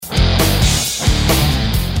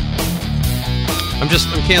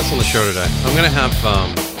canceling the show today. I'm gonna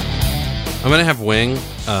have Wing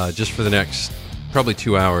just for the next probably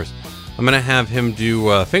 2 hours. I'm gonna have him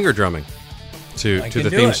do finger drumming to the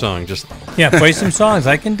theme song. Just play some songs.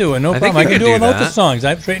 I can do it. No problem. I can do it without the songs.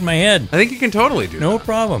 I've straightened my head. I think you can totally do that. No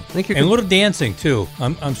problem. And a little dancing too.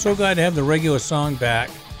 I'm so glad to have the regular song back.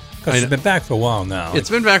 Because it's been back for a while now. It's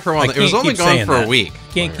been back for a while. It was only gone for a week.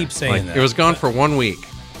 Can't keep saying that. It was gone for 1 week.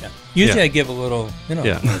 Yeah. Usually I give a little, when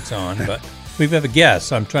it's on, but we have a guest,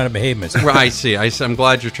 so I'm trying to behave myself. Well, I see. I'm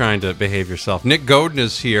glad you're trying to behave yourself. Nick Godin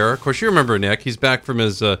is here. Of course, you remember Nick. He's back from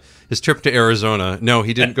his trip to Arizona. No,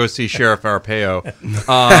 he didn't go see Sheriff Arpaio.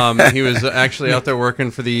 He was actually out there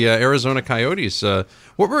working for the Arizona Coyotes. Nick?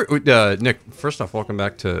 First off, welcome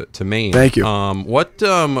back to Maine. Thank you. What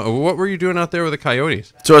were you doing out there with the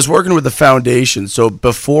Coyotes? So I was working with the foundation. So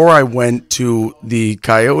before I went to the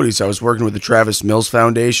Coyotes, I was working with the Travis Mills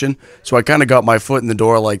Foundation. So I kind of got my foot in the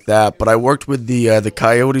door like that. But I worked with the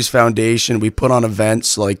Coyotes Foundation. We put on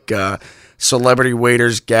events like Celebrity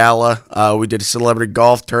Waiters Gala. We did a celebrity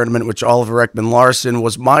golf tournament, which Oliver Ekman-Larson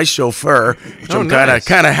was my chauffeur, which I'm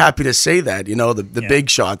kind of happy to say that. The big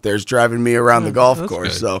shot there's driving me around the golf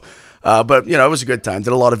course. Good. So, but it was a good time.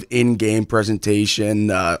 Did a lot of in-game presentation,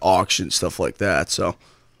 auction, stuff like that. So,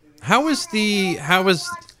 how was? Like,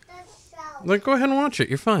 go ahead and watch it.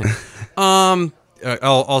 You're fine.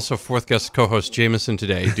 Also, fourth guest co-host Jameson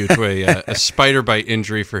today due to a spider bite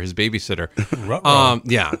injury for his babysitter.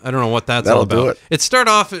 I don't know what that's all about. It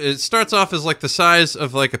starts off as like the size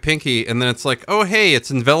of like a pinky, and then it's like, oh hey,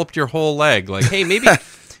 it's enveloped your whole leg. Like, hey,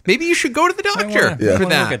 maybe you should go to the doctor for that.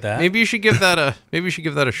 Look at that. Maybe you should give that a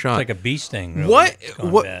shot. It's like a bee sting.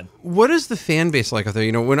 Really. What is the fan base like out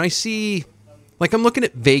there? When I see, like, I'm looking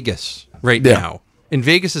at Vegas right now. And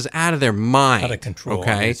Vegas is out of their mind. Out of control.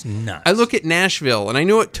 Okay? It's nuts. I look at Nashville, and I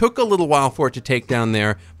knew it took a little while for it to take down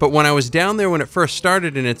there, but when I was down there when it first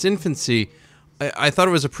started in its infancy, I thought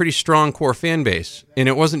it was a pretty strong core fan base. And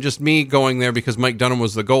it wasn't just me going there because Mike Dunham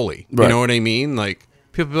was the goalie. Right. You know what I mean? Like,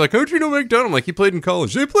 people be like, how'd you know Mike Dunham? Like, he played in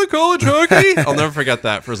college. They play college hockey? I'll never forget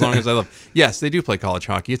that for as long as I live. Yes, they do play college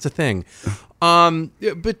hockey. It's a thing.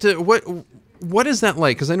 What is that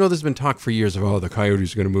like? Because I know there's been talk for years of, the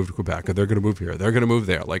Coyotes are going to move to Quebec, or they're going to move here, they're going to move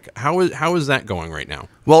there. Like, how is that going right now?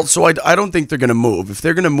 Well, so I don't think they're going to move. If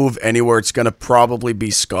they're going to move anywhere, it's going to probably be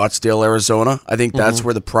Scottsdale, Arizona. I think that's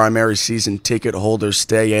where the primary season ticket holders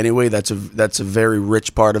stay anyway. That's a very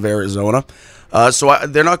rich part of Arizona.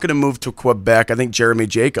 They're not going to move to Quebec. I think Jeremy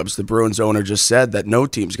Jacobs, the Bruins owner, just said that no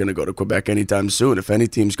team's going to go to Quebec anytime soon. If any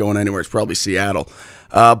team's going anywhere, it's probably Seattle.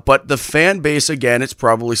 But the fan base, again, it's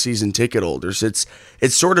probably season ticket holders. It's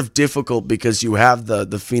sort of difficult because you have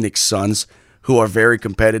the Phoenix Suns, who are very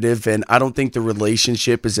competitive, and I don't think the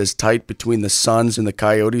relationship is as tight between the Suns and the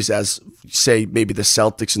Coyotes as, say, maybe the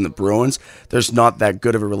Celtics and the Bruins. There's not that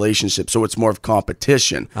good of a relationship, so it's more of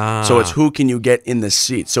competition. So it's who can you get in the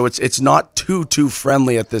seat. So it's not too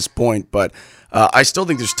friendly at this point, but I still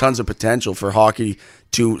think there's tons of potential for hockey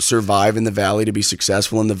to survive in the Valley, to be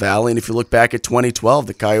successful in the Valley. And if you look back at 2012,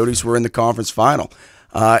 the Coyotes were in the conference final.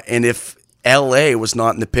 And if LA was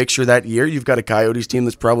not in the picture that year, you've got a Coyotes team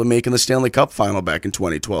that's probably making the Stanley Cup final back in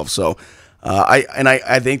 2012. So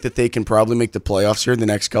I think that they can probably make the playoffs here in the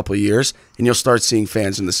next couple of years, and you'll start seeing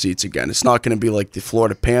fans in the seats again. It's not going to be like the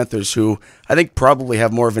Florida Panthers, who I think probably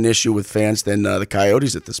have more of an issue with fans than the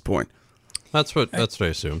Coyotes at this point. That's what I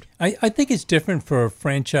assumed. I think it's different for a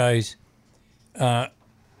franchise. The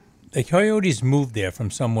Coyotes moved there from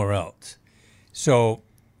somewhere else. So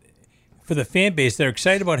for the fan base, they're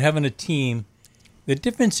excited about having a team. The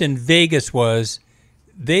difference in Vegas was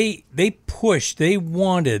they pushed, they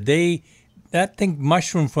wanted, that thing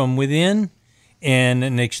mushroomed from within, and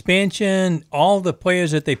an expansion, all the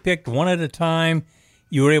players that they picked one at a time,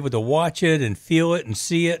 you were able to watch it and feel it and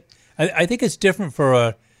see it. I think it's different for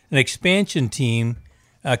an expansion team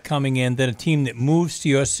coming in than a team that moves to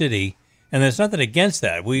your city. And there's nothing against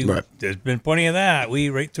that. There's been plenty of that.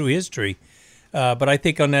 Right through history. But I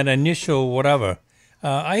think on that initial whatever,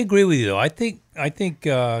 I agree with you though. I think,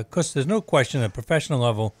 because there's no question at a professional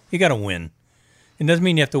level, you got to win. It doesn't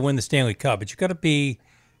mean you have to win the Stanley Cup, but you got to be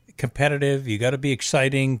competitive. You got to be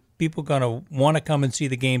exciting. People going to want to come and see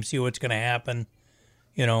the game, see what's going to happen,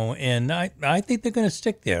 And I think they're going to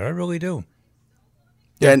stick there. I really do.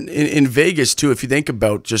 Yeah, and in Vegas, too, if you think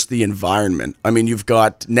about just the environment, I mean, you've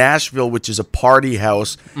got Nashville, which is a party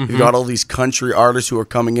house. You've got all these country artists who are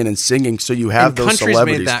coming in and singing, so you have those celebrities.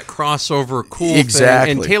 Country's made that crossover cool thing.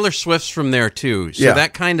 And Taylor Swift's from there, too. So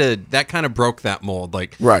that kind of broke that mold.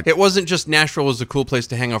 Like, it wasn't just Nashville was a cool place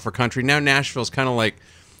to hang out for country. Now Nashville's kind of like,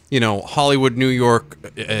 Hollywood, New York,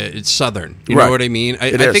 it's Southern. You Right. know what I mean? I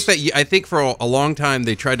is. think that for a long time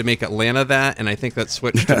they tried to make Atlanta that, and I think that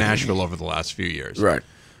switched to Nashville over the last few years. Right.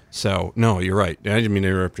 So, no, you're right. I didn't mean to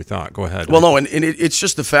interrupt your thought. Go ahead. Well, no, and it's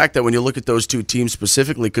just the fact that when you look at those two teams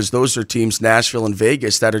specifically, because those are teams, Nashville and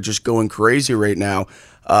Vegas, that are just going crazy right now.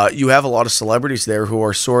 You have a lot of celebrities there who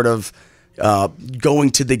are sort of going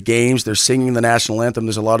to the games. They're singing the national anthem.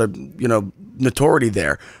 There's a lot of notoriety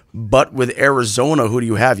there. But with Arizona, who do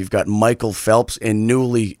you have? You've got Michael Phelps and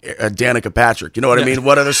newly Danica Patrick. You know what I mean?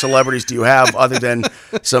 What other celebrities do you have other than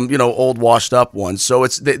some old washed up ones? So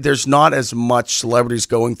there's not as much celebrities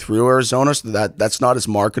going through Arizona, so that's not as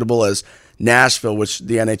marketable as Nashville, which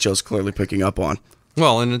the NHL is clearly picking up on.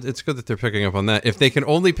 Well, and it's good that they're picking up on that. If they can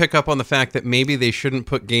only pick up on the fact that maybe they shouldn't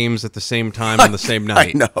put games at the same time on the same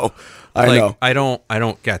night. I know. I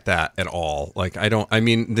don't get that at all. I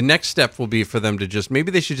mean, the next step will be for them to maybe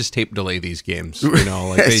they should just tape delay these games.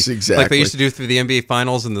 Yes, exactly. Like they used to do through the NBA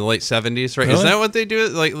Finals in the late 70s, right? Really? Is that what they do?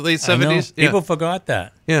 Like late 70s? Yeah. People forgot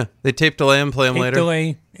that. Yeah, they tape delay them, play them later.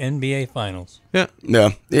 Delay NBA Finals. Yeah.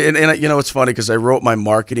 And it's funny because I wrote my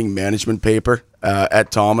marketing management paper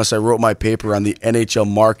at Thomas. I wrote my paper on the NHL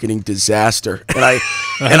marketing disaster, and I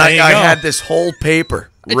had this whole paper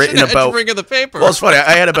written about. Bring the paper. Well, it's funny.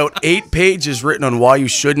 I had about 8 pages written on why you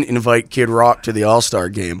shouldn't invite Kid Rock to the All-Star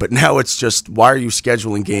game, but now it's just why are you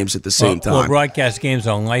scheduling games at the same time? Well, broadcast games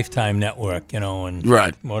on Lifetime Network, and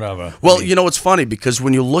right. whatever. Well, it's funny because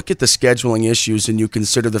when you look at the scheduling issues and you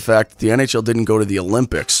consider the fact that the NHL didn't go to the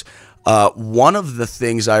Olympics. One of the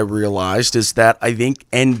things I realized is that I think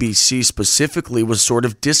NBC specifically was sort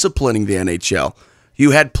of disciplining the NHL.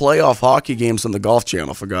 You had playoff hockey games on the Golf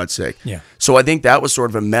Channel, for God's sake. Yeah. So I think that was sort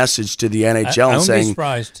of a message to the NHL I saying, wouldn't be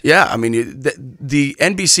surprised. Yeah, I mean, the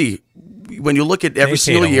NBC, when you look at every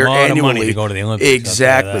single year annually, annually, money to go to the Olympics,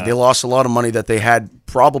 exactly, they lost a lot of money that they had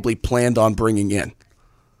probably planned on bringing in.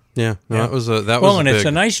 Yeah, that was a well, and it's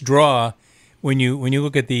a nice draw when you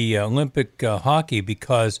look at the Olympic hockey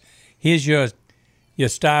because here's your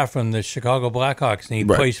star from the Chicago Blackhawks, and he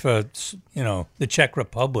plays for the Czech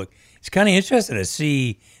Republic. It's kind of interesting to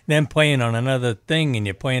see them playing on another thing, and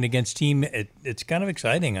you're playing against team. It's kind of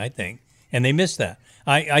exciting, I think, and they miss that.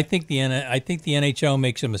 I think the NHL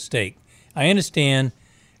makes a mistake. I understand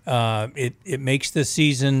it makes the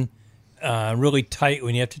season really tight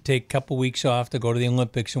when you have to take a couple weeks off to go to the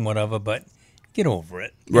Olympics and whatever, but get over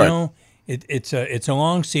it. You know, it's a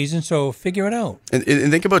long season, so figure it out. And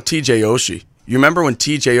think about TJ Oshie. You remember when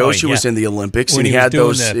TJ Oshie was in the Olympics when and he had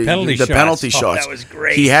those the penalty shots? That was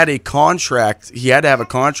great. He had a contract. He had to have a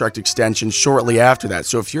contract extension shortly after that.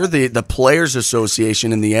 So if you're the Players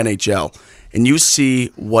Association in the NHL and you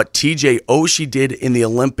see what TJ Oshie did in the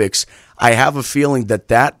Olympics, I have a feeling that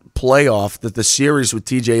playoff, that the series with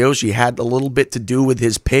TJ Oshie had a little bit to do with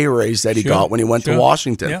his pay raise that he got when he went to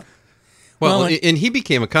Washington. Yeah. Well, and he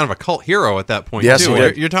became a kind of a cult hero at that point, yes, too. He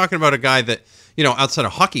did. You're talking about a guy that, outside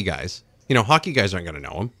of hockey guys, hockey guys aren't going to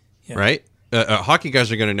know him, right? Hockey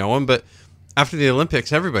guys are going to know him, but after the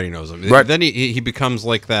Olympics, everybody knows him. Right. Then he becomes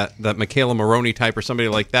like that Michaela Maroney type or somebody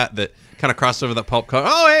like that kind of crossed over that pulp car.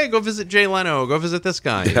 Oh, hey, go visit Jay Leno. Go visit this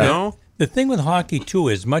guy, you know? The thing with hockey, too,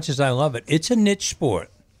 as much as I love it, it's a niche sport.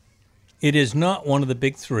 It is not one of the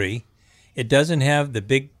big three. It doesn't have the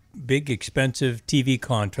big, expensive TV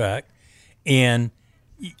contract. And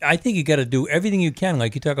I think you got to do everything you can,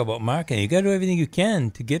 like you talk about marketing. You got to do everything you can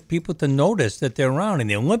to get people to notice that they're around. And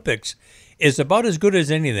the Olympics is about as good as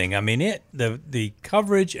anything. I mean, the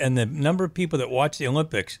coverage and the number of people that watch the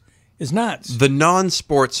Olympics is nuts. The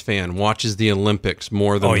non-sports fan watches the Olympics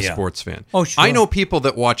more than the sports fan. Oh, sure. I know people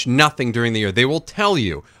that watch nothing during the year. They will tell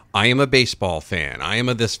you, I am a baseball fan. I am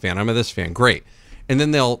a this fan. I'm a this fan. Great. And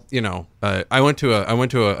then they'll, I went to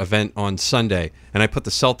a event on Sunday, and I put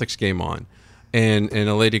the Celtics game on. And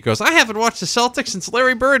a lady goes, I haven't watched the Celtics since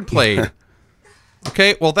Larry Bird played.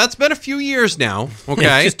 Okay, well, that's been a few years now.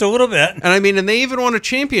 Okay, just a little bit. And I mean, and they even won a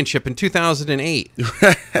championship in 2008.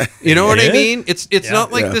 You know what I mean? It's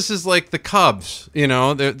not like this is like the Cubs.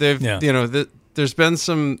 There's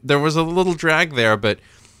been there was a little drag there, but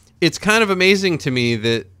it's kind of amazing to me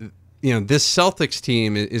that this Celtics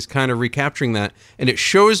team is kind of recapturing that, and it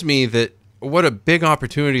shows me that what a big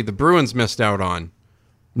opportunity the Bruins missed out on,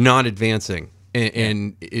 not advancing.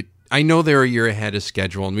 And I know they're a year ahead of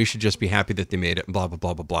schedule, and we should just be happy that they made it, and blah, blah,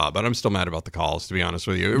 blah, blah, blah. But I'm still mad about the calls, to be honest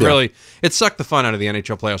with you. It sucked the fun out of the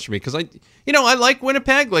NHL playoffs for me, because I like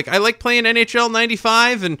Winnipeg. Like, I like playing NHL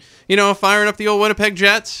 95 and, firing up the old Winnipeg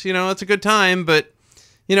Jets. It's a good time. But,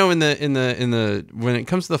 in the when it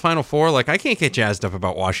comes to the Final Four, like, I can't get jazzed up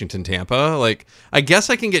about Washington, Tampa. Like, I guess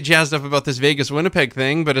I can get jazzed up about this Vegas Winnipeg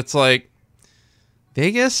thing, but it's like,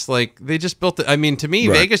 Vegas, like they just built it. I mean, to me,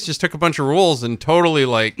 Right. Vegas just took a bunch of rules and totally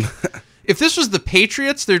like. If this was the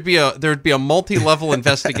Patriots, there'd be a multi-level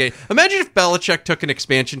investigation. Imagine if Belichick took an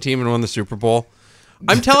expansion team and won the Super Bowl.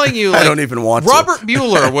 I'm telling you, like, I don't even want Robert to.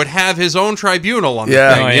 Mueller would have his own tribunal on the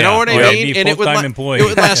Yeah. thing. Oh, You know what I yeah. mean? He'd be And it would, full-time employee. it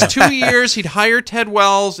would last 2 years. He'd hire Ted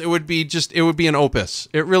Wells. It would be an opus.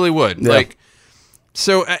 It really would. Yeah. Like,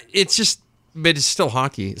 so it's just, but it's still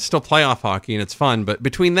hockey. It's still playoff hockey, and it's fun. But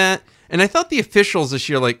between that, and I thought the officials this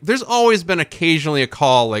year, like, there's always been occasionally a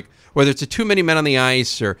call, like, whether it's a too many men on the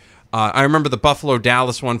ice or. I remember the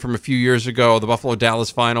Buffalo-Dallas one from a few years ago, the Buffalo-Dallas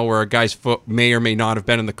final, where a guy's foot may or may not have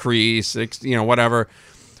been in the crease, whatever.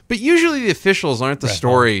 But usually the officials aren't the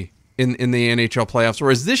story in the NHL playoffs,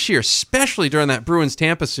 whereas this year, especially during that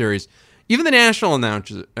Bruins-Tampa series, even the national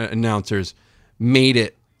announcers made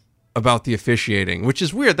it about the officiating, which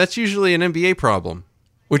is weird. That's usually an NBA problem,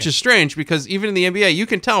 which is strange because even in the NBA, you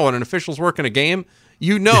can tell when an official's working a game,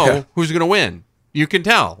 you know who's going to win. You can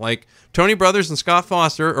tell. Like, Tony Brothers and Scott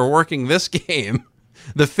Foster are working this game.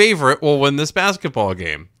 The favorite will win this basketball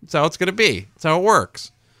game. That's how it's going to be. That's how it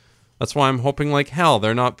works. That's why I'm hoping like hell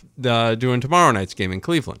they're not doing tomorrow night's game in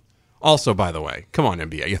Cleveland. Also, by the way, come on,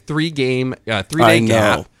 NBA. A 3-day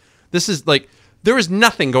gap. This is like, there was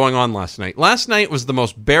nothing going on last night. Last night was the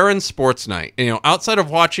most barren sports night. Outside of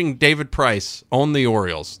watching David Price own the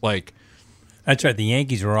Orioles, like, That's right. The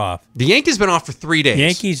Yankees are off. the Yankees been off for 3 days. The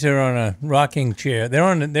Yankees are on a rocking chair. They're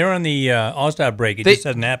on the All-Star break. It just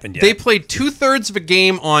hasn't happened yet. They played 2/3 of a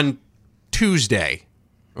game on Tuesday.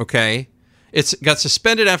 Okay, it's got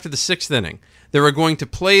suspended after the 6th inning. They were going to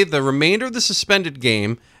play the remainder of the suspended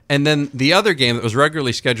game, and then the other game that was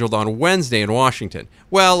regularly scheduled on Wednesday in Washington.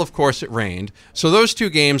 Well, of course, it rained, so those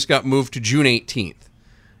two games got moved to June 18th,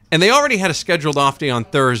 and they already had a scheduled off day on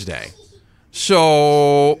Thursday.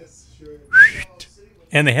 So.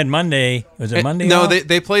 And they had Monday. Was it Monday? No, off?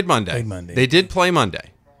 they played Monday. Played Monday. They did play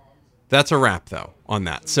Monday. That's a wrap, though, on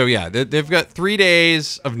that. So, yeah, they've got 3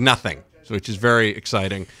 days of nothing, which is very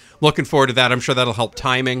exciting. Looking forward to that. I'm sure that'll help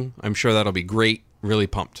timing. I'm sure that'll be great. Really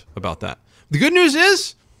pumped about that. The good news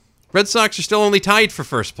is Red Sox are still only tied for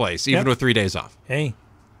first place, even with 3 days off. Hey,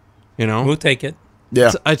 You know? we'll take it.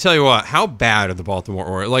 Yeah. I tell you what, how bad are the Baltimore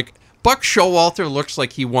Orioles? Like, Buck Showalter looks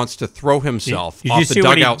like he wants to throw himself Did you off the see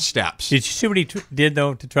what dugout steps. Did you see what he did,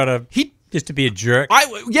 though, to try to just to be a jerk?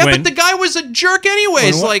 But the guy was a jerk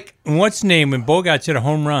anyways. What's name when Bogarts hit a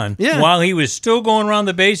home run? Yeah. While he was still going around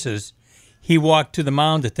the bases, he walked to the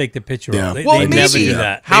mound to take the pitcher Yeah. out. They, Well, they never maybe. do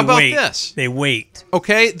that. How They about wait. this? They wait.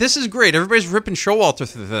 Okay, this is great. Everybody's ripping Showalter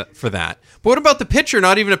for that. But what about the pitcher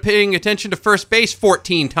not even paying attention to first base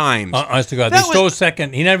 14 times? Honest to God, That they stole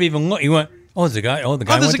second. He never even looked. He went, there's a guy. The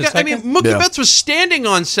guy there's went a to guy. I second. mean, Mookie Yeah. Betts was standing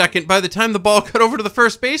on second by the time the ball got over to the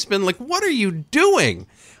first baseman. Like, what are you doing?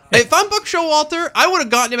 If I'm Buck Showalter, I would have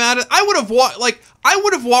gotten him out of. I would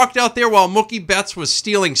have walked out there while Mookie Betts was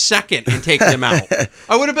stealing second and taking him out.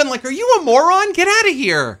 I would have been like, "Are you a moron? Get out of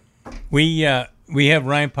here!" We have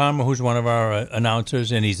Ryan Palmer, who's one of our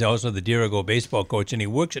announcers, and he's also the Dirigo baseball coach, and he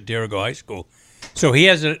works at Dirigo High School. So he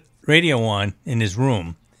has a radio on in his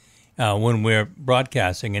room when we're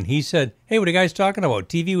broadcasting, and he said, "Hey, what are you guys talking about?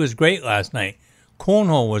 TV was great last night.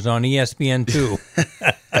 Cornhole was on ESPN too."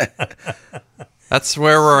 That's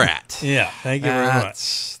where we're at. Yeah, thank you very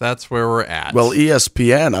much. That's where we're at. Well,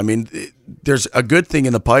 ESPN, I mean, there's a good thing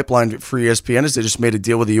in the pipeline for ESPN is they just made a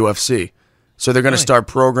deal with the UFC. So they're going to start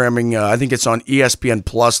programming, I think it's on ESPN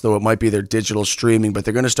Plus, though it might be their digital streaming, but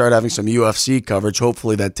they're going to start having some UFC coverage.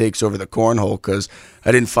 Hopefully that takes over the cornhole because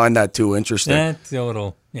I didn't find that too interesting. That's a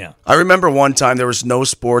little, yeah. I remember one time there was no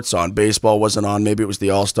sports on. Baseball wasn't on. Maybe it was the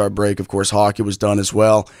All-Star break. Of course, hockey was done as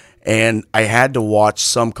well. And I had to watch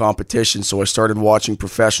some competition, so I started watching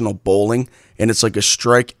professional bowling, and it's like a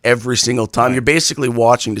strike every single time. You're basically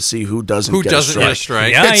watching to see who doesn't get a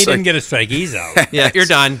strike. Yeah, It's he didn't like- get a strike. He's out. Yeah, you're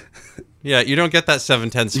done. Yeah, you don't get that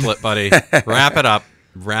 7-10 split, buddy. Wrap it up.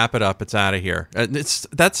 Wrap it up. It's out of here.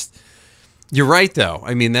 You're right, though.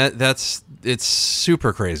 I mean, it's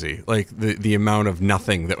super crazy. Like the amount of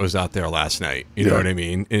nothing that was out there last night. You know what I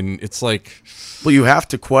mean? And it's like, Well, you have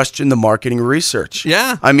to question the marketing research.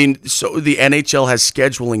 Yeah. I mean, so the NHL has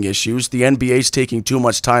scheduling issues. The NBA's taking too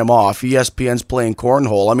much time off. ESPN's playing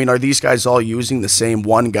cornhole. I mean, are these guys all using the same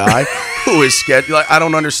one guy who is scheduled? Like, I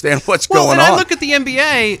don't understand what's going and on. I look at the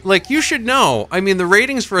NBA, like, you should know. I mean, the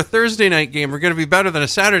ratings for a Thursday night game are going to be better than a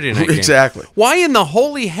Saturday night game. Exactly. Why in the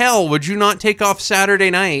holy hell would you not take off Saturday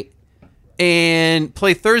night and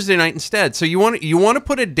play Thursday night instead? So you want to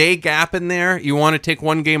put a day gap in there? You want to take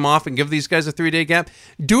one game off and give these guys a 3-day gap?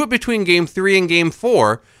 Do it between game 3 and game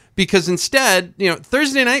 4, Because instead,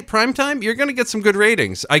 Thursday night primetime, you're going to get some good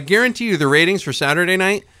ratings. I guarantee you the ratings for Saturday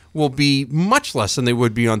night will be much less than they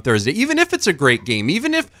would be on Thursday, even if it's a great game,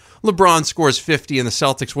 even if LeBron scores 50 and the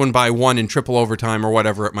Celtics win by 1 in triple overtime or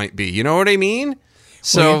whatever it might be. You know what I mean?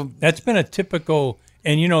 So that's been a typical,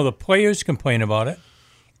 and the players complain about it,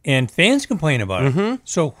 and fans complain about it.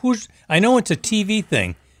 So I know it's a TV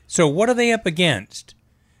thing. So what are they up against?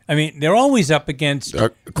 I mean, they're always up against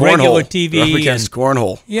regular TV. They're up against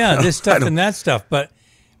cornhole. Yeah, this stuff and that stuff. But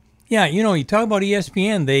yeah, you talk about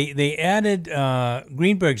ESPN. They added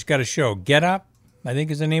Greenberg's got a show, Get Up, I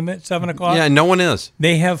think is the name of it, 7 o'clock. Yeah, no one is.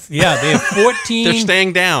 They have 14. They're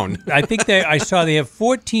staying down. I think I saw they have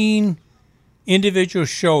 14 individual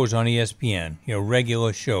shows on ESPN.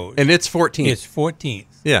 Regular shows, and it's 14th. It's 14th.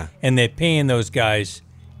 Yeah, and they're paying those guys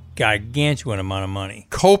gargantuan amount of money,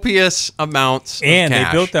 copious amounts, and of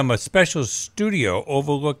cash. They built them a special studio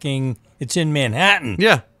overlooking. It's in Manhattan.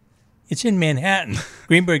 Yeah. It's in Manhattan.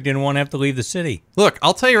 Greenberg didn't want to have to leave the city. Look,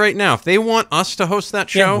 I'll tell you right now, if they want us to host that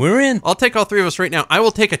show, we're in. I'll take all three of us right now. I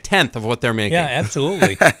will take a tenth of what they're making. Yeah,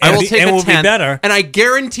 absolutely. I will take a we'll tenth, be better. and I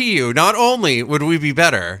guarantee you, not only would we be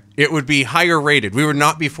better, it would be higher rated. We would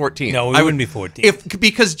not be 14. No, we wouldn't be 14.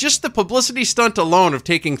 Because just the publicity stunt alone of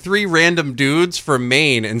taking 3 random dudes from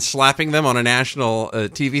Maine and slapping them on a national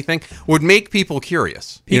TV thing would make people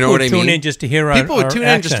curious. People you know what I mean? People would tune in just to hear our People would tune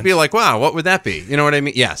in just to be accents. like, wow, what would that be? You know what I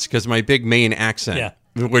mean? Yes, because my big Maine accent. Yeah.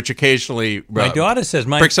 Which occasionally my daughter says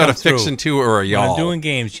mine breaks out a comes through. fix and 2 or a y'all. When I'm doing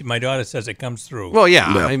games, my daughter says it comes through. Well, yeah.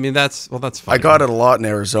 I mean, that's fine. I got it a lot in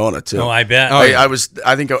Arizona too. Oh, I bet. I was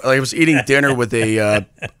eating dinner with a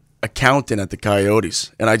accountant at the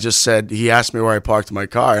Coyotes, and I just said, he asked me where I parked my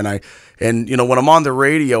car, and when I'm on the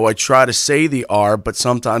radio, I try to say the R, but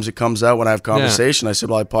sometimes it comes out when I have conversation. I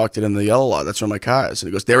said, well, I parked it in the yellow lot. That's where my car is. And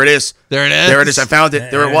he goes, there it is. There it is. There it is. I found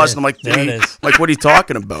it. There it was. And I'm like, there it is. I'm like, what are you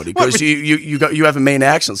talking about? He goes, you have a Maine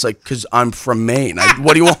accent. It's like, because I'm from Maine.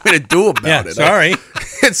 What do you want me to do about it? Sorry.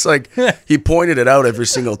 It's like he pointed it out every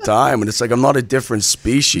single time, and it's like, I'm not a different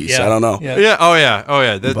species. Yeah. I don't know. Yeah. Oh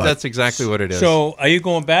yeah. That's exactly what it is. So, are you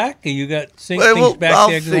going back? You got things back I'll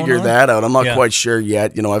there going figure on? that out. I'm not quite sure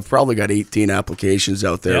yet. I've probably got 18 applications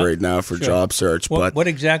out there Yeah. right now for Sure. job search. What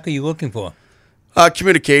exactly are you looking for?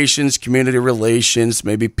 Communications, community relations,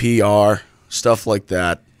 maybe PR, stuff like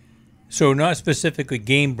that. So, not specifically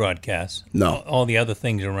game broadcasts. No. All the other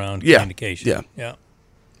things around Yeah. communication. Yeah.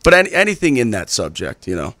 But anything in that subject,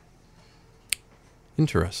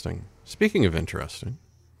 Interesting. Speaking of interesting,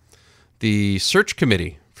 the search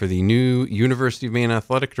committee for the new University of Maine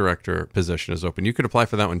athletic director position is open. You could apply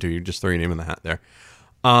for that one too. You just throw your name in the hat there.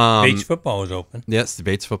 Bates football is open. Yes, the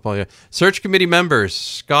Bates football. Yeah. Search committee members: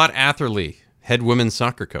 Scott Atherley, head women's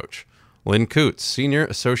soccer coach; Lynn Coots, senior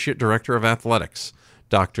associate director of athletics;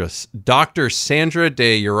 Dr. Sandra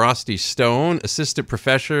De Urosti Stone, assistant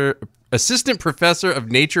professor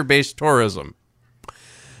of nature-based tourism;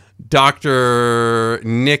 Dr.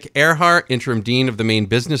 Nick Earhart, interim dean of the Maine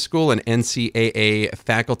Business School and NCAA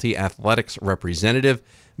faculty athletics representative;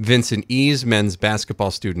 Vincent Ease, men's basketball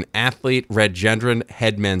student athlete; Red Gendron,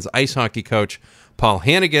 head men's ice hockey coach; Paul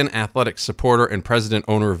Hannigan, athletic supporter and president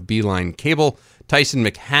owner of Beeline Cable; Tyson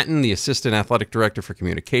McHatton, the assistant athletic director for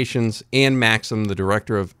communications; Ann Maxim, the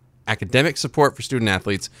director of academic support for student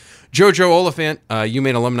athletes; JoJo Oliphant,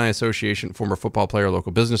 UMaine Alumni Association, former football player,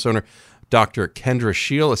 local business owner; Dr. Kendra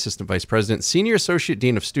Scheel, assistant vice president, senior associate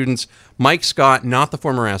dean of students; Mike Scott, not the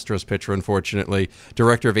former Astros pitcher, unfortunately,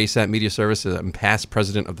 director of ASAP Media Services and past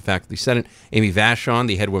president of the Faculty Senate; Amy Vachon,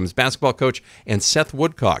 the head women's basketball coach; and Seth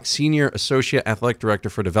Woodcock, senior associate athletic director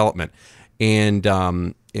for development. And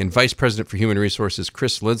Vice President for Human Resources,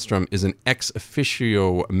 Chris Lidstrom, is an ex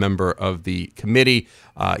officio member of the committee.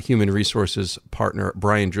 Human Resources partner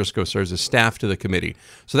Brian Driscoll serves as staff to the committee.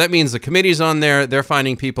 So that means the committee's on there, they're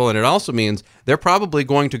finding people, and it also means they're probably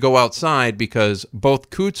going to go outside because both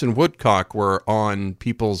Coots and Woodcock were on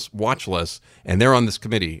people's watch lists, and they're on this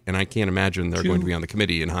committee, and I can't imagine they're going to be on the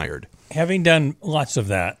committee and hired. Having done lots of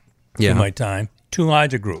that in my time, too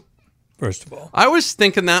large a group. First of all, I was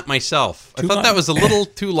thinking that myself. I thought that was a little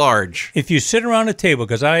too large. If you sit around a table,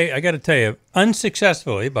 because I got to tell you,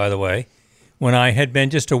 unsuccessfully, by the way, when I had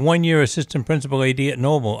been just a 1-year assistant principal AD at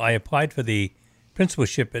Noble, I applied for the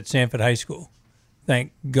principalship at Sanford High School.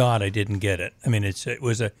 Thank God I didn't get it. I mean, it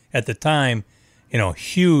was at the time,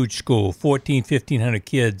 huge school, 1,500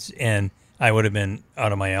 kids, and I would have been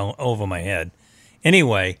over my head.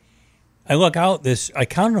 Anyway, I look out, I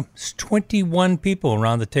counted them, 21 people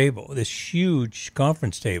around the table, this huge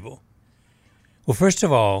conference table. Well, first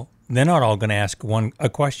of all, they're not all going to ask a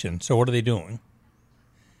question, so what are they doing?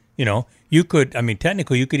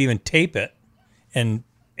 Technically you could even tape it and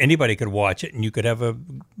anybody could watch it, and you could have a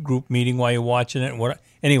group meeting while you're watching it.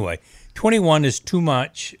 Anyway, 21 is too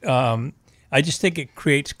much. I just think it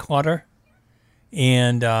creates clutter,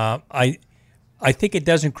 and I think it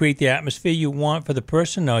doesn't create the atmosphere you want for the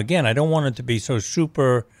person. Now, again, I don't want it to be so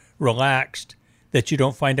super relaxed that you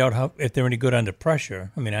don't find out if they're any good under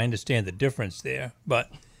pressure. I mean, I understand the difference there, but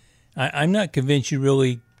I'm not convinced you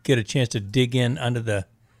really get a chance to dig in under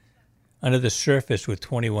the surface with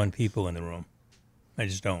 21 people in the room. I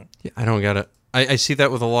just don't. Yeah, I don't get it. I see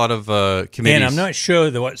that with a lot of committees. And I'm not sure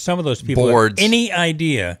that what some of those people boards. have any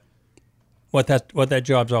idea what that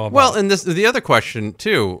job's all about. Well, and the other question,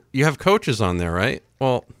 too, you have coaches on there, right?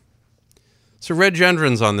 Well, so Red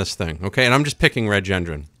Gendron's on this thing, okay? And I'm just picking Red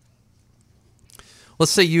Gendron.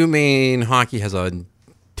 Let's say UMaine hockey has a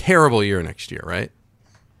terrible year next year, right?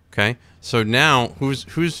 Okay? So now,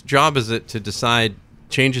 whose job is it to decide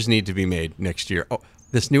changes need to be made next year? Oh,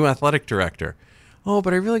 this new athletic director. Oh,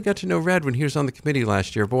 but I really got to know Red when he was on the committee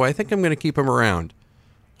last year. Boy, I think I'm going to keep him around.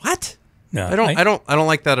 What? No, I don't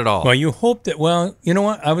like that at all. Well, you hope that. Well, you know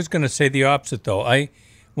what? I was going to say the opposite though.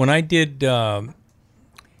 When I did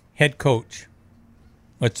head coach,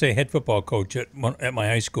 let's say head football coach at my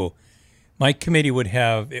high school, my committee would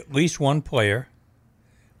have at least one player,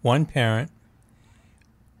 one parent,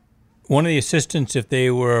 one of the assistants if they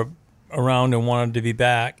were around and wanted to be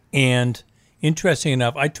back, and interesting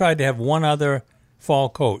enough, I tried to have one other fall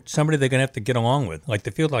coach, somebody they're going to have to get along with, like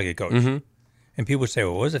the field hockey coach. Mm-hmm. And people say,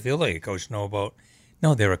 well, what does a field hockey coach know about?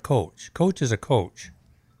 No, they're a coach. Coach is a coach.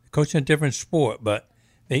 Coach in a different sport, but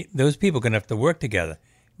those people are going to have to work together.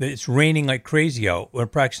 It's raining like crazy out. We're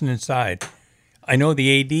practicing inside. I know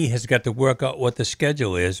the AD has got to work out what the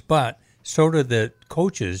schedule is, but so do the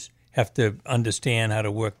coaches have to understand how to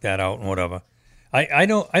work that out and whatever. I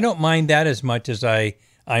don't mind that as much as I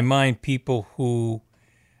mind people who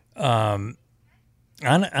aren't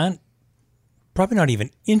probably not even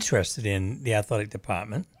interested in the athletic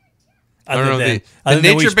department. I don't know, the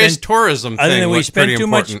nature-based tourism thing was pretty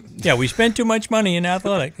important. We spend too much money in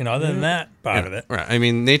athletic, other than that part of it. Right. I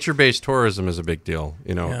mean, nature-based tourism is a big deal.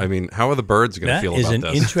 I mean, how are the birds going to feel about this?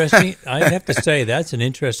 That is an interesting, I'd have to say, that's an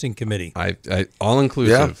interesting committee.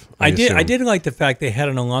 All-inclusive. Yeah. I did like the fact they had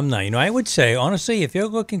an alumni. I would say, honestly, if you're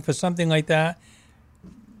looking for something like that,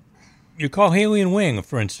 you call Haley and Wing,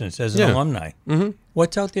 for instance, as an alumni. Mm-hmm.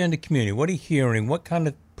 What's out there in the community? What are you hearing? What kind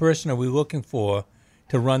of person are we looking for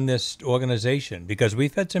to run this organization? Because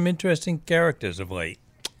we've had some interesting characters of late.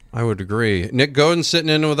 I would agree. Nick Godin sitting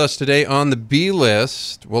in with us today on the B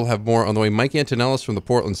List. We'll have more on the way. Mike Antonellis from the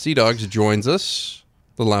Portland Sea Dogs joins us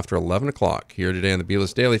a little after 11 o'clock here today on the B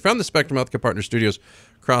List Daily from the Spectrum Healthcare Partner Studios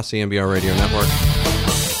across the NBR Radio Network.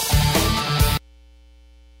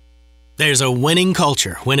 There's a winning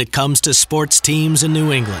culture when it comes to sports teams in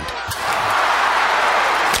New England.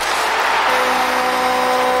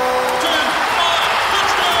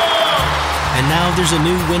 And now there's a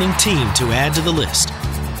new winning team to add to the list.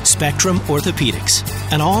 Spectrum Orthopedics,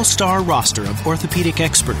 an all-star roster of orthopedic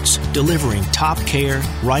experts delivering top care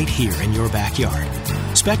right here in your backyard.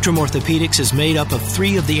 Spectrum Orthopedics is made up of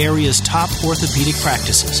 3 of the area's top orthopedic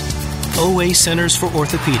practices: OA Centers for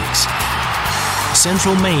Orthopedics,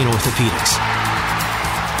 Central Maine Orthopedics,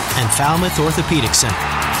 and Falmouth Orthopedic Center.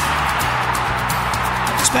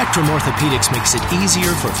 Spectrum Orthopedics makes it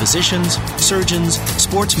easier for physicians, surgeons,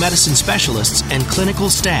 sports medicine specialists, and clinical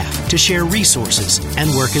staff to share resources and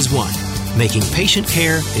work as one, making patient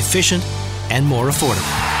care efficient and more affordable.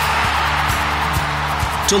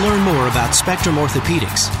 To learn more about Spectrum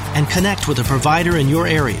Orthopedics and connect with a provider in your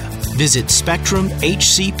area, visit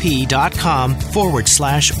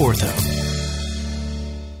spectrumhcp.com/ortho.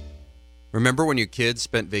 Remember when your kids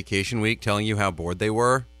spent vacation week telling you how bored they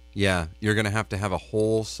were? Yeah, you're going to have a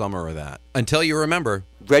whole summer of that. Until you remember.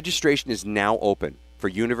 Registration is now open for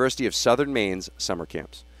University of Southern Maine's summer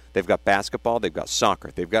camps. They've got basketball, they've got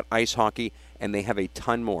soccer, they've got ice hockey, and they have a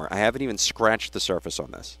ton more. I haven't even scratched the surface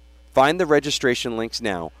on this. Find the registration links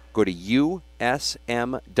now. Go to usm.maine.edu.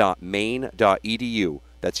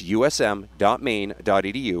 That's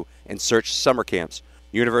usm.maine.edu and search summer camps.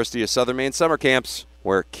 University of Southern Maine summer camps,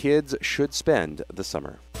 where kids should spend the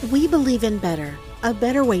summer. We believe in better. A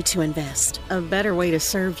better way to invest, a better way to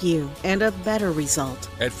serve you, and a better result.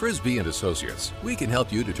 At Frisbee & Associates, we can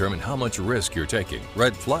help you determine how much risk you're taking,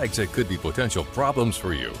 red flags that could be potential problems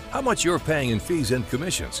for you, how much you're paying in fees and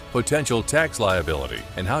commissions, potential tax liability,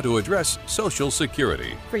 and how to address Social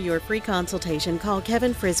Security. For your free consultation, call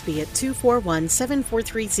Kevin Frisbee at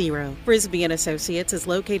 241-7430. Frisbee & Associates is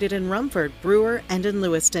located in Rumford, Brewer, and in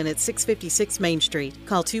Lewiston at 656 Main Street.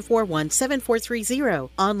 Call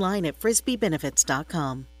 241-7430. Online at frisbeebenefits.com.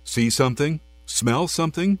 See something? Smell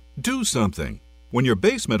something? Do something. When your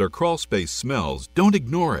basement or crawl space smells, don't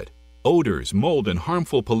ignore it. Odors, mold, and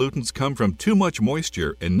harmful pollutants come from too much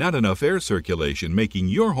moisture and not enough air circulation, making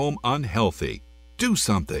your home unhealthy. Do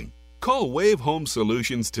something. Call Wave Home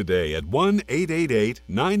Solutions today at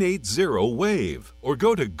 1-888-980-WAVE or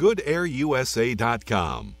go to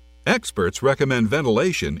GoodAirUSA.com. Experts recommend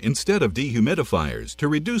ventilation instead of dehumidifiers to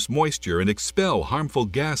reduce moisture and expel harmful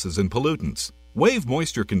gases and pollutants. Wave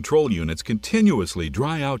moisture control units continuously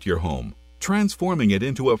dry out your home, transforming it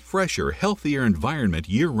into a fresher, healthier environment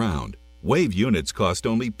year-round. Wave units cost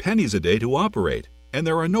only pennies a day to operate, and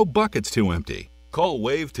there are no buckets to empty. Call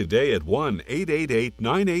Wave today at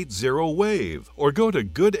 1-888-980-WAVE or go to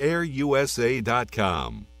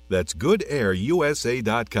GoodAirUSA.com. That's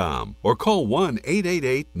GoodAirUSA.com or call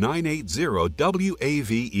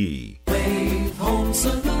 1-888-980-WAVE. Wave Home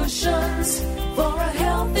Solutions for a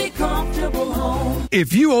healthy, comfortable home.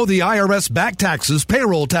 If you owe the IRS back taxes,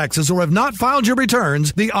 payroll taxes, or have not filed your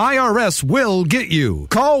returns, the IRS will get you.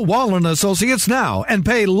 Call Wall & Associates now and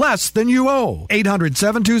pay less than you owe.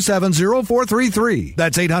 800-727-0433.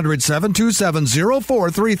 That's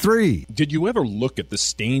 800-727-0433. Did you ever look at the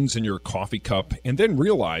stains in your coffee cup and then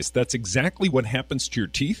realize that's exactly what happens to your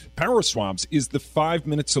teeth? Power Swabs is the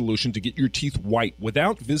 5-minute solution to get your teeth white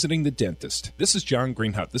without visiting the dentist. This is John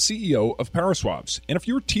Greenhut, the CEO of Power Swabs. And if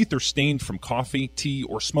your teeth are stained from coffee, tea,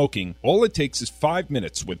 or smoking, all it takes is 5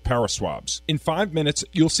 minutes with Power Swabs. In 5 minutes,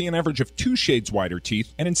 you'll see an average of 2 shades whiter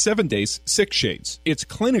teeth, and in 7 days, 6 shades. It's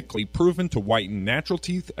clinically proven to whiten natural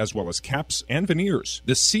teeth as well as caps and veneers.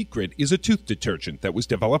 The secret is a tooth detergent that was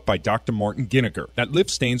developed by Dr. Martin Ginniger that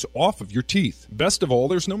lifts stains off of your teeth. Best of all,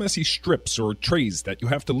 there's no messy strips or trays that you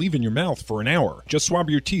have to leave in your mouth for an hour. Just swab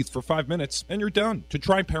your teeth for 5 minutes, and you're done. To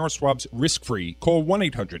try Power Swabs risk-free, call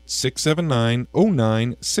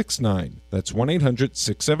 1-800-679-0969. That's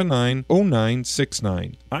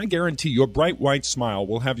 1-800-679-0969. I guarantee your bright white smile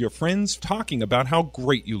will have your friends talking about how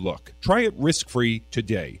great you look. Try it risk-free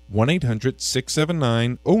today.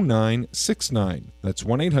 1-800-679-0969. That's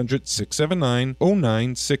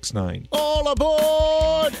 1-800-679-0969. All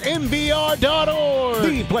aboard MBR.org,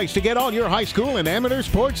 the place to get all your high school and amateur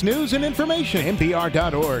sports news and information.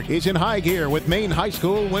 MBR.org is in high gear with Maine high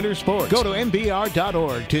school winter sports. Go to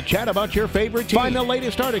MBR.org to chat about your favorite team. Find the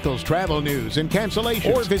latest articles, travel news, and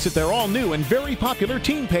cancellations. Or visit their all-new and very popular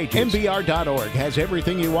team pages. MBR.org has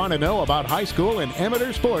everything you want to know about high school and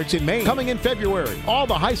amateur sports in Maine. Coming in February, all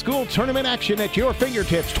the high school tournament action at your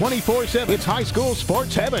fingertips 24/7. It's high school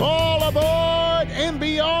sports heaven. All aboard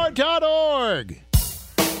MBR.org.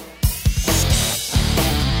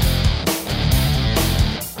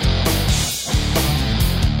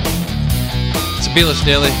 It's a BList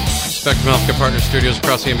Daily, Spectrum Healthcare Partner Studios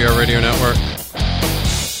across the NBR Radio Network.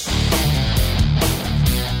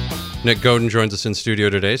 Nick Godin joins us in studio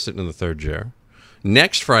today, sitting in the third chair.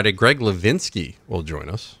 Next Friday, Greg Levinsky will join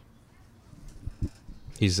us.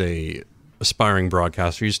 He's a aspiring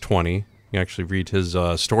broadcaster. He's 20. You can actually read his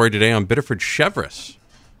story today on Biddeford Chevrolet,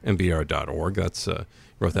 NBR.org. That's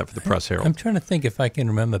wrote that for the Press Herald. I'm trying to think if I can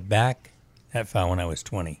remember back that far when I was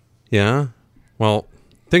 20. Yeah? Well,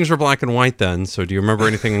 things were black and white then, so do you remember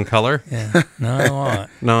anything in color? Yeah, not a lot.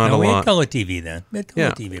 Not a we lot. had color TV then. We had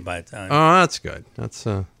color TV by the time. Oh, that's good. That's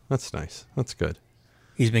nice. That's good.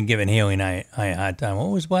 He's been giving Haley and I a hard time.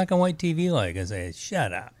 What was black and white TV like? I say,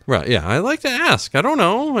 shut up. Right, yeah. I like to ask. I don't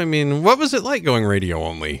know. I mean, what was it like going radio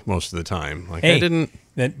only most of the time? Like, hey, I didn't...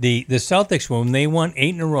 The Celtics, when they won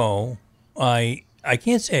 8 in a row, I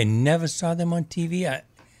can't say I never saw them on TV.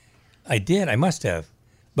 I did. I must have.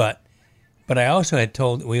 But I also had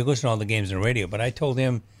told, we listened to all the games on the radio, but I told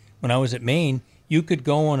him when I was at Maine, you could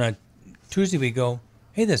go on a Tuesday, we go,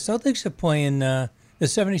 hey, the Celtics are playing the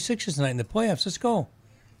 76ers tonight in the playoffs. Let's go.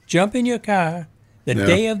 Jump in your car the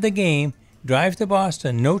day of the game, drive to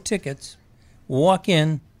Boston, no tickets, walk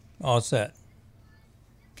in, all set.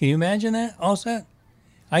 Can you imagine that? All set?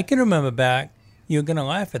 I can remember back, you're going to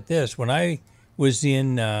laugh at this, when I was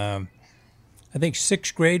in, I think,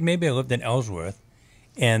 6th grade, maybe I lived in Ellsworth,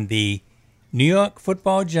 and the New York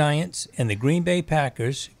Football Giants and the Green Bay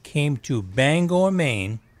Packers came to Bangor,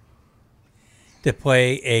 Maine to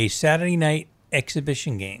play a Saturday night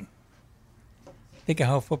exhibition game. Think of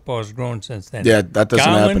how football has grown since then. Yeah, that doesn't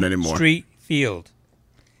happen Garland anymore. Street Field.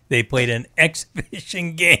 They played an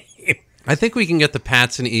exhibition game. I think we can get the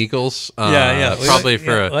Pats and Eagles. Probably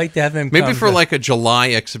for like to have them maybe for like a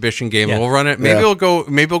July exhibition game. Yeah. We'll run it. Maybe we'll go.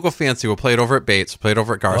 Maybe we'll go fancy. We'll play it over at Bates. Play it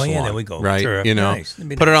over at Garcelon. Oh yeah, there we go. Right, Turf. you know, Nice.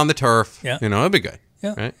 put it on the turf. Yeah. You know, it'd be good.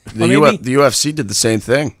 Yeah. Right? The UFC did the same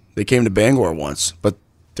thing. They came to Bangor once, but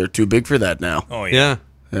they're too big for that now. Oh Yeah.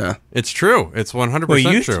 Yeah. It's true. It's 100% Well, you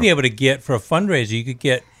used true. to be able to get, for a fundraiser, you could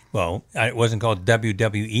get, well, it wasn't called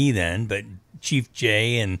WWE then, but Chief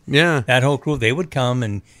Jay and that whole crew, they would come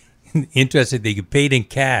and, interested, they get paid in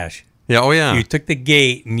cash. Yeah, oh yeah. You took the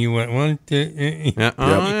gate and you went, you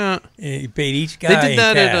paid each guy They did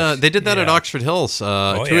that in cash. They did that at Oxford Hills 2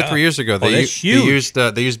 or 3 years ago. They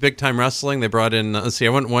used Big Time Wrestling. They brought in, let's see, I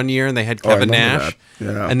went one year and they had Kevin Nash.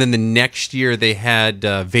 Yeah. And then the next year they had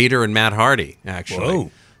Vader and Matt Hardy, actually.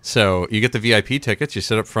 Whoa. So you get the VIP tickets, you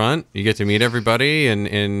sit up front, you get to meet everybody,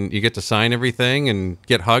 and you get to sign everything and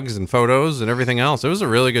get hugs and photos and everything else. It was a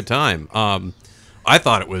really good time. I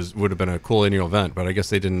thought it would have been a cool annual event, but I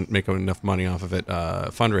guess they didn't make enough money off of it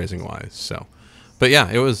fundraising wise. So, but yeah,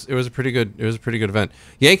 it was a pretty good event.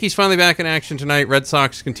 Yankees finally back in action tonight. Red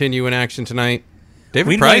Sox continue in action tonight.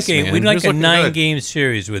 David Price, man, we'd like was a looking 9-game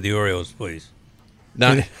series with the Orioles, please.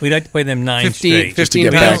 We'd like to play them 9 straight. 15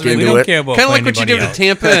 get back into we don't it. care about Kind of like what you anybody did with else.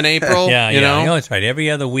 Tampa in April. Yeah, you know? that's right.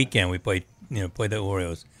 Every other weekend we play the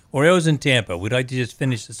Orioles. Orioles in Tampa. We'd like to just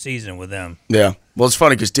finish the season with them. Yeah. Well, it's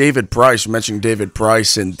funny because David Price, you mentioned David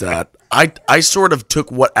Price, and I sort of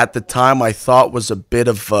took what at the time I thought was a bit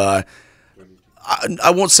of, I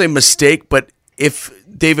won't say mistake, but if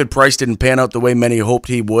David Price didn't pan out the way many hoped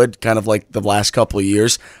he would, kind of like the last couple of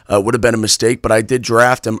years, would have been a mistake. But I did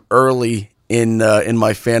draft him early in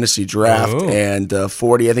my fantasy draft, and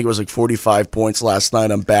 40, I think it was like 45 points last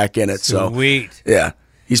night. I'm back in it. Sweet. So, yeah.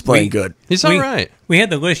 He's playing good. He's all right. We had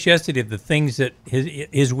the list yesterday of the things that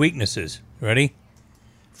his weaknesses. Ready?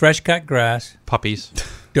 Fresh cut grass, Puppies,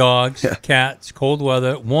 dogs, cats, cold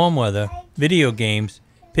weather, warm weather, video games,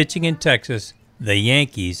 pitching in Texas, the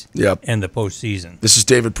Yankees, and the postseason. This is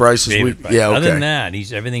David Price's week. Price. Yeah, okay. Other than that,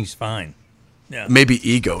 everything's fine. Yeah. Maybe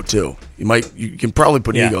ego too. You can probably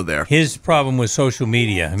put ego there. His problem was social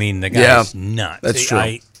media. I mean, the guy's nuts. That's true.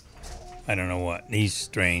 I don't know what. He's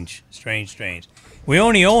strange. We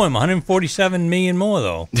only owe him $147 million more,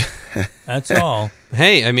 though. That's all.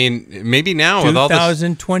 Hey, I mean, maybe now with all this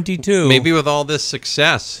 2022. Maybe with all this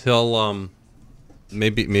success, he'll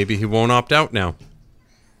maybe he won't opt out now.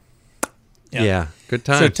 Yeah, good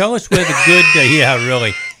times. So tell us where the good.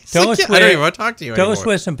 Really. Tell us where. I don't even want to talk to you Tell anymore. us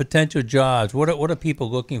where some potential jobs. What are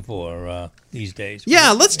people looking for these days?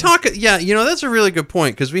 Yeah, let's talk. Yeah, that's a really good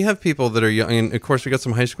point because we have people that are young, and of course we got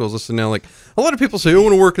some high schools listening now. Like a lot of people say, "I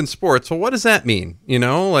want to work in sports." Well, what does that mean?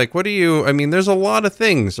 Like what do you? I mean, there's a lot of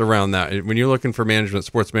things around that when you're looking for management,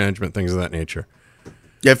 sports management, things of that nature.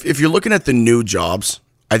 Yeah, if you're looking at the new jobs,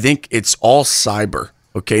 I think it's all cyber.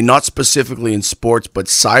 Okay, not specifically in sports, but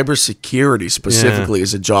cybersecurity specifically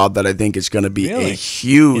is a job that I think is going to be a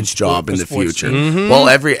huge job in the future. Mm-hmm. Well,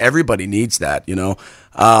 everybody needs that,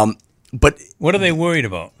 But what are they worried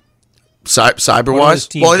about? Cyber-wise? What are those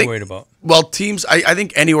teams worried about? Well, teams, I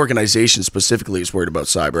think any organization specifically is worried about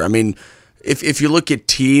cyber. I mean, if you look at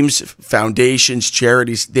teams, foundations,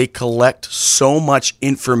 charities, they collect so much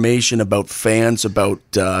information about fans, about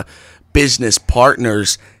business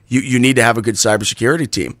partners. You need to have a good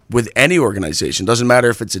cybersecurity team with any organization. Doesn't matter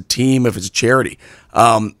if it's a team, if it's a charity.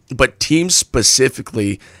 But teams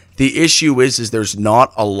specifically, the issue is there's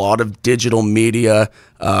not a lot of digital media,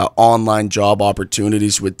 online job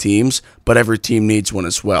opportunities with teams, but every team needs one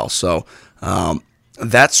as well. So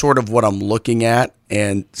that's sort of what I'm looking at.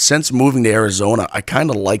 And since moving to Arizona, I kind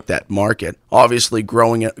of like that market. Obviously,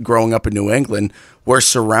 growing up in New England, we're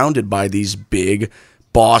surrounded by these big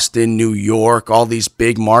Boston, New York, all these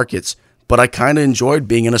big markets. But I kind of enjoyed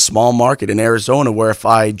being in a small market in Arizona where if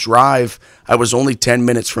I drive, I was only 10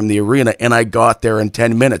 minutes from the arena and I got there in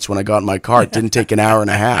 10 minutes when I got in my car. It didn't take an hour and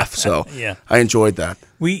a half. So I enjoyed that.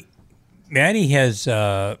 Maddie has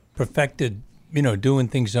perfected, doing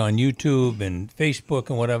things on YouTube and Facebook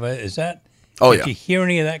and whatever. Is that, did you hear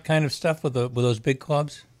any of that kind of stuff with those big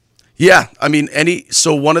clubs? Yeah, I mean,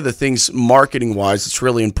 so one of the things marketing-wise that's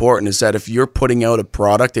really important is that if you're putting out a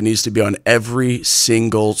product, it needs to be on every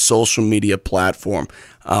single social media platform.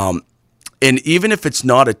 And even if it's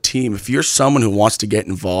not a team, if you're someone who wants to get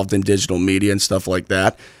involved in digital media and stuff like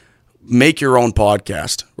that, make your own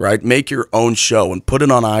podcast, right? Make your own show and put it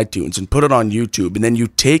on iTunes and put it on YouTube. And then you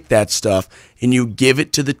take that stuff and you give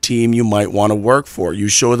it to the team you might want to work for. You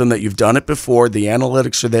show them that you've done it before. The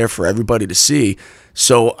analytics are there for everybody to see.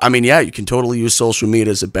 So, I mean, you can totally use social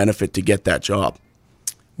media as a benefit to get that job.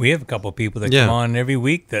 We have a couple of people that come on every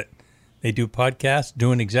week that they do podcasts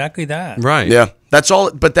doing exactly that. Right. Yeah. That's all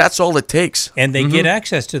it takes. And they get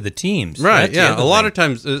access to the teams. Right. That's a lot of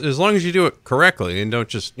times, as long as you do it correctly and don't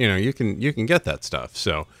just, you can get that stuff.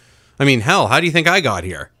 So, I mean, hell, how do you think I got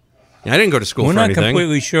here? I didn't go to school We're for not anything.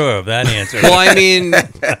 completely sure of that answer. Well, I mean,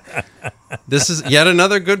 this is yet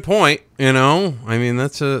another good point. You know, I mean,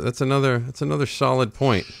 that's another solid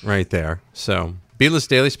point right there. So, BList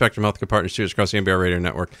Daily, Spectrum Healthcare Partners, Studios across the NBR Radio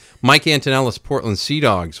Network. Mike Antonellis, Portland Sea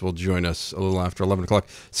Dogs, will join us a little after 11 o'clock.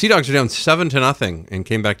 Sea Dogs are down 7-0 and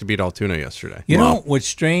came back to beat Altoona yesterday. You know what's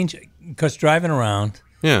strange? Because driving around,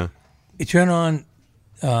 Yeah. you turn on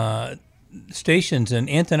stations and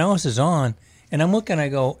Antonellis is on, and I'm looking, I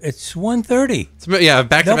go, it's 1:30. Yeah,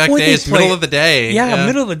 back-to-back days, middle of the day. Yeah,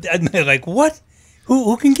 middle of the day. Like, what?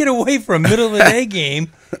 Who can get away for a middle-of-the-day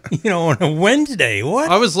game, on a Wednesday? What?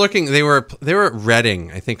 I was looking. They were at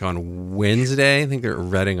Reading, I think, on Wednesday. I think they were at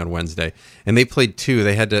Reading on Wednesday, and they played 2.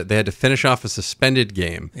 They had to finish off a suspended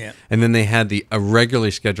game, and then they had a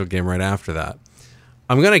regularly scheduled game right after that.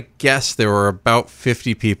 I'm gonna guess there were about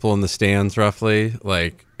 50 people in the stands, roughly.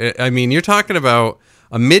 Like, I mean, you're talking about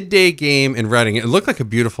a midday game in Reading. It looked like a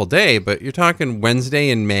beautiful day, but you're talking Wednesday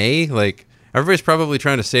in May. Like, everybody's probably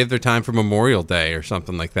trying to save their time for Memorial Day or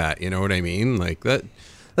something like that. You know what I mean? Like that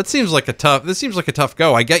seems like a tough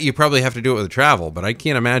go. I get you probably have to do it with travel, but I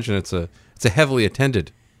can't imagine it's a heavily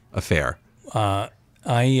attended affair. I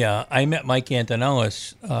met Mike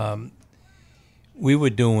Antonellis. We were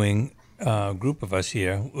doing a group of us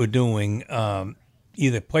here. We're doing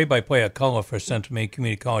either play-by-play or color for Central Maine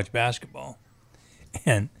Community College basketball,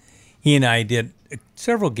 and he and I did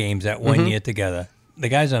several games that one year together. The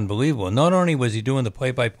guy's unbelievable. Not only was he doing the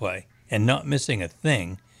play-by-play and not missing a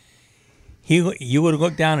thing, you would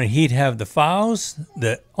look down and he'd have the fouls,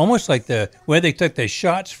 almost like where they took their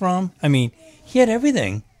shots from. I mean, he had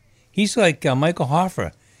everything. He's like Michael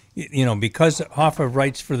Hoffer, because Hoffer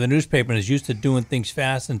writes for the newspaper and is used to doing things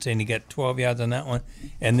fast and saying he got 12 yards on that one,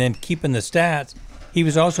 and then keeping the stats. He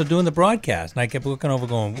was also doing the broadcast, and I kept looking over,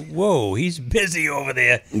 going, "Whoa, he's busy over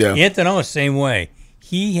there." Yeah. Antonellis, same way.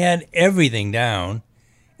 He had everything down,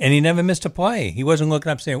 and he never missed a play. He wasn't looking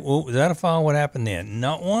up saying, "Well, was that a foul? What happened there?"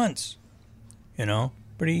 Not once.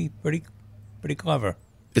 Pretty clever.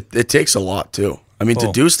 It takes a lot too. I mean,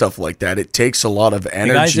 to do stuff like that, it takes a lot of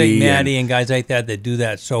energy. Guys like Maddie and guys like that do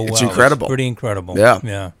that so well. It's incredible. It's pretty incredible.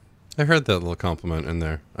 Yeah. I heard that little compliment in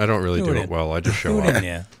there. I don't really do it well. I just show Do it up. in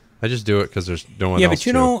there. I just do it because there's no one else.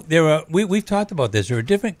 Yeah, but there are. We've talked about this. There are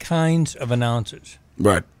different kinds of announcers,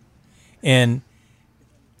 Right. and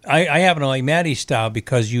I happen to like Maddie's style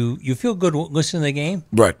because you feel good listening to the game.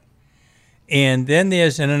 Right. And then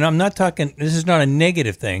and I'm not talking, this is not a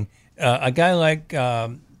negative thing, a guy like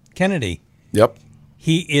Kennedy. Yep.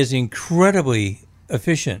 He is incredibly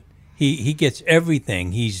efficient. He gets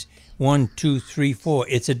everything. He's 1, 2, 3, 4.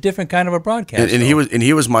 It's a different kind of a broadcast. And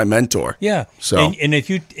he was my mentor. Yeah. So and if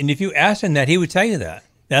you asked him that, he would tell you that.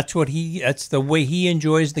 That's the way he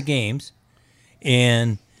enjoys the games.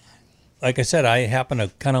 And like I said, I happen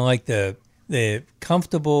to kind of like the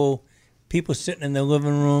comfortable people sitting in their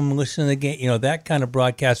living room listening to the game, that kind of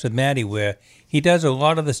broadcast with Maddie where he does a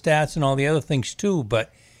lot of the stats and all the other things too,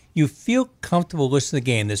 but you feel comfortable listening to the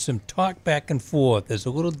game. There's some talk back and forth. There's a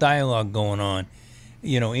little dialogue going on,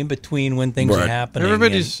 in between when things are happening.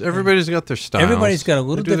 Everybody's got their style. Everybody's got a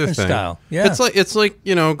little different style. Yeah. It's like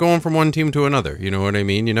going from one team to another. You know what I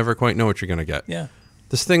mean? You never quite know what you're going to get. Yeah.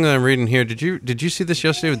 This thing that I'm reading here, did you see this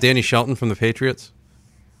yesterday with Danny Shelton from the Patriots?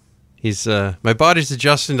 He's my body's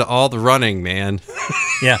adjusting to all the running, man.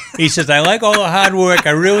 Yeah, he says, I like all the hard work.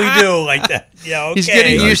 I really do like that. Yeah, okay. He's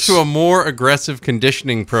getting used to a more aggressive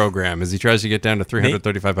conditioning program as he tries to get down to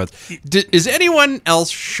 335 pounds. Is anyone else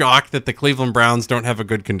shocked that the Cleveland Browns don't have a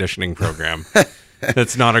good conditioning program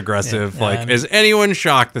that's not aggressive? Is anyone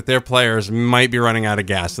shocked that their players might be running out of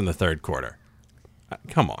gas in the third quarter?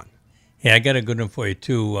 Come on. Yeah, I got a good one for you,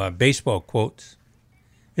 too. Baseball quotes.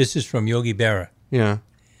 This is from Yogi Berra. Yeah.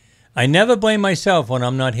 I never blame myself when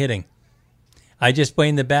I'm not hitting. I just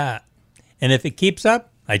blame the bat. And if it keeps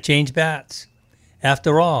up, I change bats.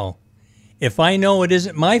 After all, if I know it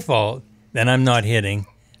isn't my fault, then I'm not hitting.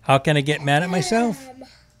 How can I get mad at myself?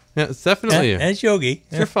 Yeah, it's definitely you. That's Yogi.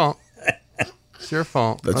 It's your fault. It's your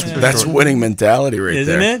fault. That's winning mentality right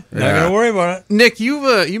Isn't there. Isn't it? Not going to worry about it. Nick,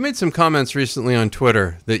 you made some comments recently on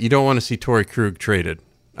Twitter that you don't want to see Torrey Krug traded.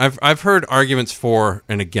 I've heard arguments for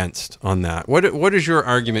and against on that. What is your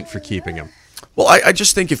argument for keeping him? Well, I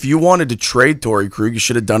just think if you wanted to trade Torrey Krug, you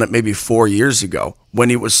should have done it maybe 4 years ago when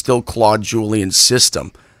he was still Claude Julien's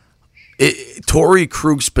system. Torrey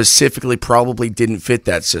Krug specifically probably didn't fit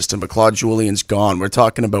that system, but Claude Julien's gone. We're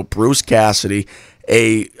talking about Bruce Cassidy,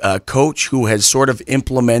 a coach who has sort of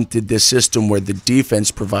implemented this system where the defense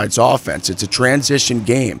provides offense. It's a transition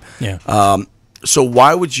game. Yeah. So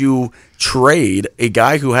why would you trade a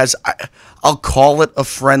guy who has, I'll call it a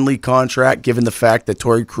friendly contract, given the fact that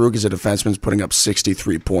Torrey Krug is a defenseman who's putting up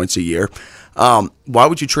 63 points a year. Why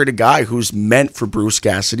would you trade a guy who's meant for Bruce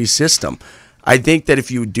Cassidy's system? I think that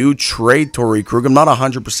if you do trade Torrey Krug, I'm not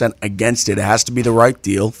 100% against it. It has to be the right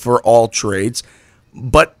deal for all trades.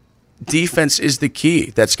 But defense is the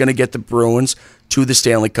key. That's going to get the Bruins to the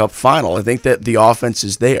Stanley Cup final. I think that the offense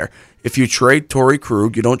is there. If you trade Torrey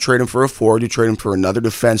Krug, you don't trade him for a forward, you trade him for another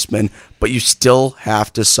defenseman, but you still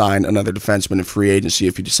have to sign another defenseman in free agency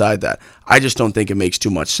if you decide that. I just don't think it makes too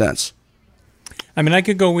much sense. I mean, I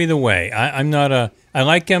could go either way. I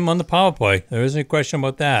like him on the power play. There isn't a question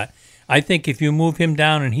about that. I think if you move him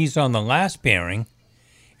down and he's on the last pairing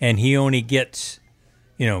and he only gets,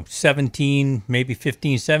 17, maybe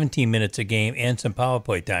 15, 17 minutes a game and some power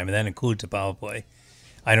play time, and that includes the power play,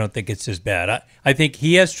 I don't think it's as bad. I think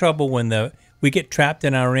he has trouble when we get trapped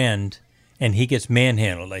in our end and he gets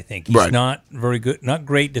manhandled, I think. He's not very good, not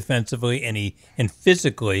great defensively, and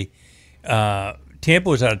physically, Tampa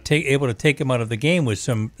was able to take him out of the game with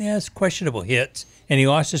some questionable hits, and he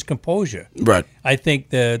lost his composure. Right. I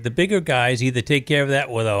think the bigger guys either take care of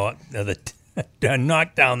that with a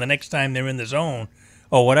knockdown the next time they're in the zone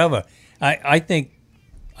or whatever. I think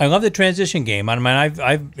I love the transition game. I mean,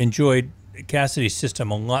 I've enjoyed Cassidy's system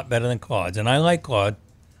a lot better than Claude's, and I like Claude.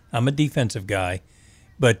 I'm a defensive guy,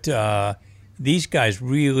 but these guys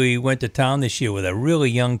really went to town this year with a really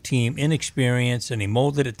young team, inexperienced, and he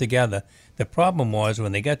molded it together. The problem was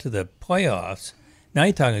when they got to the playoffs, now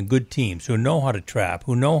you're talking good teams who know how to trap,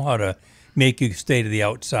 who know how to make you stay to the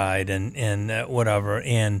outside and whatever,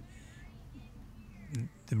 and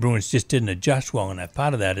the Bruins just didn't adjust well enough.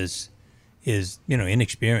 Part of that is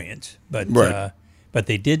inexperience, but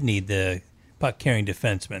they did need the puck-carrying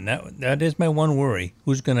defenseman. That is my one worry.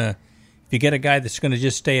 If you get a guy that's going to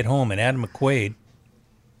just stay at home, and Adam McQuaid,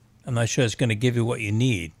 I'm not sure it's going to give you what you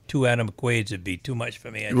need. 2 Adam McQuaids would be too much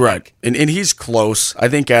for me, I think. And he's close. I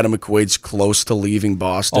think Adam McQuaid's close to leaving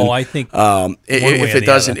Boston. Oh, I think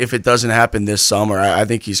if it doesn't happen this summer, I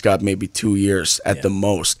think he's got maybe 2 years at the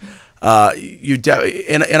most.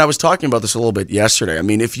 And I was talking about this a little bit yesterday. I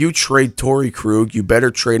mean, if you trade Torrey Krug, you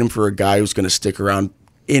better trade him for a guy who's going to stick around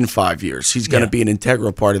in 5 years. He's going to be an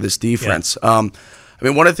integral part of this defense. Yeah. I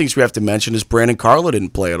mean, one of the things we have to mention is Brandon Carlo didn't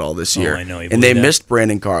play at all this year. I know. And they missed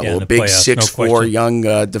Brandon Carlo, a big 6'4" young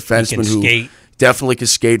defenseman who definitely can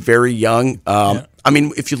skate, very young. I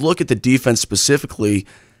mean, if you look at the defense specifically,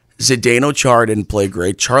 Zdeno Chara didn't play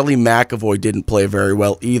great. Charlie McAvoy didn't play very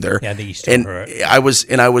well either. Yeah, I think he's still hurt. I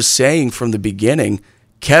was saying from the beginning,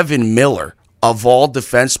 Kevin Miller, of all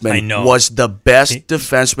defensemen, was the best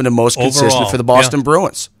defenseman and most consistent for the Boston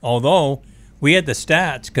Bruins. Although we had the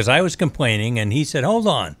stats, because I was complaining, and he said, hold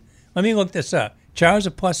on, let me look this up. Chara's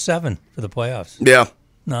a +7 for the playoffs. Yeah.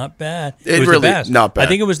 Not bad. It was really the best. Not bad. I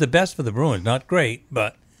think it was the best for the Bruins. Not great,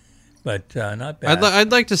 but not bad.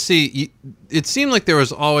 I'd like to see. It seemed like there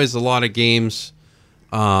was always a lot of games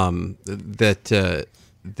that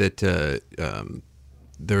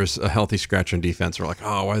there was a healthy scratch on defense. We're like,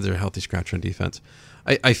 oh, why is there a healthy scratch on defense?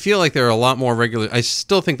 I feel like there are a lot more regular. I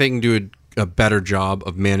still think they can do a better job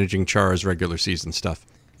of managing Chara's regular season stuff.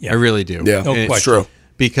 Yeah. I really do. Yeah, it's true.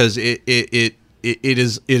 Because it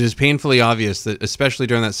is painfully obvious that, especially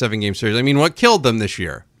during that 7-game series. I mean, what killed them this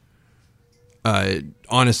year,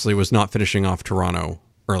 honestly, was not finishing off Toronto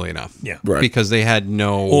early enough. Yeah, right. Because they had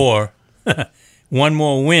no one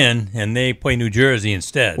more win and they play New Jersey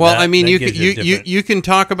instead. Well, I mean, you can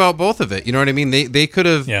talk about both of it. You know what I mean? They could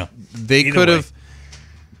have. Yeah. They could have.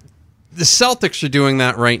 The Celtics are doing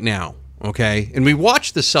that right now. Okay, and we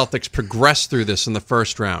watched the Celtics progress through this in the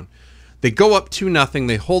first round. They go up 2-0,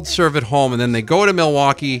 they hold serve at home, and then they go to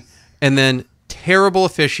Milwaukee, and then terrible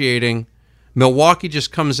officiating. Milwaukee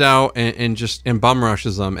just comes out and bum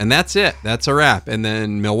rushes them, and that's it. That's a wrap. And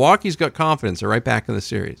then Milwaukee's got confidence. They're right back in the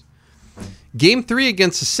series. Game 3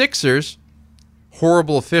 against the Sixers,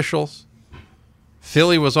 horrible officials.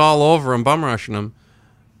 Philly was all over them, bum rushing them.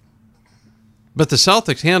 But the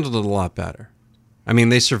Celtics handled it a lot better. I mean,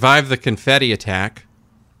 they survived the confetti attack.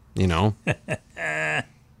 You know,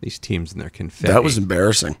 these teams and their confetti. That was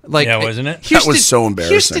embarrassing. Like, yeah, wasn't it? That was so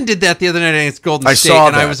embarrassing. Houston did that the other night against Golden State.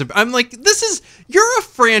 Saw that. And I'm like, you're a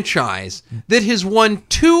franchise that has won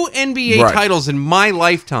 2 NBA titles in my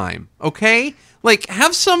lifetime. Okay, like,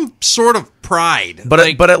 have some sort of pride. But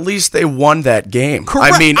at least they won that game.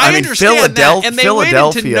 Correct. I mean, Philadelphia. And they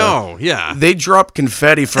waited to know. Yeah, they dropped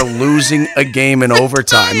confetti for losing a game in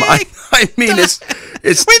overtime. I mean, it's. We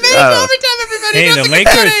made it overtime. Everybody.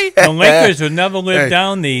 Hey, the Lakers would never live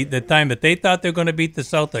down the time that they thought they were going to beat the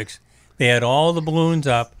Celtics. They had all the balloons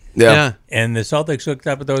up. Yeah. And the Celtics looked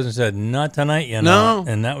up at those and said, "Not tonight, you know."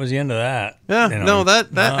 And that was the end of that. Yeah, You know,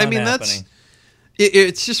 I mean, not that's happening.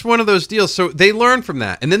 it's just one of those deals. So they learned from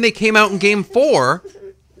that, and then they came out in Game 4,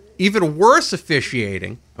 even worse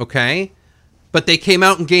officiating. Okay, but they came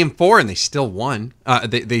out in Game 4 and they still won.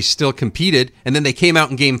 They still competed, and then they came out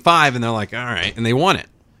in Game 5 and they're like, all right, and they won it.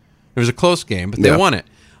 It was a close game, but they won it.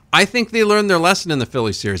 I think they learned their lesson in the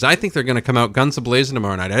Philly series. I think they're going to come out guns a-blazing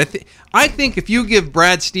tomorrow night. I think if you give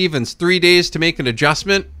Brad Stevens 3 days to make an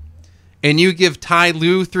adjustment, and you give Ty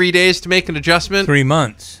Lue 3 days to make an adjustment... 3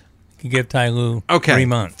 months. You give Ty Lue 3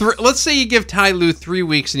 months. Let's say you give Ty Lue 3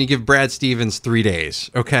 weeks and you give Brad Stevens 3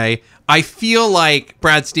 days, okay? I feel like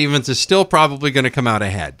Brad Stevens is still probably going to come out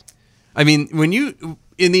ahead. I mean, when you...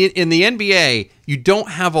 In the NBA, you don't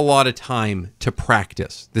have a lot of time to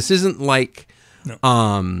practice. This isn't like...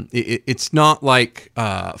 No. It's not like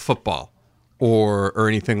football or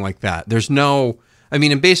anything like that. There's no... I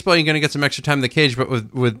mean, in baseball, you're going to get some extra time in the cage,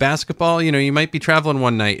 but with basketball, you know, you might be traveling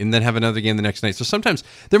one night and then have another game the next night. So sometimes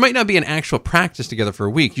there might not be an actual practice together for a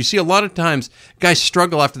week. You see a lot of times guys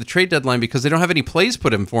struggle after the trade deadline because they don't have any plays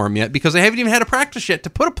put in for them yet because they haven't even had a practice yet to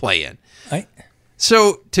put a play in.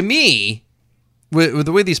 So to me, with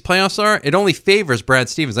the way these playoffs are, it only favors Brad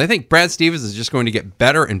Stevens. I think Brad Stevens is just going to get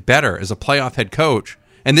better and better as a playoff head coach.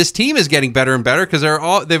 And this team is getting better and better because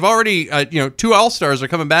they've already, 2 All-Stars are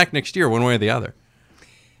coming back next year, one way or the other.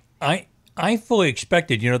 I fully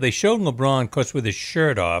expected, they showed LeBron, of course, with his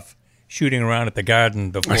shirt off, shooting around at the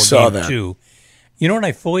Garden before Game 2. You know what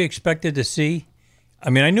I fully expected to see?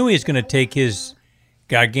 I mean, I knew he was going to take his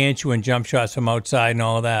gargantuan jump shots from outside and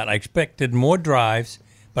all of that. I expected more drives,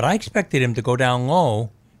 but I expected him to go down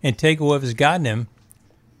low and take whoever's gotten him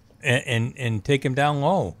and take him down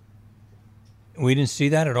low. We didn't see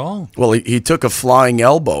that at all. Well, he took a flying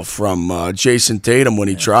elbow from Jason Tatum when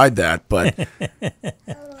he tried that, but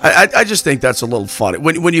I just think that's a little funny.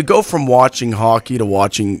 When you go from watching hockey to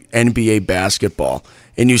watching NBA basketball,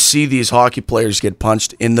 and you see these hockey players get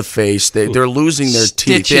punched in the face, they're losing their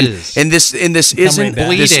teeth. And this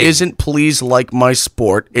isn't please like my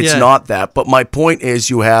sport. It's not that. But my point is,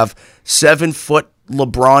 you have 7-foot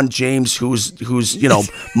LeBron James who's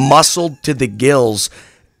muscled to the gills.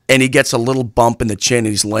 And he gets a little bump in the chin, and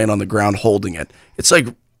he's laying on the ground holding it. It's like,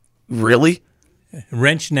 really?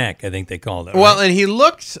 Wrench neck, I think they called it. Well, and he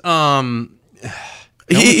looked... he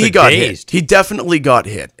got hit. He definitely got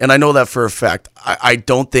hit. And I know that for a fact. I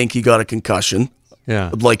don't think he got a concussion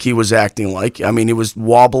like he was acting like. I mean, he was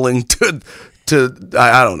wobbling to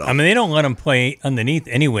I don't know. I mean, they don't let him play underneath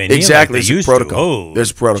anyway. Exactly. Like There's protocol.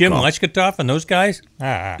 There's protocol. Jim Lechkatoff and those guys?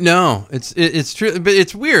 No, it's true. But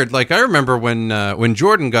it's weird. Like, I remember when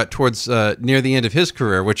Jordan got towards near the end of his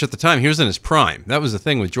career, which at the time he was in his prime. That was the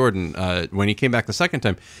thing with Jordan when he came back the second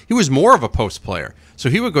time. He was more of a post player. So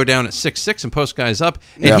he would go down at 6'6" and post guys up.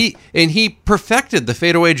 And he perfected the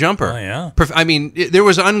fadeaway jumper. Oh, yeah. I mean, there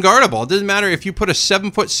was unguardable. It didn't matter if you put a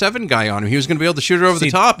 7'7" guy on him. He was going to be able to shoot it over the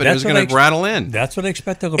top, and it was going to rattle in. That's what I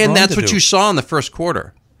expected LeBron and that's to what do. you saw in the first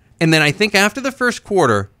quarter. And then I think after the first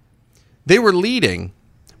quarter, they were leading,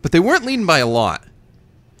 but they weren't leading by a lot.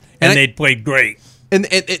 And they'd played great. And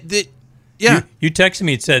You texted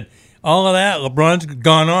me and said, all of that, LeBron's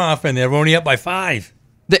gone off, and they're only up by 5.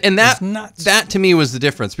 And that to me was the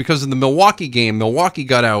difference, because in the Milwaukee game, Milwaukee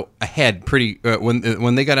got out ahead pretty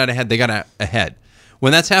when they got out ahead, they got out ahead.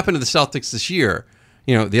 When that's happened to the Celtics this year,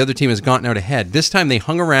 the other team has gotten out ahead. This time they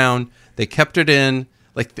hung around, they kept it in.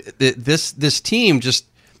 Like this team just,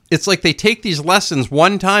 it's like they take these lessons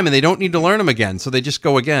one time and they don't need to learn them again, so they just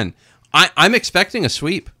go again. I'm expecting a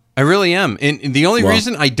sweep. I really am. And the only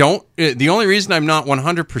reason I'm not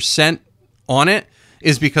 100% on it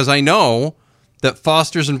is because I know that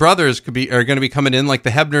Foster's and Brothers are going to be coming in like the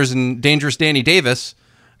Hebners and Dangerous Danny Davis.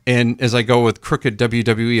 And as I go with crooked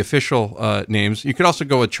WWE official names, you could also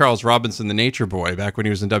go with Charles Robinson, the Nature Boy, back when he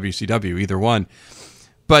was in WCW, either one.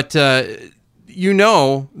 But that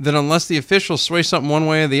unless the officials sway something one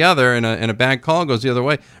way or the other, and a bad call goes the other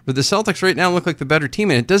way, but the Celtics right now look like the better team,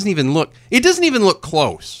 and it doesn't even look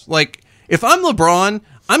close. Like, if I'm LeBron,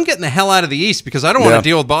 I'm getting the hell out of the East because I don't want to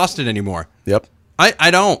deal with Boston anymore. Yep.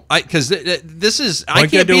 I don't. Because this is... I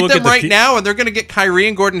can't beat them right now, and they're going to get Kyrie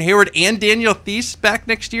and Gordon Hayward and Daniel Theis back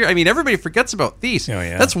next year. I mean, everybody forgets about Theis. Oh,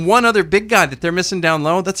 yeah. That's one other big guy that they're missing down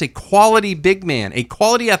low. That's a quality big man, a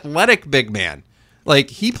quality athletic big man.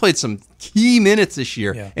 Like, he played some key minutes this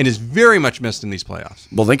year and is very much missed in these playoffs.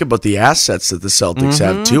 Well, think about the assets that the Celtics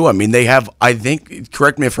have, too. I mean, they have, I think,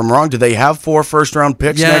 correct me if I'm wrong, do they have 4 first-round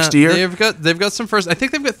picks next year? They've got some first... I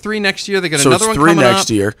think they've got 3 next year. They got another one coming up. So 3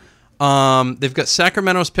 next year. They've got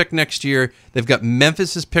Sacramento's pick next year. They've got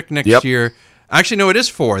Memphis's pick next year. Actually, no, it is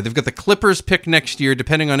 4. They've got the Clippers pick next year,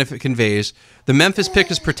 depending on if it conveys. The Memphis pick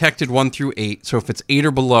is protected 1 through 8. So if it's 8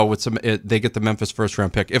 or below, they get the Memphis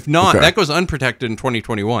first-round pick. If not, that goes unprotected in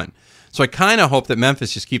 2021. So I kind of hope that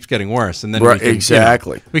Memphis just keeps getting worse, and then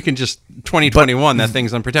we can just 2021 that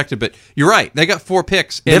thing's unprotected. But you're right; they got 4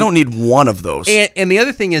 picks. They don't need one of those. And the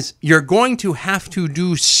other thing is, you're going to have to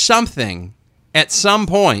do something at some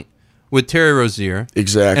point with Terry Rozier,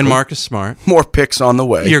 and Marcus Smart. More picks on the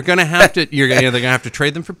way. You're going to have to. You're either going to have to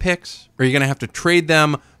trade them for picks, or you're going to have to trade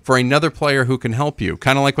them for another player who can help you.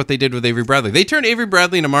 Kind of like what they did with Avery Bradley. They turned Avery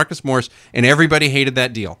Bradley into Marcus Morris, and everybody hated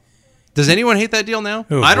that deal. Does anyone hate that deal now?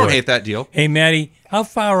 I don't hate that deal. Hey, Matty, how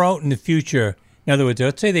far out in the future? In other words,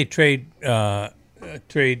 let's say they trade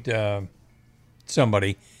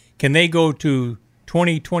somebody. Can they go to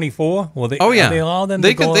 2024? Will they? Oh yeah, they allow them.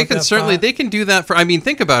 They can certainly. They can do that for. I mean,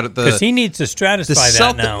 think about it. Because he needs to stratify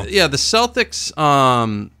that now. Yeah, the Celtics.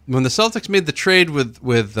 When the Celtics made the trade with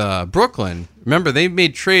Brooklyn, remember they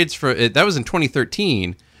made trades for it. That was in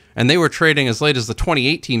 2013, and they were trading as late as the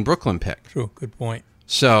 2018 Brooklyn pick. True. Good point.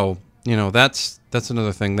 So. That's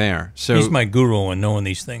another thing there. So he's my guru in knowing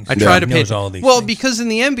these things. I try to pay all these well things. Because in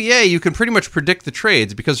the NBA you can pretty much predict the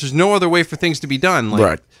trades because there's no other way for things to be done.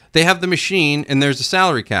 Like, they have the machine and there's a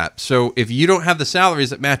salary cap. So if you don't have the salaries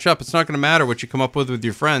that match up, it's not going to matter what you come up with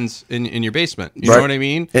your friends in your basement. You know what I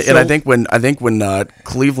mean? And I think when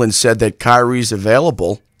Cleveland said that Kyrie's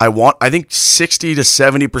available, I think 60 to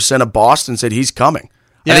 70% of Boston said he's coming.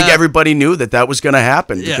 Yeah. I think everybody knew that was going to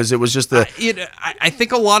happen because it was just I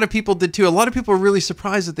think a lot of people did too. A lot of people were really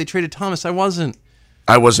surprised that they traded Thomas. I wasn't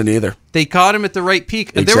either. They caught him at the right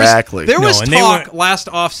peak. Exactly. There was talk last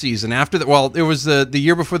offseason after that. Well, it was the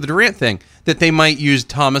year before the Durant thing that they might use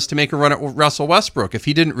Thomas to make a run at Russell Westbrook if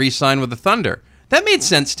he didn't re-sign with the Thunder. That made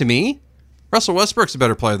sense to me. Russell Westbrook's a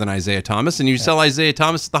better player than Isaiah Thomas, and you sell Isaiah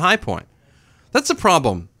Thomas at the high point. That's the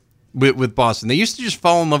problem with Boston. They used to just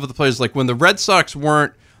fall in love with the players. Like when the Red Sox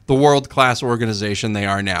weren't the world-class organization they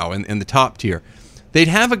are now in the top tier, they'd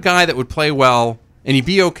have a guy that would play well, and he'd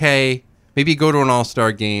be okay, maybe go to an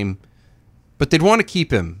all-star game, but they'd want to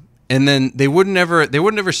keep him, and then they wouldn't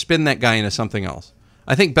ever spin that guy into something else.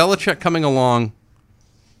 I think Belichick coming along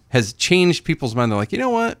has changed people's mind. They're like, you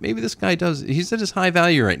know what? Maybe this guy he's at his high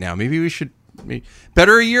value right now. Maybe we should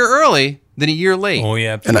better a year early than a year late. Oh,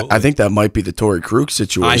 yeah, absolutely. And I think that might be the Torrey Krug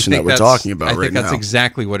situation that we're talking about right now. I think that's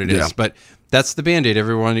exactly what it is. But that's the Band-Aid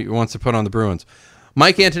everyone wants to put on the Bruins.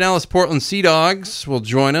 Mike Antonellis, Portland Sea Dogs, will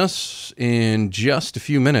join us in just a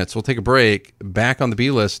few minutes. We'll take a break. Back on the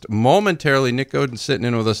B-List momentarily. Nick Godin sitting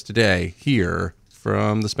in with us today here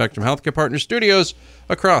from the Spectrum Healthcare Partners studios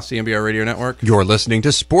across the NBR Radio Network. You're listening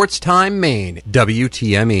to Sports Time Maine,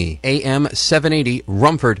 WTME, AM 780,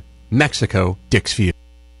 Rumford, Mexico, Dixfield.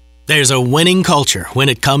 There's a winning culture when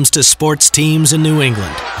it comes to sports teams in New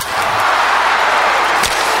England.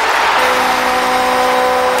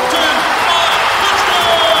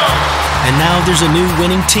 And now there's a new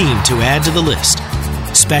winning team to add to the list.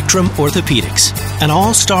 Spectrum Orthopedics, an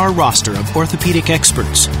all-star roster of orthopedic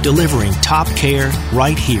experts delivering top care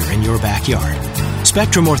right here in your backyard.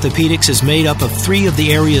 Spectrum Orthopedics is made up of 3 of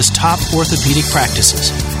the area's top orthopedic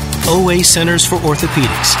practices: OA Centers for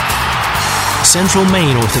Orthopedics, Central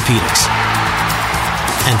Maine Orthopedics,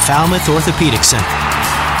 and Falmouth Orthopedic Center.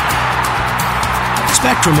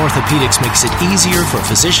 Spectrum Orthopedics makes it easier for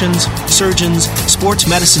physicians, surgeons, sports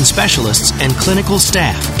medicine specialists, and clinical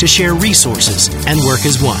staff to share resources and work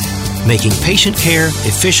as one, making patient care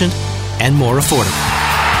efficient and more affordable.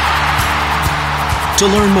 To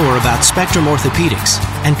learn more about Spectrum Orthopedics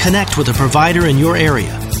and connect with a provider in your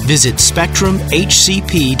area, visit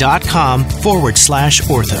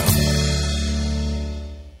spectrumhcp.com/ortho.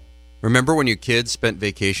 Remember when your kids spent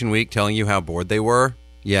vacation week telling you how bored they were?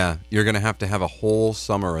 Yeah, you're going to have a whole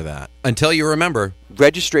summer of that. Until you remember.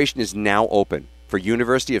 Registration is now open for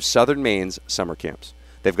University of Southern Maine's summer camps.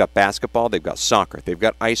 They've got basketball, they've got soccer, they've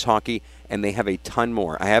got ice hockey, and they have a ton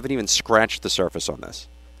more. I haven't even scratched the surface on this.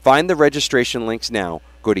 Find the registration links now.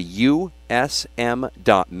 Go to usm.maine.edu.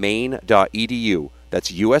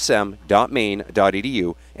 That's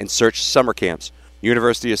usm.maine.edu and search summer camps.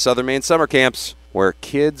 University of Southern Maine summer camps, where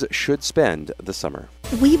kids should spend the summer.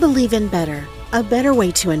 We believe in better. A better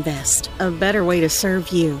way to invest, a better way to serve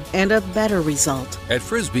you, and a better result. At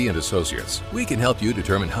Frisbee & Associates, we can help you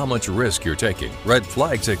determine how much risk you're taking, red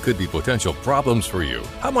flags that could be potential problems for you,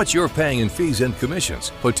 how much you're paying in fees and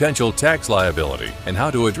commissions, potential tax liability, and how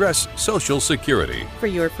to address Social Security. For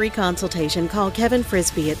your free consultation, call Kevin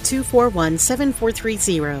Frisbee at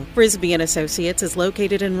 241-7430. Frisbee & Associates is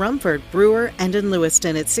located in Rumford, Brewer, and in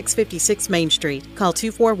Lewiston at 656 Main Street. Call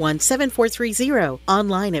 241-7430.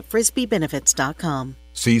 Online at frisbeebenefits.com. BListMay182018.com.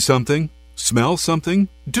 See something? Smell something?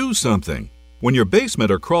 Do something. When your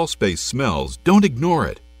basement or crawl space smells, don't ignore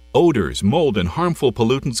it. Odors, mold, and harmful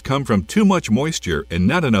pollutants come from too much moisture and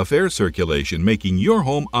not enough air circulation, making your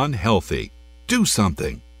home unhealthy. Do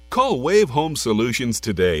something. Call Wave Home Solutions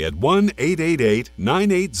today at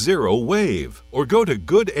 1-888-980-WAVE or go to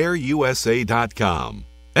GoodAirUSA.com.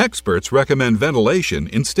 Experts recommend ventilation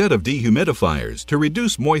instead of dehumidifiers to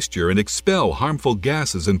reduce moisture and expel harmful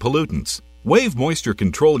gases and pollutants. Wave moisture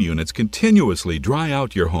control units continuously dry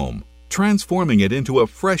out your home, transforming it into a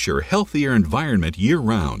fresher, healthier environment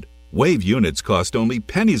year-round. Wave units cost only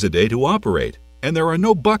pennies a day to operate, and there are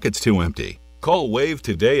no buckets to empty. Call Wave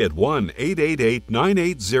today at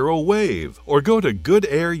 1-888-980-WAVE or go to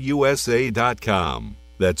GoodAirUSA.com.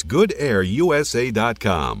 That's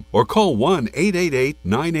GoodAirUSA.com or call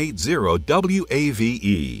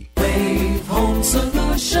 1-888-980-WAVE. Wave Home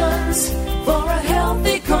Solutions for a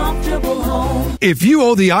healthy, comfortable home. If you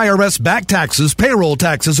owe the IRS back taxes, payroll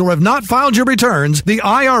taxes, or have not filed your returns, the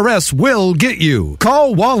IRS will get you.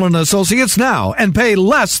 Call Wallen Associates now and pay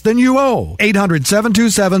less than you owe.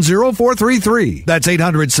 800-727-0433. That's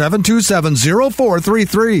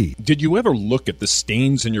 800-727-0433. Did you ever look at the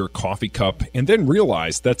stains in your coffee cup and then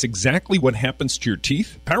realize that's exactly what happens to your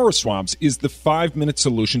teeth? Power Swabs is the 5-minute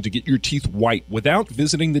solution to get your teeth white without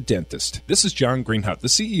visiting the dentist. This is John Greenhut, the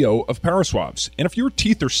CEO of Power Swabs. And if your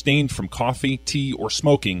teeth are stained from coffee, tea, or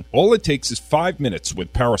smoking, all it takes is 5 minutes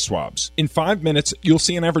with Power Swabs. In 5 minutes, you'll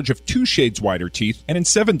see an average of 2 shades whiter teeth, and in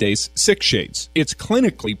 7 days, 6 shades. It's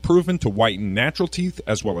clinically proven to whiten natural teeth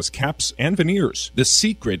as well as caps and veneers. The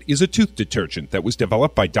secret is a tooth detergent that was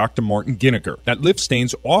developed by Dr. Martin Ginniger that lifts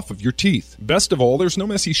stains off of your teeth. Best of all, there's no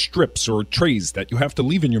messy strips or trays that you have to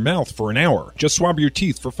leave in your mouth for an hour. Just swab your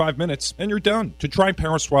teeth for 5 minutes, and you're done. To try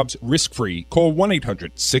Power Swabs risk-free, call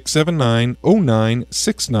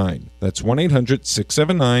 1-800-679-0969. That's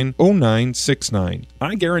 1-800-679-0969.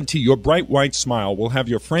 I guarantee your bright white smile will have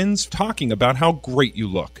your friends talking about how great you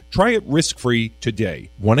look. Try it risk-free today.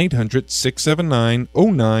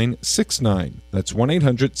 1-800-679-0969. That's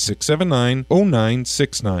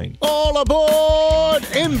 1-800-679-0969. All aboard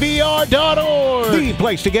MBR.org, the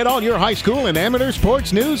place to get all your high school and amateur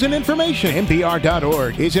sports news and information.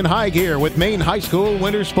 MBR.org is in high gear with Maine High School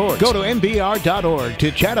winter sports. Go to MBR.org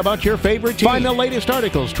to chat about your favorite team. Find the latest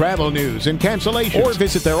articles, travel news, and cancellations. Or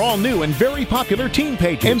visit their all-new and very popular team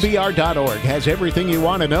pages. MBR.org has everything you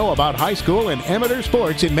want to know about high school and amateur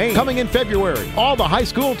sports in Maine. Coming in February, all the high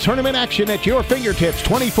school tournament action at your fingertips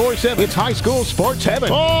 24/7. It's high school sports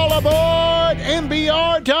heaven. All aboard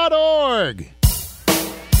MBR.org.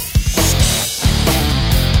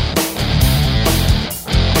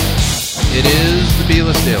 It is the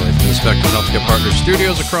B-List Daily from the Spectrum Healthcare Partners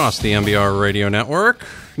studios across the MBR radio network.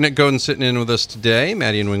 Nick Godin sitting in with us today.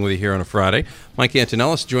 Maddie and Wing with you here on a Friday. Mike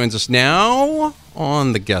Antonellis joins us now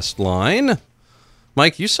on the guest line.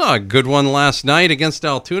 Mike, you saw a good one last night against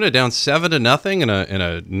Altoona, down 7-0 in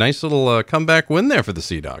a nice little comeback win there for the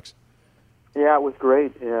Sea Dogs. Yeah, it was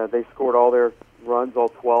great. They scored all their runs,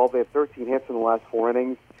 all 12. They had 13 hits in the last 4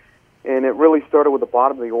 innings, and it really started with the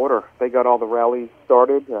bottom of the order. They got all the rallies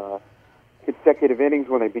started. Consecutive innings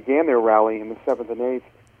when they began their rally in the 7th and 8th.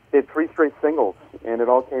 They had 3 straight singles, and it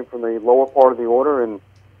all came from the lower part of the order, and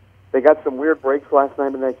they got some weird breaks last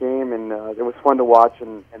night in that game, and it was fun to watch,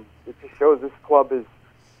 and it just shows this club is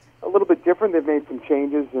a little bit different. They've made some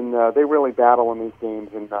changes, and they really battle in these games,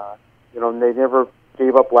 and they never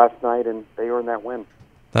gave up last night, and they earned that win.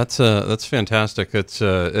 That's fantastic. It's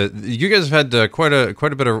you guys have had quite a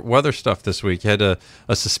bit of weather stuff this week. You had a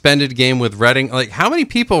suspended game with Reading. Like, how many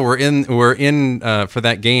people were in for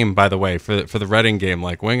that game? By the way, for the Reading game,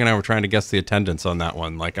 like Wing and I were trying to guess the attendance on that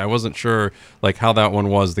one. Like, I wasn't sure like how that one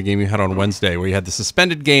was. The game you had on Wednesday, where you had the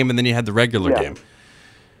suspended game and then you had the regular game.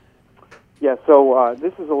 Yeah. So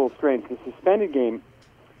this is a little strange. The suspended game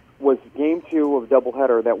was Game 2 of a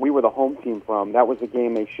doubleheader that we were the home team from. That was a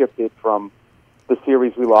game they shifted from the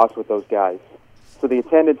series we lost with those guys. So the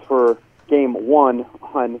attendance for Game 1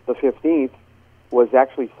 on the 15th was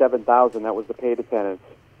actually 7,000. That was the paid attendance.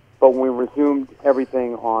 But when we resumed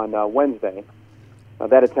everything on Wednesday,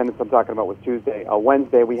 that attendance I'm talking about was Tuesday.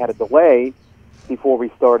 Wednesday we had a delay before we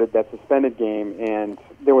started that suspended game, and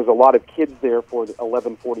there was a lot of kids there for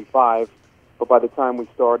 11:45. But by the time we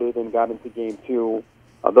started and got into Game 2,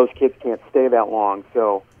 those kids can't stay that long.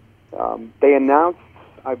 So they announced,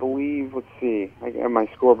 I believe, let's see, I have my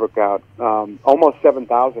scorebook out, almost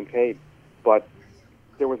 7,000 paid, but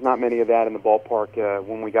there was not many of that in the ballpark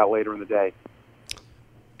when we got later in the day.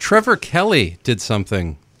 Trevor Kelly did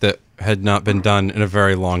something that had not been done in a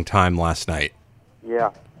very long time last night.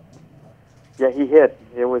 Yeah, he hit.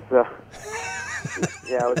 It was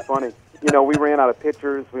Yeah, it was funny. We ran out of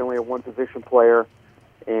pitchers. We only had one position player,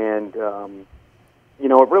 and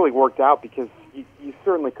it really worked out because you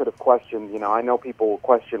certainly could have questioned. I know people will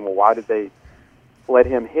question, well, why did they let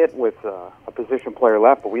him hit with a position player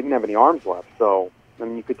left, but we didn't have any arms left. So,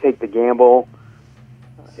 you could take the gamble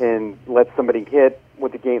and let somebody hit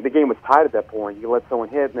with the game. The game was tied at that point. You let someone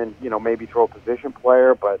hit and then, maybe throw a position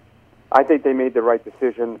player. But I think they made the right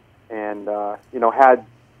decision. And, had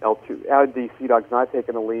the Sea Dogs not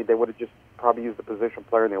taken the lead, they would have just probably used the position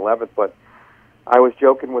player in the 11th. But I was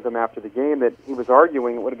joking with him after the game that he was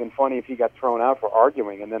arguing. It would have been funny if he got thrown out for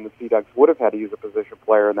arguing, and then the Sea Dogs would have had to use a position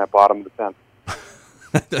player in that bottom of the 10th.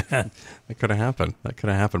 That could have happened.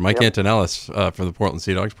 Mike Antonellis from the Portland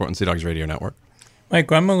Sea Dogs Radio Network.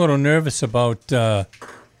 Mike, I'm a little nervous about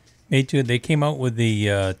they came out with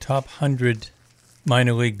the top 100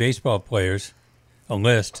 minor league baseball players, a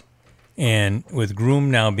list, and with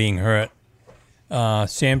Groom now being hurt,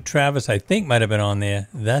 Sam Travis, I think, might have been on there.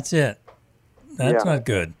 That's it. That's not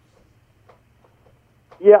good.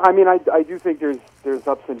 Yeah, I do think there's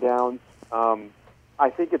ups and downs. I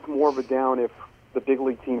think it's more of a down if the big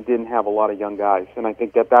league team didn't have a lot of young guys, and I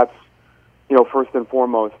think that's first and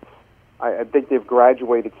foremost. I think they've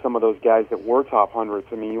graduated some of those guys that were top hundreds.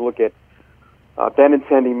 You look at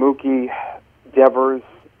Benintendi, Mookie, Devers,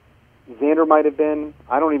 Xander might have been.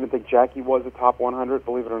 I don't even think Jackie was a top 100,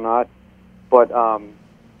 believe it or not. But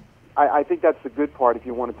I think that's the good part if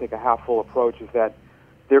you want to take a half-full approach, is that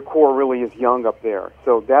their core really is young up there.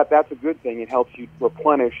 So that's a good thing. It helps you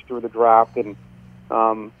replenish through the draft. And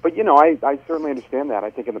but, I certainly understand that.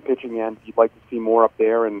 I think in the pitching end, you'd like to see more up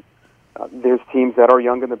there. And there's teams that are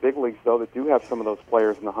young in the big leagues, though, that do have some of those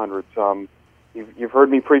players in the hundreds. You've heard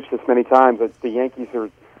me preach this many times, that the Yankees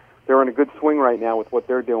they're in a good swing right now with what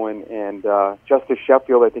they're doing. And Justice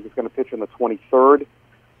Sheffield, I think, is going to pitch in the 23rd.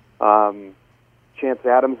 Chance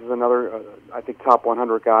Adams is another, I think, top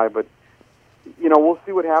 100 guy. But, we'll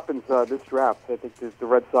see what happens this draft. I think the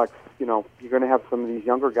Red Sox, you're going to have some of these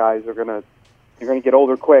younger guys are going to get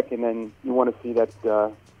older quick, and then you want to see that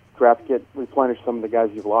draft replenish some of the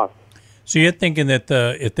guys you've lost. So you're thinking that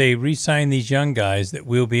if they re-sign these young guys, that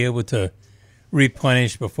we'll be able to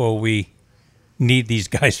replenish before we need these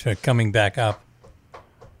guys for coming back up?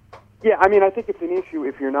 Yeah, I think it's an issue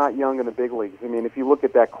if you're not young in the big leagues. If you look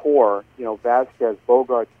at that core, Vasquez,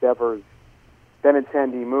 Bogarts, Devers,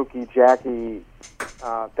 Benintendi, Mookie, Jackie,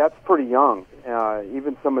 that's pretty young.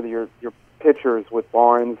 Even some of your pitchers with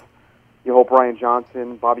Barnes, you hope Brian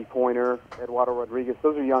Johnson, Bobby Pointer, Eduardo Rodriguez,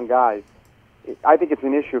 those are young guys. I think it's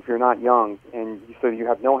an issue if you're not young, and so you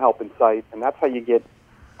have no help in sight, and that's how you get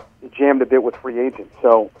jammed a bit with free agents.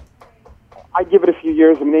 So I give it a few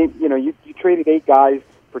years. You traded 8 guys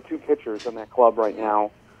for 2 pitchers on that club right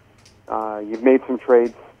now. You've made some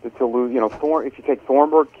trades to lose. If you take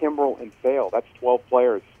Thornburg, Kimbrel, and Sale, that's 12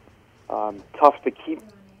 players. Tough to keep,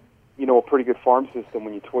 a pretty good farm system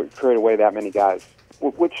when you trade away that many guys,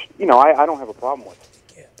 which, I don't have a problem with.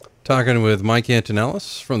 Talking with Mike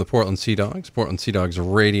Antonellis from the Portland Sea Dogs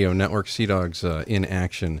Radio Network. Sea Dogs in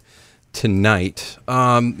action tonight.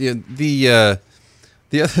 The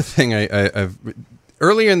other thing I've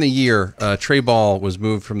earlier in the year, Trey Ball was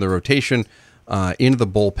moved from the rotation into the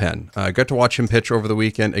bullpen. I got to watch him pitch over the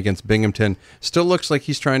weekend against Binghamton. Still looks like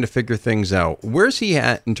he's trying to figure things out. Where's he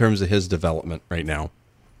at in terms of his development right now?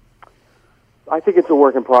 I think it's a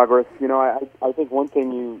work in progress. I think one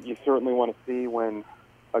thing you certainly want to see when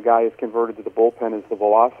a guy is converted to the bullpen is the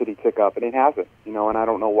velocity tick up, and it hasn't. And I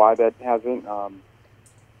don't know why that hasn't.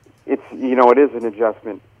 It is an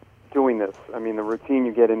adjustment doing this. The routine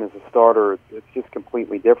you get in as a starter, it's just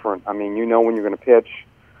completely different. When you're going to pitch.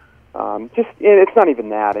 It's not even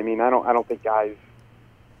that. I don't think guys.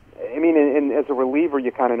 And as a reliever,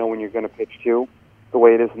 you kind of know when you're going to pitch too, the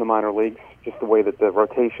way it is in the minor leagues. Just the way that the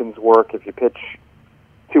rotations work. If you pitch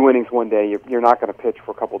 2 innings one day, you're not going to pitch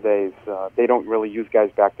for a couple days. They don't really use guys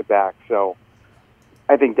back to back. So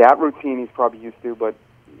I think that routine he's probably used to, but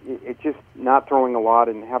it's just not throwing a lot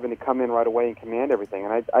and having to come in right away and command everything.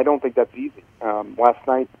 And I don't think that's easy. Last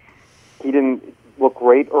night, he didn't look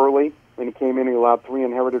great early. When he came in, he allowed 3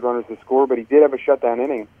 inherited runners to score, but he did have a shutdown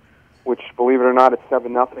inning, which, believe it or not, it's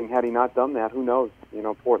 7-0. Had he not done that, who knows?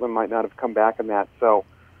 Portland might not have come back in that. So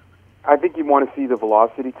I think you want to see the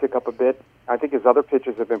velocity tick up a bit. I think his other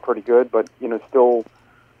pitches have been pretty good, but, still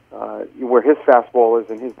where his fastball is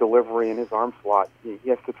and his delivery and his arm slot, he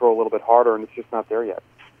has to throw a little bit harder, and it's just not there yet.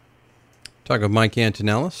 Talk of Mike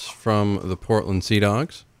Antonellis from the Portland Sea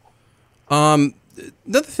Dogs. Another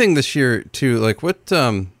thing this year, too, like what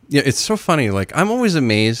Yeah, it's so funny. Like, I'm always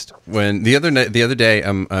amazed when the other day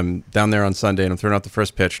I'm down there on Sunday and I'm throwing out the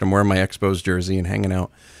first pitch and I'm wearing my Expos jersey and hanging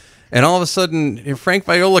out. And all of a sudden, Frank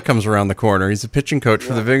Viola comes around the corner. He's the pitching coach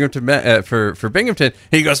for the Binghamton for Binghamton.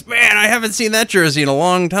 And he goes, "Man, I haven't seen that jersey in a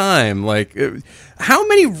long time." Like, how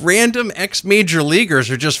many random ex-major leaguers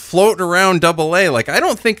are just floating around Double-A? Like, I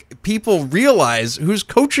don't think people realize who's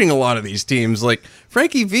coaching a lot of these teams. Like,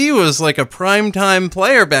 Frankie V was like a primetime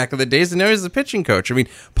player back in the days, and now he's the pitching coach. I mean,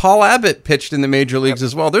 Paul Abbott pitched in the major leagues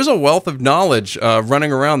as well. There's a wealth of knowledge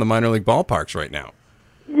running around the minor league ballparks right now.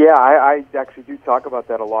 Yeah, I actually do talk about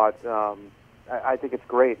that a lot. I think it's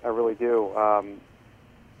great. I really do.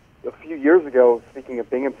 A few years ago, speaking of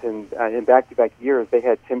Binghamton, in back-to-back years, they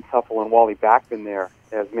had Tim Tuffle and Wally Backman there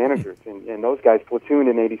as managers, and those guys platooned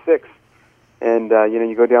in '86. And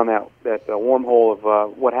you go down that wormhole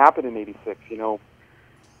of what happened in '86.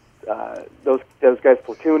 Those guys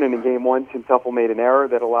platooned, and in Game 1, Tim Tuffle made an error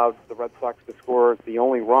that allowed the Red Sox to score the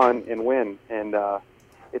only run and win. And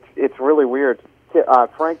it's really weird.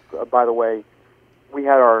 Frank, by the way, we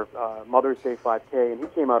had our Mother's Day 5K, and he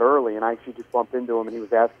came out early, and I actually just bumped into him, and he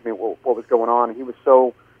was asking me what was going on, and he was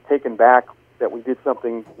so taken back that we did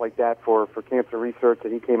something like that for cancer research,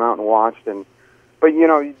 and he came out and watched. But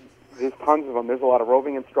there's tons of them. There's a lot of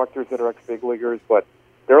roving instructors that are ex-big leaguers, but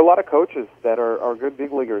there are a lot of coaches that are good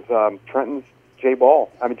big leaguers. Trenton's Jay Bell,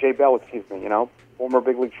 former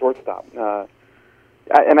big league shortstop.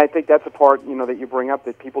 And I think that's a part, that you bring up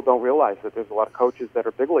that people don't realize, that there's a lot of coaches that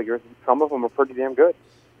are big leaguers, and some of them are pretty damn good.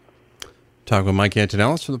 Talking with Mike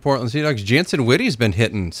Antonellis from the Portland Sea Dogs. Jansen Whitty's been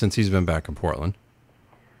hitting since he's been back in Portland.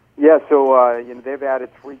 Yeah, so they've added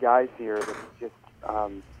 3 guys here that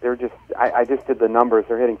I just did the numbers.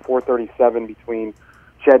 They're hitting .437 between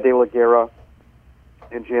Chad De La Guerra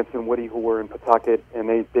and Jansen Whitty, who were in Pawtucket,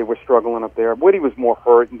 and they were struggling up there. Whitty was more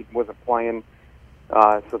hurt and wasn't playing.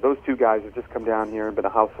 So those 2 guys have just come down here and been a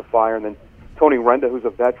house of fire. And then Tony Renda, who's a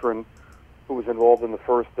veteran, who was involved in the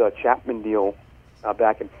first Chapman deal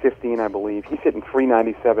back in 15, I believe. He's hitting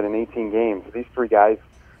 .397 in 18 games. These 3 guys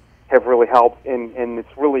have really helped, and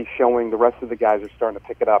it's really showing the rest of the guys are starting to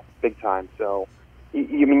pick it up big time. So,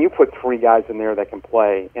 you put 3 guys in there that can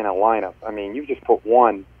play in a lineup. I mean, you just put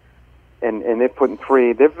 1, and they've put in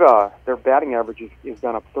 3. Their batting average is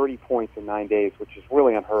gone up 30 points in 9 days, which is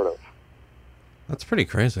really unheard of. That's pretty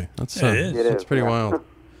crazy. That's pretty wild.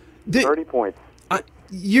 30 points.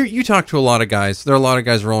 You talk to a lot of guys. There are a lot of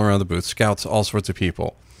guys rolling around the booth, scouts, all sorts of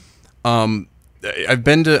people. I've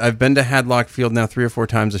been to Hadlock Field now 3 or 4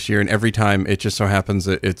 times this year, and every time it just so happens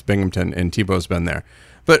that it's Binghamton and Tebow's been there.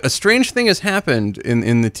 But a strange thing has happened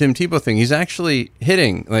in the Tim Tebow thing. He's actually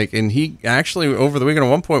hitting, and he actually over the weekend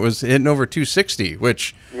at one point was hitting over 260,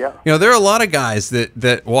 which, there are a lot of guys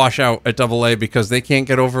that wash out at Double-A because they can't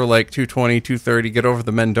get over 220, 230, get over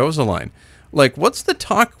the Mendoza line. What's the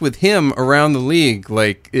talk with him around the league?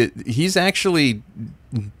 He's actually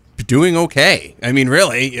doing okay. I mean,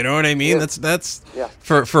 really, you know what I mean? That's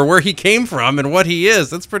for where he came from and what he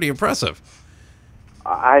is, that's pretty impressive.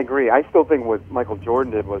 I agree. I still think what Michael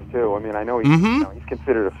Jordan did was too. I mean, I know he's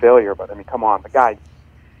considered a failure, but I mean, come on, the guy,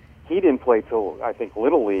 he didn't play till I think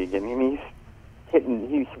Little League, and I mean,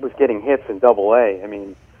 he was getting hits in Double-A. I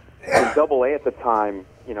mean, in Double-A at the time,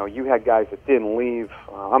 you had guys that didn't leave.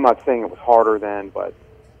 I'm not saying it was harder then, but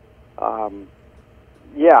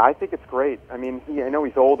I think it's great. I mean, I know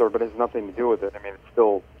he's older, but it has nothing to do with it. I mean, it's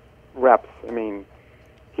still reps. I mean,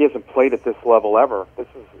 he hasn't played at this level ever. This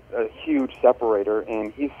is a huge separator,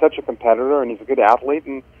 and he's such a competitor, and he's a good athlete.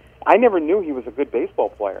 And I never knew he was a good baseball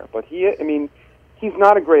player, but he's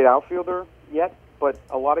not a great outfielder yet. But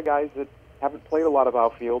a lot of guys that haven't played a lot of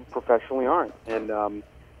outfield professionally aren't, and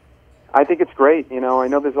I think it's great. I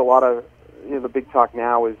know there's a lot of the big talk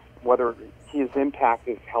now is whether his impact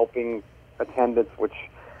is helping attendance, which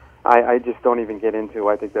I just don't even get into.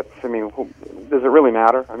 I think does it really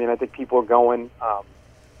matter? I mean, I think people are going.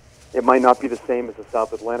 It might not be the same as the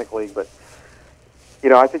South Atlantic League, but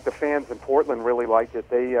I think the fans in Portland really liked it.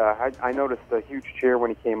 I noticed a huge cheer when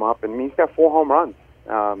he came up, and he's got 4 home runs.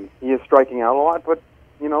 He is striking out a lot, but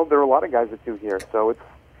there are a lot of guys that do here, so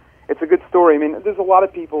it's a good story. I mean, there's a lot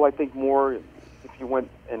of people. I think more if you went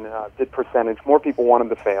and did percentage, more people want him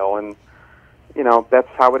to fail, and that's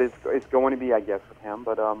how it is. It's going to be, I guess, with him.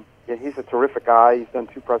 But he's a terrific guy. He's done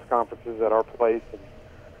 2 press conferences at our place, and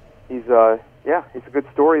he's it's a good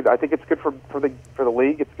story. I think it's good for the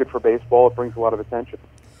league. It's good for baseball. It brings a lot of attention.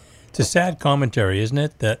 It's a sad commentary, isn't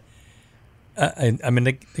it? That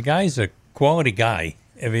the guy's a quality guy.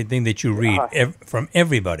 Everything that you read from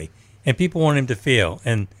everybody, and people want him to fail.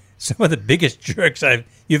 And some of the biggest jerks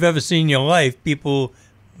you've ever seen in your life, people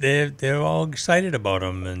they're all excited about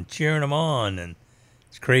him and cheering him on, and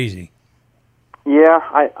it's crazy. Yeah,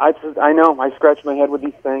 I know. I scratch my head with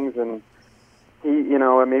these things, and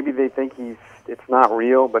maybe they think it's not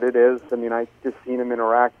real, but it is. I mean, I just seen him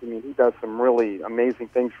interact. I mean, he does some really amazing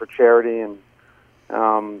things for charity, and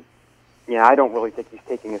I don't really think he's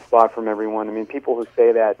taking a spot from everyone. I mean, people who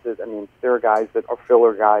say that, I mean, there are guys that are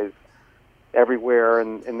filler guys everywhere,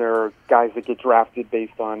 and there are guys that get drafted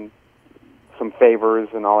based on some favors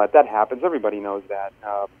and all that. That happens. Everybody knows that.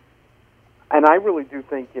 And I really do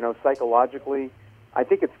think, psychologically, I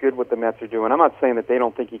think it's good what the Mets are doing. I'm not saying that they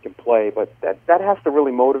don't think he can play, but that has to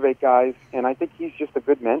really motivate guys, and I think he's just a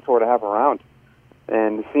good mentor to have around.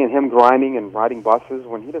 And seeing him grinding and riding buses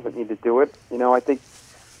when he doesn't need to do it, I think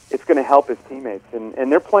it's going to help his teammates.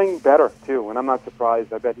 And they're playing better, too, and I'm not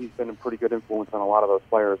surprised. I bet he's been a pretty good influence on a lot of those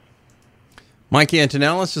players. Mike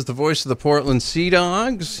Antonellis is the voice of the Portland Sea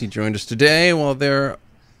Dogs. He joined us today while they're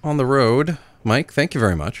on the road. Mike, thank you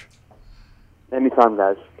very much. Anytime,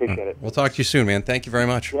 guys. Appreciate it. We'll talk to you soon, man. Thank you very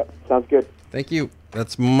much. Yep, sounds good. Thank you.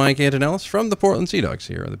 That's Mike Antonellis from the Portland Sea Dogs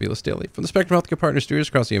here on the BList Daily from the Spectrum Healthcare Partners Studios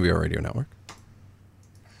across the MVR Radio Network.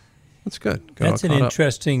 That's good. That's an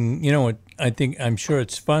interesting, I'm sure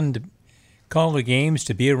it's fun to call the games,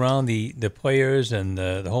 to be around the players and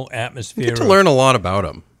the whole atmosphere. You get to learn a lot about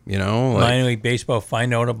them, minor league baseball,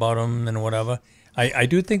 find out about them and whatever. I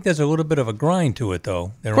do think there's a little bit of a grind to it,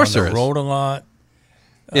 though. They're on the road a lot.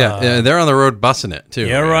 Yeah, they're on the road bussing it, too.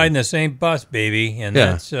 You're riding the same bus, baby, and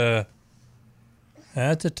that's a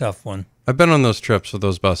tough one. I've been on those trips with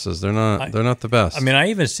those buses. They're not the best. I mean, I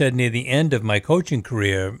even said near the end of my coaching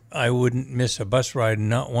career, I wouldn't miss a bus ride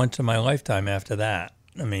not once in my lifetime after that.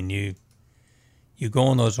 I mean, you go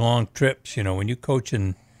on those long trips, when you coach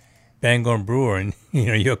in Bangor and Brewer, and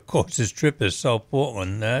your closest trip is South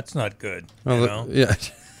Portland. That's not good. Yeah.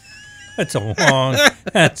 That's a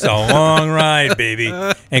long ride, baby.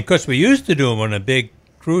 And of course, we used to do them on a big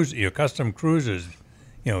cruise, your custom cruisers,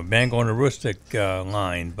 Bangor and the Rustic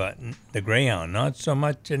line, but the Greyhound, not so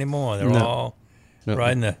much anymore. They're all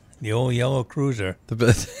riding the old yellow cruiser.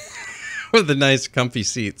 With the nice, comfy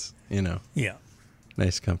seats, Yeah.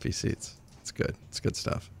 Nice, comfy seats. It's good. It's good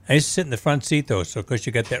stuff. I used to sit in the front seat, though, so because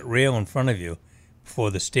you got that rail in front of you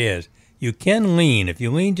before the stairs. You can lean. If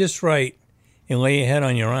you lean just right, and lay your head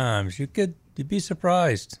on your arms, you'd be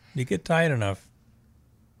surprised. You get tired enough.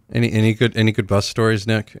 Any good bus stories,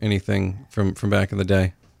 Nick? Anything from back in the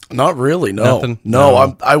day? Not really. No. Nothing?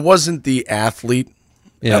 No. I wasn't the athlete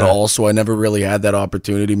at all, so I never really had that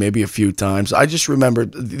opportunity. Maybe a few times. I just remember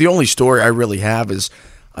the only story I really have is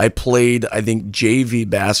I played, I think, JV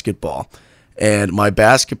basketball. And my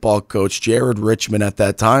basketball coach, Jared Richmond, at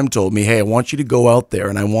that time told me, hey, I want you to go out there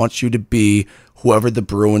and I want you to be whoever the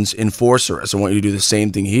Bruins enforcer is. I want you to do the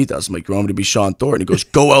same thing he does. I'm like, you want me to be Sean Thornton? He goes,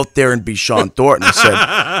 go out there and be Sean Thornton.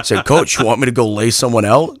 I said, Coach, you want me to go lay someone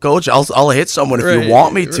out? Coach, I'll hit someone if you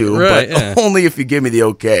want me to, but only if you give me the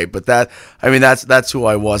okay. But that's who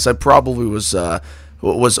I was. I probably was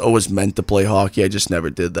always meant to play hockey. I just never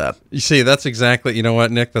did that. You see, that's exactly, you know what,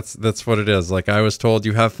 Nick? That's what it is. Like I was told,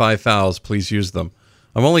 you have 5 fouls. Please use them.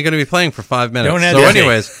 I'm only going to be playing for 5 minutes. Don't hesitate. So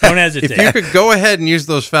anyways, don't hesitate. If you could go ahead and use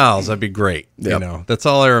those fouls, that'd be great. Yep. That's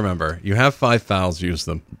all I remember. You have 5 fouls, use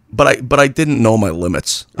them. But I didn't know my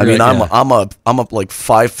limits. I mean, I'm a like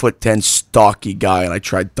 5'10" stocky guy, and I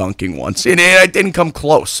tried dunking once, and I didn't come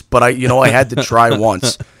close. But I had to try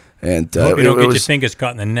once, and you don't get your fingers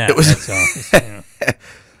caught in the net. That's all.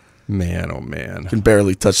 Man, oh man, can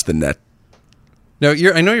barely touch the net. No,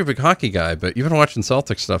 I know you're a big hockey guy, but you've been watching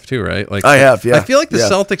Celtics stuff too, right? Like I have, yeah. I feel like the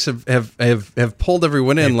Celtics have pulled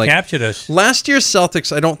everyone in. They've captured us. Last year's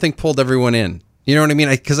Celtics, I don't think pulled everyone in. You know what I mean?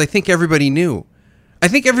 Because I think everybody knew. I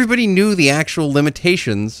think everybody knew the actual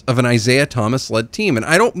limitations of an Isaiah Thomas-led team, and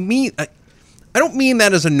I don't mean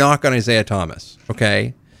that as a knock on Isaiah Thomas.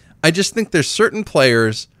 Okay, I just think there's certain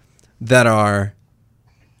players that are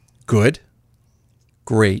good,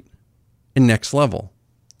 great, and next level.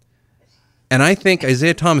 And I think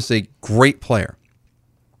Isaiah Thomas is a great player,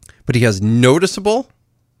 but he has noticeable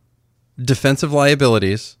defensive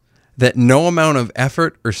liabilities that no amount of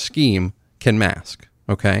effort or scheme can mask,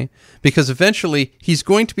 okay? Because eventually he's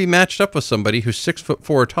going to be matched up with somebody who's 6'4"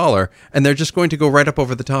 or taller, and they're just going to go right up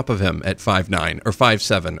over the top of him at 5'9" or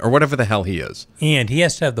 5'7" or whatever the hell he is. And he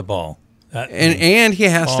has to have the ball. And he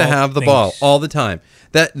has to have the ball all the time.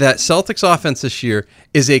 That Celtics offense this year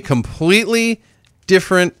is a completely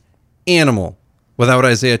different animal without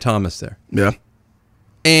Isaiah Thomas there. Yeah.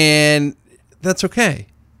 And that's okay.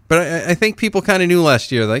 But I think people kind of knew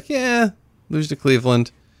last year, like, lose to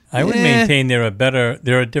Cleveland. I would maintain they're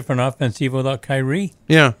a different offense even without Kyrie.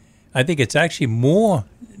 Yeah. I think it's actually more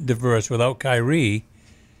diverse without Kyrie,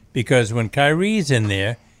 because when Kyrie's in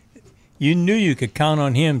there, you knew you could count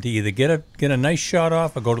on him to either get a nice shot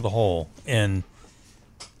off or go to the hole. And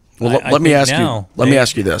let me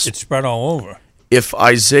ask you this: it's spread all over. If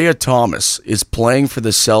Isaiah Thomas is playing for the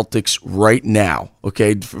Celtics right now,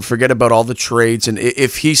 okay, forget about all the trades, and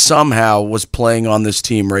if he somehow was playing on this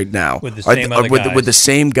team right now with the same with the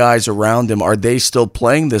same guys around him, are they still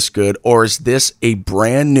playing this good, or is this a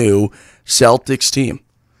brand new Celtics team?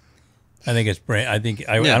 I think it's brand. I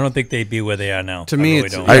don't think they'd be where they are now. To me,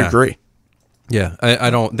 I agree. Yeah, I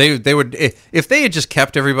don't. They would if they had just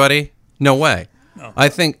kept everybody. No way. No. I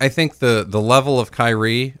think the level of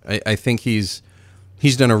Kyrie. I think he's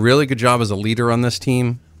done a really good job as a leader on this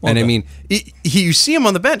team. Well, and I mean, you see him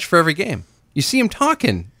on the bench for every game. You see him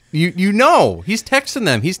talking. You know he's texting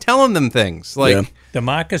them. He's telling them things like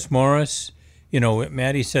DeMarcus Morris. You know,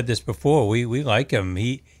 Maddie said this before. We like him.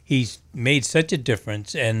 He's made such a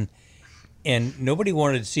difference, and nobody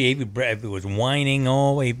wanted to see Avery Bradley was whining.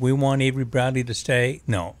 Oh, we want Avery Bradley to stay.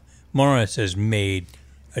 No, Morris has made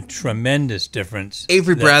a tremendous difference.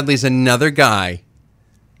 Avery Bradley's another guy.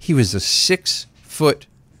 He was a 6'2"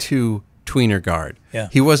 tweener guard. Yeah.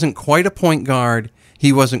 He wasn't quite a point guard.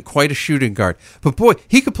 He wasn't quite a shooting guard. But boy,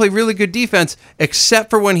 he could play really good defense, except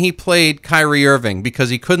for when he played Kyrie Irving, because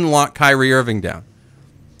he couldn't lock Kyrie Irving down.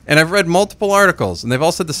 And I've read multiple articles, and they've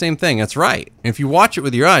all said the same thing. That's right. And if you watch it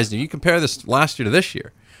with your eyes, and you compare this last year to this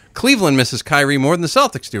year, Cleveland misses Kyrie more than the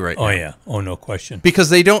Celtics do right now. Oh, yeah. Oh, no question. Because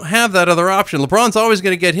they don't have that other option. LeBron's always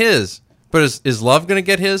going to get his. But is Love going to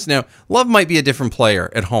get his? Now, Love might be a different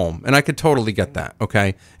player at home, and I could totally get that,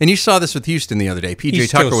 okay? And you saw this with Houston the other day. P.J.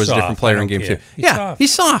 Tucker was a different player in Game 2.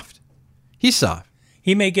 He's soft. He's soft.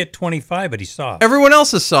 He may get 25, but he's soft. Everyone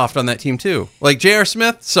else is soft on that team, too. Like J.R.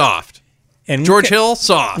 Smith, soft. And George Hill,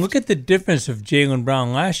 soft. Look at the difference of Jaylen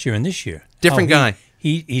Brown last year and this year. Different guy.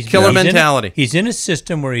 He's killer mentality. He's in a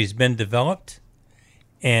system where he's been developed,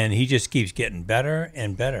 and he just keeps getting better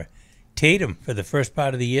and better. Tatum for the first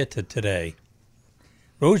part of the year to today.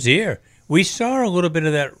 Rozier. We saw a little bit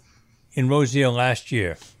of that in Rozier last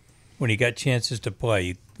year when he got chances to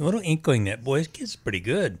play. A little inkling that, boy, this kid's pretty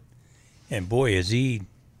good. And, boy, is he,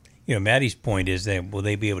 Maddie's point is that will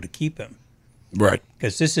they be able to keep him? Right.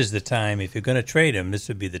 Because this is the time, if you're going to trade him, this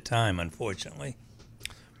would be the time, unfortunately.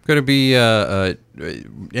 Going to be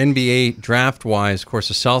NBA draft-wise, of course,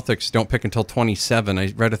 the Celtics don't pick until 27.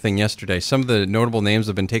 I read a thing yesterday. Some of the notable names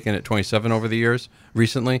have been taken at 27 over the years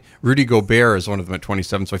recently. Rudy Gobert is one of them at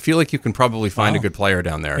 27, so I feel like you can probably find a good player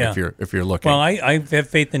down there if you're looking. Well, I have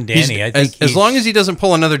faith in Danny. I think as long as he doesn't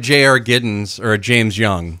pull another J.R. Giddens or a James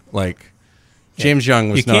Young, James Young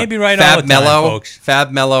was not. You can't be right Fab all the time, folks. Fab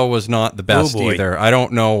Melo was not the best either. I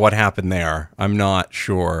don't know what happened there. I'm not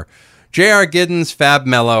sure. J.R. Giddens, Fab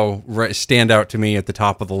Melo stand out to me at the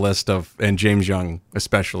top of the list and James Young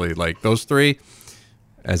especially. Like those three,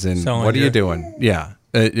 as in, what are you doing? Yeah.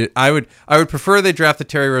 I would prefer they draft the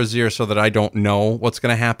Terry Rozier so that I don't know what's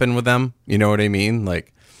going to happen with them. You know what I mean?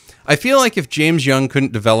 Like, I feel like if James Young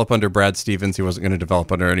couldn't develop under Brad Stevens, he wasn't going to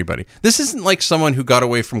develop under anybody. This isn't like someone who got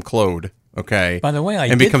away from Claude, okay? By the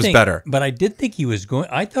way, becomes better. But I did think he was going.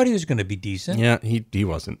 I thought he was going to be decent. Yeah, he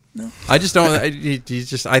wasn't. No. I just don't.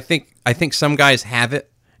 I think some guys have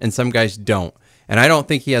it and some guys don't, and I don't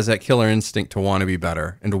think he has that killer instinct to want to be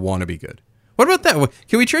better and to want to be good. What about that?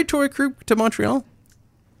 Can we trade Torrey Krug to Montreal?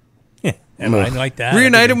 Yeah, I like that.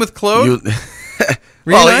 Reunite him with Claude.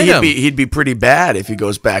 Well, he'd be pretty bad if he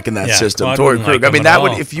goes back in that system. Torrey Krug. I mean, that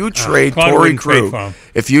would if you trade Torrey Krug.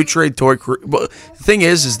 If you trade Torrey Krug, well, the thing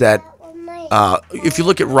is that if you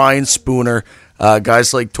look at Ryan Spooner,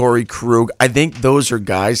 guys like Torrey Krug, I think those are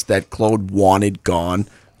guys that Claude wanted gone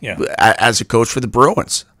as a coach for the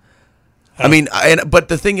Bruins. I mean, but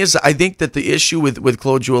the thing is, I think that the issue with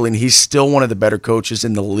Claude Julien, he's still one of the better coaches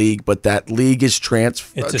in the league, but that league is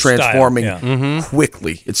transforming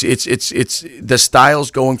quickly. It's the style's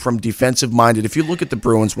going from defensive minded. If you look at the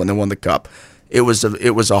Bruins when they won the Cup, it was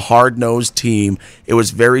a hard nosed team. It was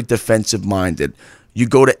very defensive minded. You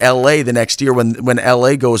go to LA the next year when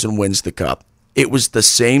LA goes and wins the Cup. It was the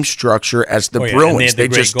same structure as the Bruins. They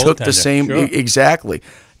just took the same exactly.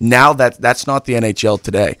 Now that's not the NHL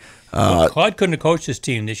today. Claude couldn't have coached his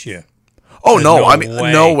team this year. Oh, no. I mean,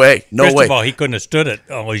 no way. First of all, he couldn't have stood it.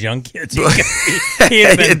 All those young kids. They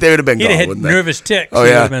would have been gone, had wouldn't they? Nervous ticks. Oh, yeah.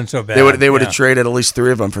 It would have been so bad. They would have traded at least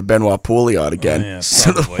 3 of them for Benoit Pouliot again. Oh, yeah,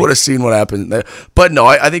 so they would have seen what happened there. But no,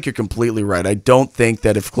 I think you're completely right. I don't think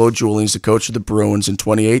that if Claude Julien's the coach of the Bruins in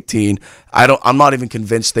 2018, I'm not even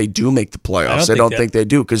convinced they do make the playoffs. I don't think they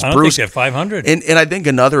do. Because Bruce, think they're 500. And I think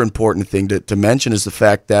another important thing to mention is the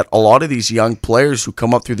fact that a lot of these young players who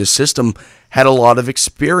come up through the system had a lot of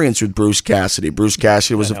experience with Bruce Cassidy. Bruce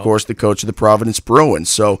Cassidy was, of course, the coach of the Providence Bruins.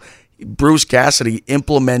 So Bruce Cassidy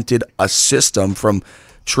implemented a system from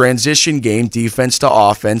transition game, defense to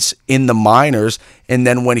offense in the minors, and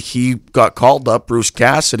then when he got called up, Bruce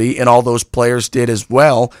Cassidy and all those players did as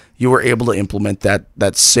well, you were able to implement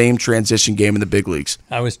that same transition game in the big leagues.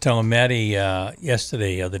 I was telling Maddie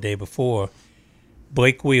yesterday or the day before,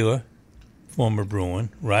 Blake Wheeler, former Bruin,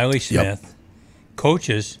 Riley Smith,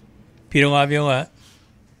 coaches, Peter Laviolette,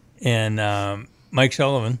 and Mike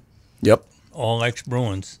Sullivan, all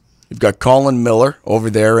ex-Bruins. You've got Colin Miller over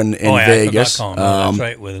there in Vegas. I forgot Colin Miller. That's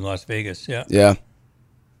right, with Las Vegas. Yeah.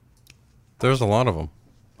 There's a lot of them.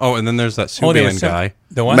 Oh, and then there's that Subban guy.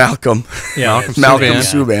 The one? Malcolm. Yeah, Malcolm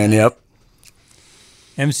Subban, yep.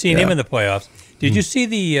 Haven't seen him in the playoffs. Did you see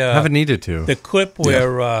the... haven't needed to. The clip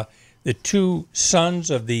where the two sons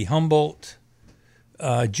of the Humboldt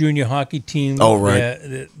junior hockey team... Oh,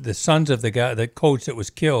 right. The sons of the coach that was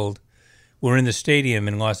killed were in the stadium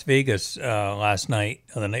in Las Vegas last night,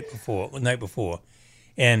 or the night before.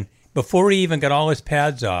 And before he even got all his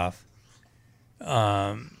pads off... it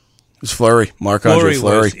was Fleury, Marc-Andre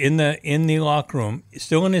Fleury. Was in the locker room,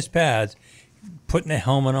 still in his pads, putting a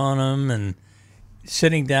helmet on him and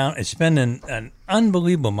sitting down and spending an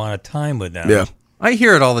unbelievable amount of time with them. Yeah. I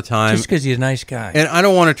hear it all the time. Just because he's a nice guy. And I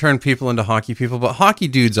don't want to turn people into hockey people, but hockey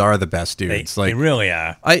dudes are the best dudes. They really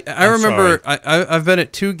are. I remember I've been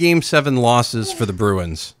at 2 Game 7 losses for the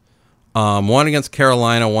Bruins. One against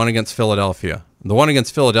Carolina, one against Philadelphia. The one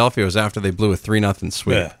against Philadelphia was after they blew a 3-0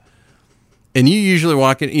 sweep. Yeah. And you usually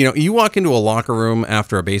walk in, you walk into a locker room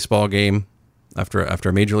after a baseball game, after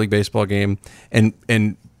a Major League Baseball game, and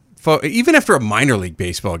even after a minor league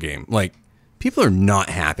baseball game, like, people are not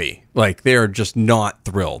happy. Like, they are just not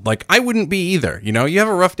thrilled. Like, I wouldn't be either. You have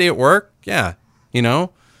a rough day at work. Yeah. You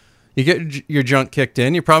get your junk kicked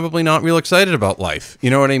in. You're probably not real excited about life.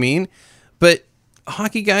 You know what I mean? But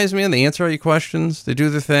hockey guys, man, they answer all your questions. They do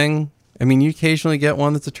their thing. I mean, you occasionally get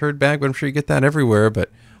one that's a turd bag, but I'm sure you get that everywhere.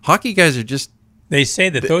 But hockey guys are just... They say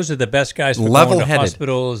that those are the best guys for going to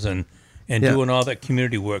hospitals and doing all that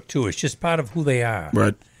community work, too. It's just part of who they are.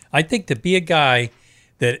 Right. I think to be a guy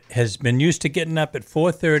that has been used to getting up at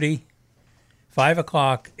 4:30, 5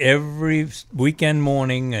 o'clock every weekend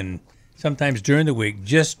morning and sometimes during the week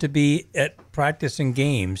just to be at practicing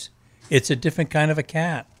games, it's a different kind of a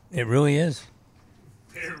cat. It really is.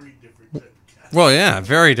 Very different type of cat. Well, yeah,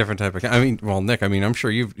 very different type of cat. I mean, well, Nick, I'm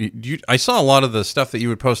sure I saw a lot of the stuff that you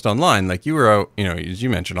would post online. Like, you were out, as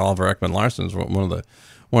you mentioned, Oliver Ekman-Larsson's one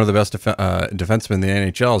of the best defensemen in the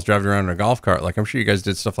NHL is driving around in a golf cart. Like, I'm sure you guys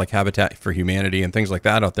did stuff like Habitat for Humanity and things like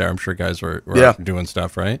that out there. I'm sure guys were out doing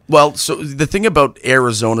stuff, right? Well, so the thing about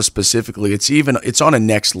Arizona specifically, it's on a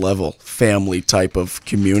next level family type of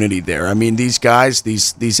community there. I mean, these guys,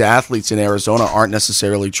 these athletes in Arizona aren't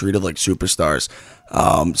necessarily treated like superstars.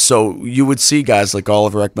 So you would see guys like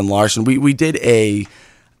Oliver Ekman-Larsson. We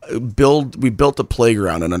built a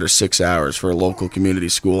playground in under 6 hours for a local community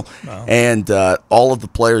school. Wow. And all of the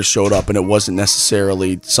players showed up, and it wasn't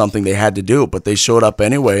necessarily something they had to do, but they showed up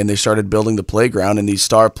anyway, and they started building the playground. And these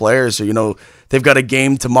star players, they've got a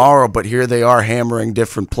game tomorrow, but here they are hammering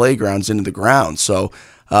different playgrounds into the ground. So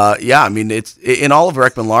I mean, it's in Oliver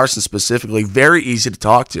Ekman-Larsson specifically, very easy to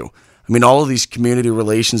talk to. I mean, all of these community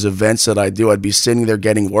relations events that I do, I'd be sitting there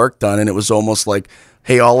getting work done, and it was almost like,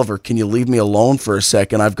 hey, Oliver, can you leave me alone for a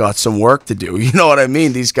second? I've got some work to do. You know what I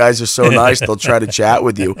mean? These guys are so nice. They'll try to chat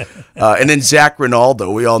with you. And then Zach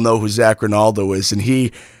Rinaldo. We all know who Zach Rinaldo is. And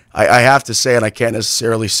I have to say, and I can't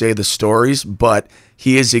necessarily say the stories, but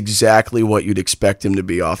he is exactly what you'd expect him to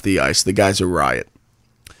be off the ice. The guy's a riot.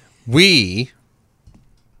 We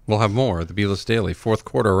will have more of the B-List Daily, fourth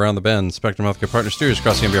quarter around the bend. Spectrum Healthcare Partner Studios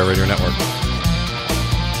across the NBR Radio Network.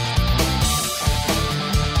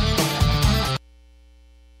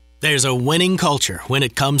 There's a winning culture when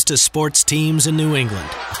it comes to sports teams in New England.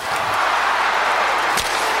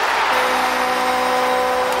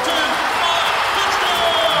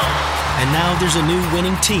 And now there's a new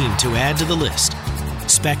winning team to add to the list.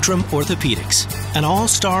 Spectrum Orthopedics, an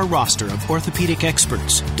all-star roster of orthopedic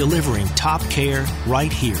experts delivering top care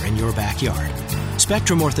right here in your backyard.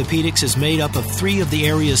 Spectrum Orthopedics is made up of 3 of the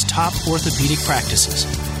area's top orthopedic practices: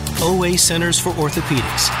 OA Centers for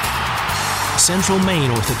Orthopedics, Central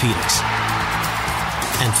Maine Orthopedics,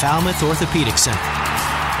 and Falmouth Orthopedic Center.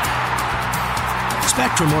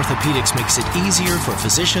 Spectrum Orthopedics makes it easier for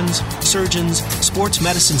physicians, surgeons, sports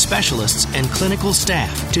medicine specialists, and clinical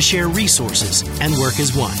staff to share resources and work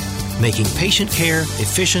as one, making patient care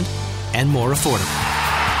efficient and more affordable.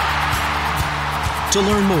 To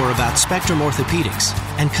learn more about Spectrum Orthopedics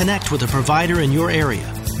and connect with a provider in your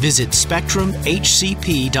area, Visit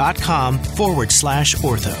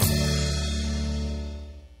SpectrumHCP.com/ortho.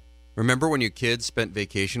 Remember when your kids spent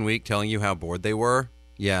vacation week telling you how bored they were?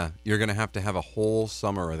 Yeah, you're going to have a whole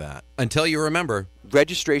summer of that. Until you remember.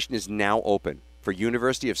 Registration is now open for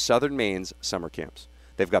University of Southern Maine's summer camps.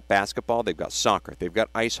 They've got basketball, they've got soccer, they've got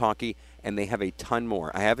ice hockey, and they have a ton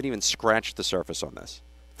more. I haven't even scratched the surface on this.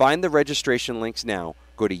 Find the registration links now.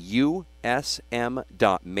 Go to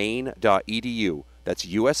usm.maine.edu. That's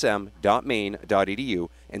usm.maine.edu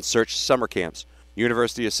and search summer camps.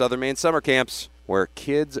 University of Southern Maine summer camps, where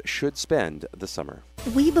kids should spend the summer.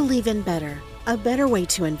 We believe in better. A better way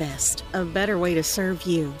to invest, a better way to serve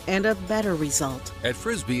you, and a better result. At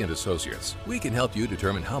Frisbee & Associates, we can help you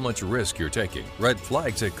determine how much risk you're taking, red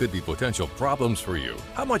flags that could be potential problems for you,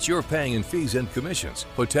 how much you're paying in fees and commissions,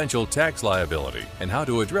 potential tax liability, and how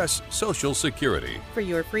to address Social Security. For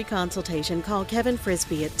your free consultation, call Kevin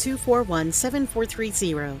Frisbee at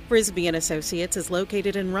 241-7430. Frisbee & Associates is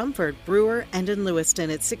located in Rumford, Brewer, and in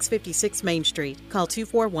Lewiston at 656 Main Street. Call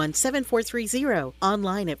 241-7430.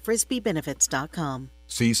 Online at frisbeebenefits.com.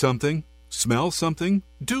 See something? Smell something?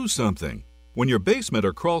 Do something. When your basement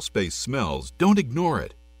or crawl space smells, don't ignore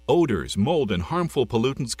it. Odors, mold, and harmful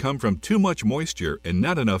pollutants come from too much moisture and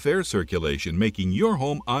not enough air circulation, making your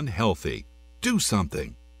home unhealthy. Do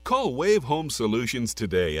something. Call Wave Home Solutions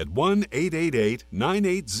today at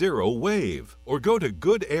 1-888-980-WAVE or go to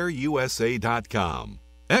GoodAirUSA.com.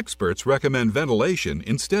 Experts recommend ventilation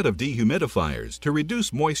instead of dehumidifiers to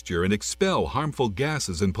reduce moisture and expel harmful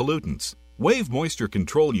gases and pollutants. Wave moisture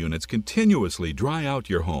control units continuously dry out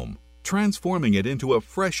your home, transforming it into a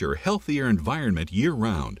fresher, healthier environment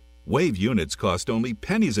year-round. Wave units cost only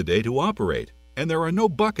pennies a day to operate, and there are no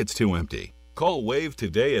buckets to empty. Call Wave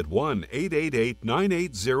today at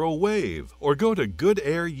 1-888-980-WAVE or go to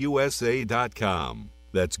GoodAirUSA.com.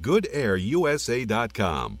 That's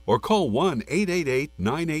GoodAirUSA.com or call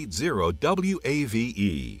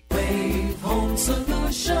 1-888-980-WAVE. Wave Home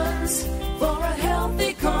Solutions for a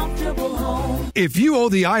healthy, comfortable home. If you owe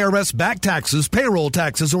the IRS back taxes, payroll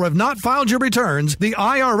taxes, or have not filed your returns, the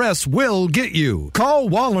IRS will get you. Call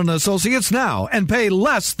Wallen Associates now and pay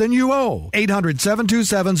less than you owe.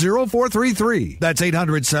 800-727-0433. That's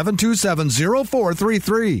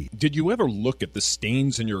 800-727-0433. Did you ever look at the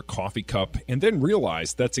stains in your coffee cup and then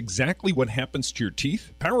realize that's exactly what happens to your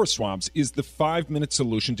teeth? Paraswabs is the 5-minute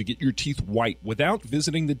solution to get your teeth white without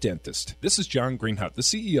visiting the dentist. This is John Greenhut, the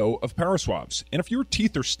CEO of Paraswabs. And if your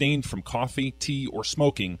teeth are stained from coffee, tea, or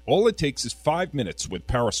smoking, all it takes is 5 minutes with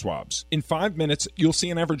Paraswabs. In 5 minutes, you'll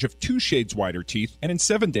see an average of 2 shades whiter teeth, and in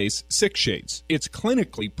 7 days, 6 shades. It's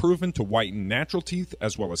clinically proven to whiten natural teeth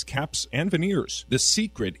as well as caps and veneers. The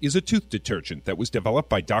secret is a tooth detergent that was developed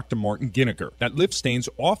by Dr. Martin Ginniger that lifts stains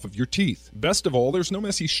off of your teeth. Best of all, there's no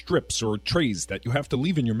messy strips or trays that you have to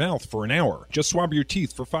leave in your mouth for an hour. Just swab your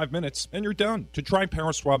teeth for 5 minutes, and you're done. To try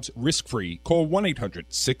Paraswabs risk-free, call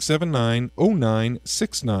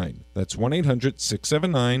 1-800-679-0969. That's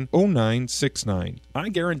 1-800-679-0969. I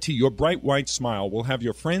guarantee your bright white smile will have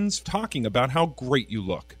your friends talking about how great you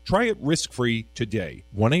look. Try it risk-free today.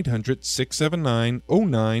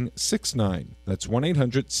 1-800-679-0969. That's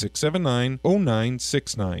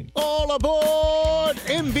 1-800-679-0969. All aboard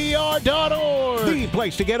MBR.org, the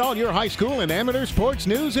place to get all your high school and amateur sports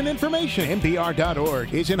news and information.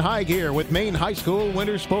 MBR.org is in high gear with Maine High School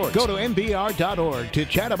winter sports. Go to MBR.org to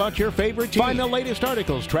chat about your favorite team. Find the latest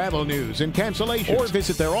articles, travel news, and cancellations. Or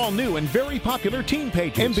visit their all-new and very popular team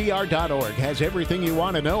pages. MBR.org has everything you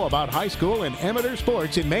want to know about high school and amateur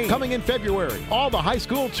sports in Maine. Coming in February, all the high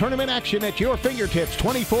school tournament action at your fingertips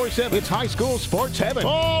 24/7. It's high school sports heaven.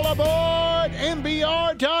 All aboard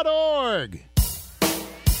MBR.org.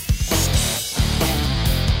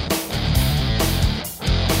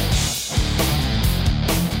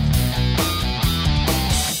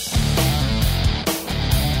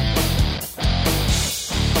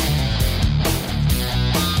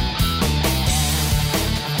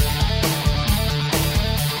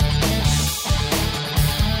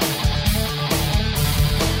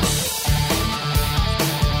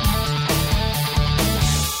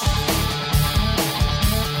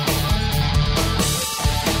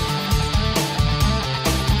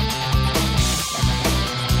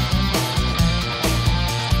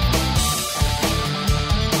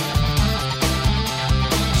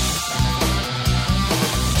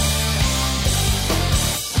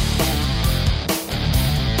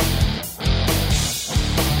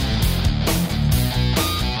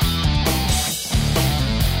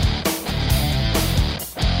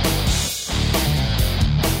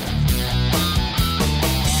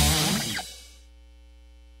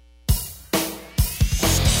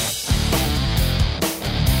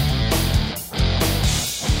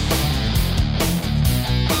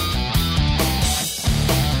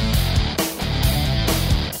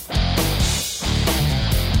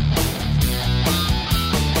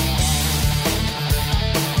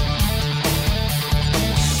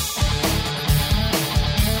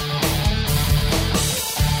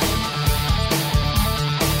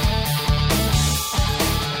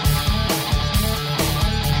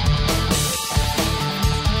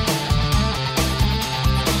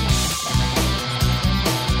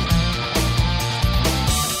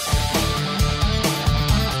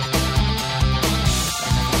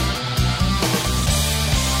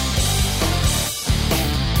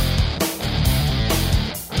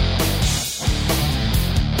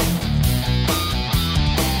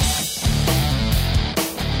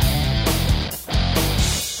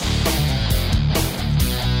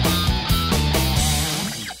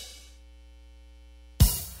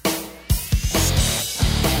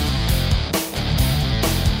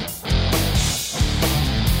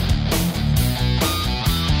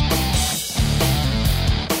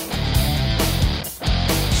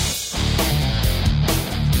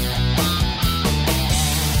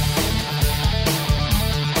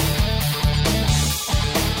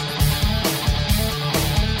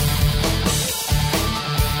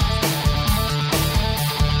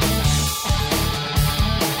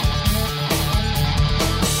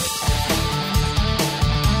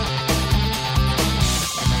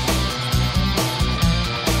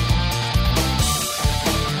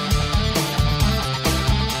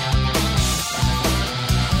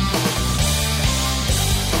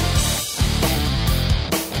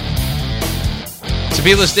 a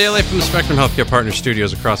B-List Daily from the Spectrum Healthcare Partners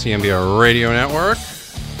studios across the NBR Radio Network.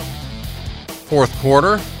 Fourth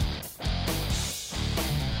quarter.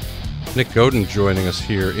 Nick Godin joining us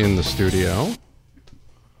here in the studio.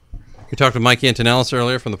 We talked with Mike Antonellis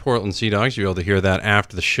earlier from the Portland Sea Dogs. You'll be able to hear that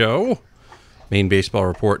after the show.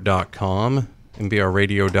 MainBaseballReport.com,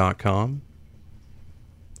 NBRRadio.com,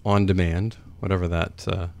 on demand, whatever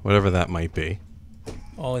that might be.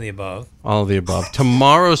 All of the above. All of the above.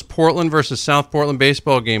 Tomorrow's Portland versus South Portland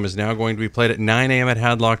baseball game is now going to be played at 9 a.m. at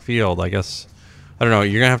Hadlock Field. I guess, I don't know.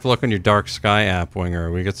 You're gonna have to look on your Dark Sky app,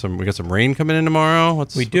 Winger. We got some rain coming in tomorrow.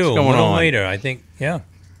 What's going on? A little later, I think. Yeah.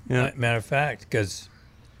 Matter of fact, because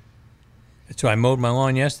so I mowed my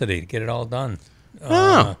lawn yesterday to get it all done.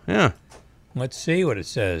 Yeah. Let's see what it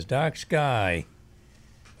says. Dark sky.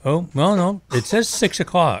 Oh, well, no. It says 6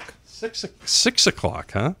 o'clock. 6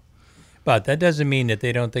 o'clock, huh? But that doesn't mean that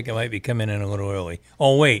they don't think it might be coming in a little early.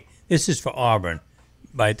 Oh, wait. This is for Auburn.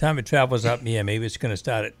 By the time it travels up, maybe it's going to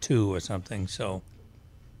start at 2 or something. So,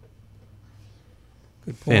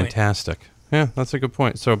 good point. Fantastic. Yeah, that's a good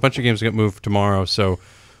point. So a bunch of games get moved tomorrow. So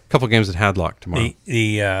a couple games at Hadlock tomorrow.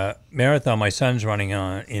 The marathon my son's running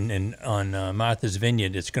on on Martha's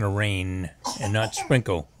Vineyard, it's going to rain and not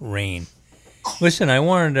sprinkle, rain. Listen, I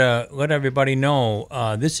wanted to let everybody know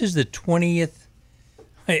this is the 20th,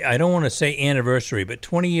 I don't want to say anniversary, but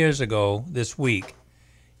 20 years ago this week,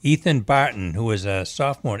 Ethan Barton, who was a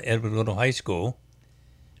sophomore at Edward Little High School,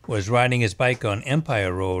 was riding his bike on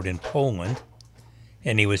Empire Road in Poland,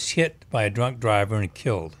 and he was hit by a drunk driver and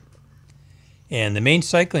killed. And the Maine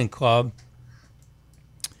Cycling Club,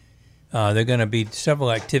 there are going to be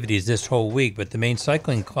several activities this whole week, but the Maine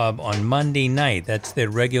Cycling Club on Monday night, that's their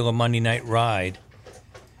regular Monday night ride,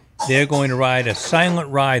 they're going to ride a silent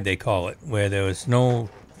ride, they call it, where there was no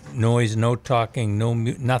noise, no talking,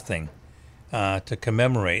 nothing to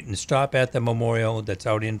commemorate, and stop at the memorial that's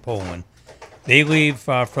out in Poland. They leave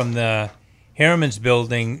from the Harriman's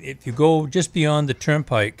building. If you go just beyond the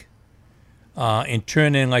turnpike, and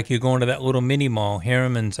turn in like you're going to that little mini mall,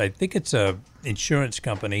 Harriman's, I think it's a insurance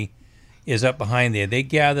company, is up behind there. They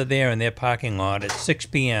gather there in their parking lot at 6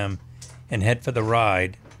 p.m. and head for the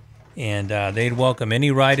ride. And they'd welcome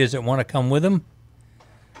any riders that want to come with them.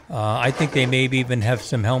 I think they maybe even have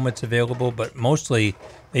some helmets available, but mostly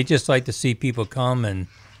they just like to see people come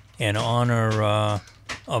and honor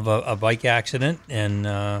of a bike accident.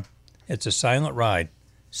 And it's a silent ride.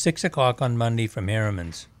 6 o'clock on Monday from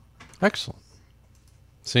Harriman's. Excellent.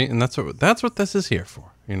 See, and that's what this is here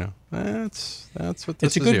for. That's what this is here for.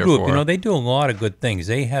 It's a good group. They do a lot of good things.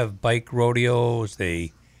 They have bike rodeos.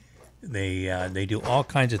 They do all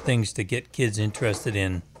kinds of things to get kids interested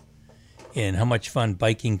in how much fun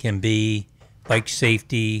biking can be, bike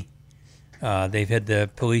safety. They've had the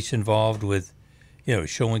police involved with,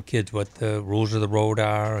 showing kids what the rules of the road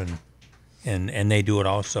are, and they do it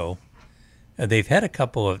also. They've had a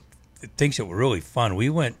couple of things that were really fun. We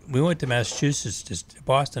went to Massachusetts, to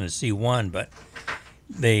Boston, to see one, but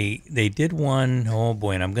they did one. Oh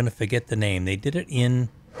boy, and I'm going to forget the name. They did it in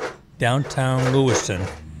downtown Lewiston,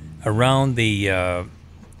 around the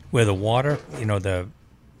where the water,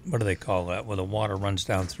 what do they call that? Where the water runs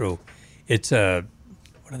down through. It's what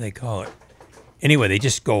do they call it? Anyway, they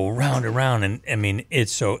just go round and round, and I mean,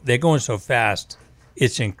 they're going so fast.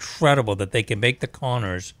 It's incredible that they can make the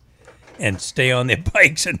corners and stay on their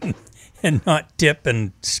bikes and not tip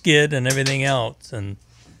and skid and everything else. And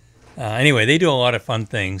anyway, they do a lot of fun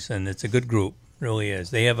things, and it's a good group. It really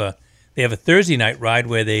is. They have a Thursday night ride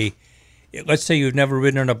where let's say you've never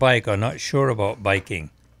ridden on a bike or not sure about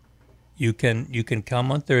biking. You can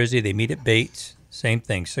come on Thursday. They meet at Bates. Same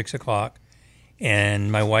thing, 6 o'clock.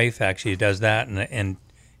 And my wife actually does that, and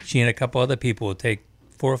she and a couple other people will take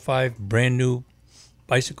 4 or 5 brand new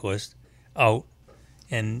bicyclists out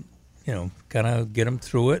and kind of get them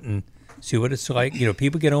through it and see what it's like.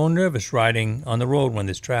 People get all nervous riding on the road when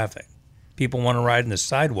there's traffic. People want to ride in the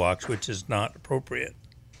sidewalks, which is not appropriate.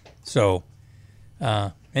 So,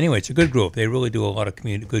 anyway, it's a good group. They really do a lot of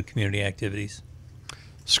good community activities.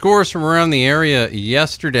 Scores from around the area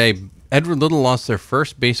yesterday. Edward Little lost their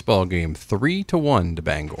first baseball game 3-1 to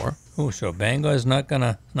Bangor. Oh, so Bangor's not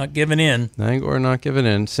giving in. Bangor not giving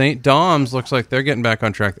in. St. Dom's looks like they're getting back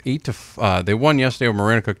on track. They won yesterday over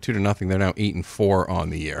Maranacook 2-0. They're now 8-4 on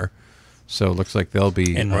the year. So it looks like they'll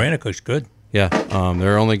be. And Maranacook's good. Yeah,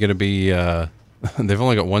 they're only going to be. They've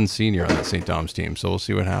only got one senior on that St. Dom's team, so we'll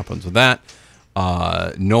see what happens with that.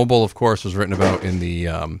 Noble, of course, was written about in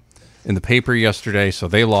the paper yesterday, so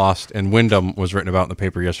they lost. And Wyndham was written about in the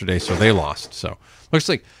paper yesterday, so they lost. So Looks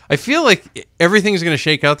like I feel like everything's going to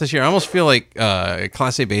shake out this year. I almost feel like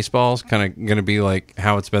Class A baseball is kind of going to be like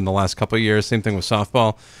how it's been the last couple of years. Same thing with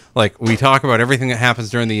softball. Like we talk about everything that happens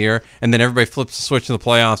during the year, and then everybody flips the switch in the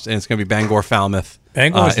playoffs, and it's going to be Bangor Falmouth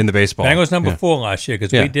in the baseball. Bangor's number 4 last year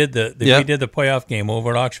because we did the playoff game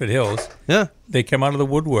over at Oxford Hills. Yeah, they came out of the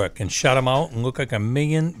woodwork and shut them out and looked like $1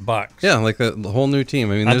 million. Yeah, like the whole new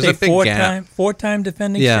team. I mean, Aren't there's a big gap. Four-time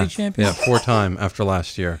defending state champions. Yeah, 4-time after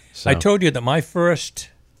last year. So. I told you that my first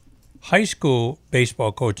high school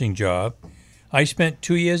baseball coaching job, I spent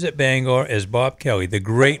 2 years at Bangor as Bob Kelly, the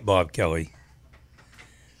great Bob Kelly.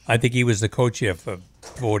 I think he was the coach here for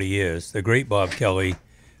 40 years. The great Bob Kelly.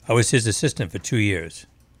 I was his assistant for 2 years.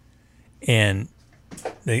 And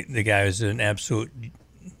the guy was an absolute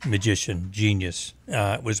magician, genius.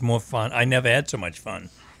 It was more fun. I never had so much fun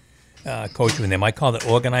coaching with him. I called it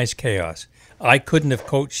organized chaos. I couldn't have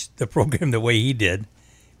coached the program the way he did.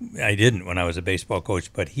 I didn't when I was a baseball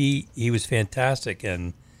coach, but he was fantastic,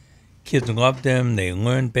 and kids loved him. They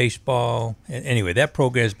learned baseball. And anyway, that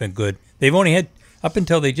program's been good. They've only had, up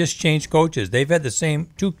until they just changed coaches, they've had the same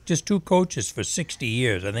two coaches for 60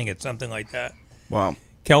 years. I think it's something like that. Wow.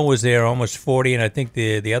 Kel was there almost 40, and I think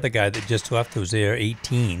the other guy that just left was there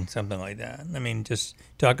 18, something like that. I mean, just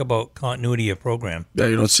talk about continuity of program. Yeah,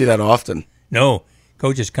 you don't see that often. No,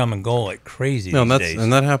 coaches come and go like crazy these days.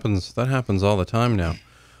 And that happens all the time now.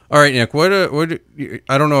 All right, Nick.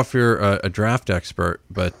 I don't know if you're a draft expert,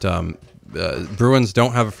 but Bruins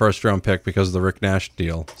don't have a first-round pick because of the Rick Nash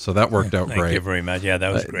deal, so that worked out great. Thank you very much. Yeah,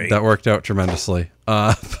 that was great. That worked out tremendously.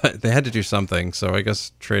 But they had to do something, so I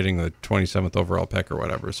guess trading the 27th overall pick or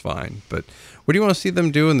whatever is fine. But what do you want to see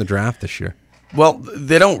them do in the draft this year? Well,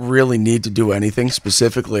 they don't really need to do anything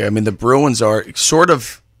specifically. I mean, the Bruins are sort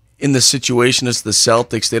of in the situation as the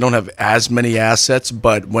Celtics. They don't have as many assets,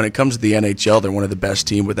 but when it comes to the NHL, they're one of the best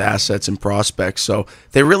teams with assets and prospects, so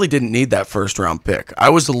they really didn't need that first-round pick.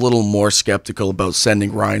 I was a little more skeptical about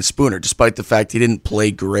sending Ryan Spooner, despite the fact he didn't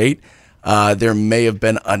play great. There may have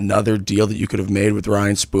been another deal that you could have made with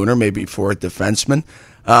Ryan Spooner, maybe for a defenseman.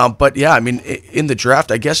 But yeah, I mean, in the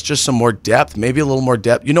draft, I guess just some more depth, maybe a little more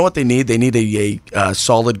depth. You know what they need? They need a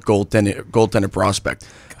solid goaltender prospect.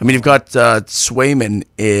 I mean, you've got Swayman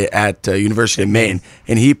at University of Maine,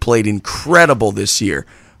 and he played incredible this year.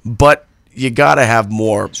 But you got to have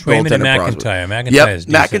more Swayman and McIntyre. McIntyre's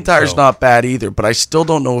decent, McIntyre's not bad either, but I still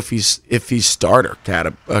don't know if he's starter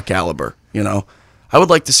caliber. You know, I would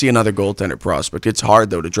like to see another goaltender prospect. It's hard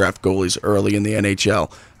though to draft goalies early in the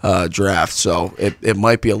NHL draft, so it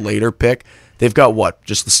might be a later pick. They've got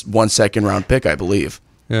just this 1 second-round pick, I believe.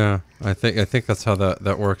 Yeah, I think that's how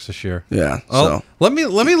that works this year. Yeah. So let me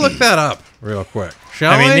look that up real quick.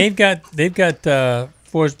 Shall we? I mean, they've got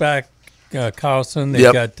Forsback, Carlson.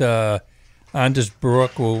 They've got Anders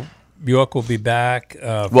Bjork will be back.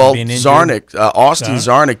 Well, Zarnik, Austin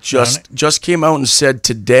Zarnik just came out and said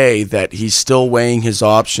today that he's still weighing his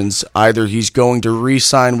options. Either he's going to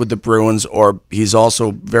re-sign with the Bruins, or he's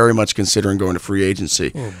also very much considering going to free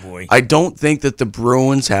agency. Oh boy! I don't think that the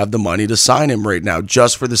Bruins have the money to sign him right now,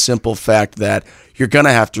 just for the simple fact that you're going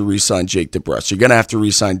to have to re-sign Jake DeBrusk. You're going to have to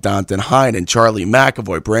re-sign Danton Heinen, Charlie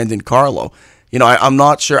McAvoy, Brandon Carlo. You know, I'm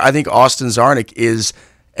not sure. I think Austin Zarnik is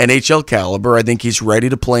NHL caliber. I think he's ready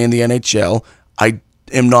to play in the NHL. I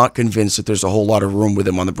am not convinced that there's a whole lot of room with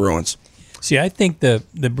him on the Bruins. See, I think the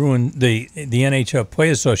NHL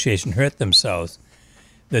Players Association hurt themselves.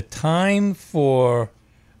 The time for,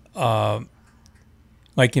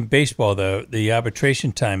 like in baseball, the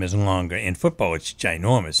arbitration time is longer. In football, it's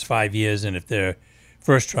ginormous, 5 years, and if they're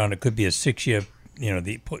first round, it could be a 6-year,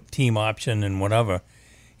 the team option and whatever.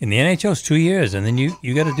 In the NHL, it's 2 years, and then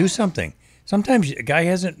you got to do something. Sometimes a guy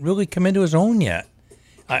hasn't really come into his own yet.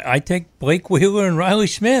 I take Blake Wheeler and Riley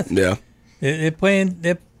Smith. Yeah, they're playing.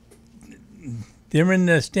 They're in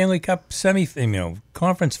the Stanley Cup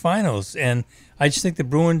conference finals, and I just think the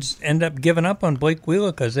Bruins end up giving up on Blake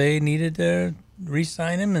Wheeler because they needed to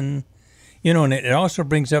re-sign him, and and it also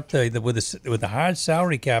brings up with the hard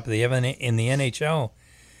salary cap they have in the NHL.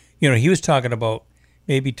 He was talking about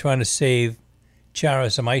maybe trying to save Chara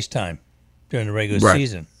some ice time during the regular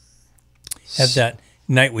season. Have that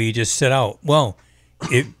night where you just sit out. Well,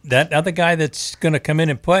 that other guy that's going to come in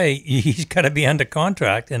and play, he's got to be under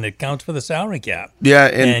contract, and it counts for the salary cap. Yeah,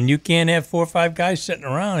 and you can't have 4 or 5 guys sitting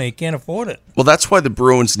around. You can't afford it. Well, that's why the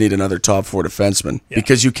Bruins need another top 4 defenseman,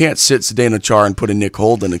 because you can't sit Zdeno Chara and put in Nick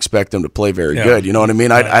Holden and expect them to play very good. You know what I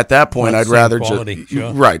mean? At that point, I'd rather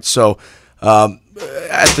right. So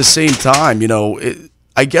at the same time,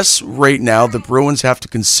 I guess right now the Bruins have to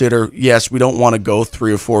consider, yes, we don't want to go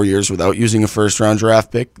 3 or 4 years without using a first-round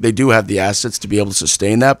draft pick. They do have the assets to be able to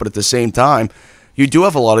sustain that, but at the same time, you do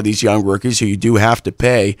have a lot of these young rookies who you do have to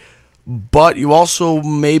pay, but you also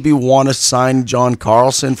maybe want to sign John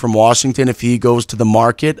Carlson from Washington if he goes to the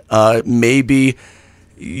market. Maybe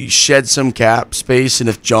shed some cap space, and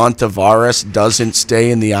if John Tavares doesn't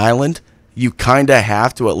stay in the island, you kind of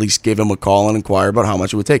have to at least give him a call and inquire about how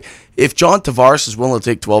much it would take. If John Tavares is willing to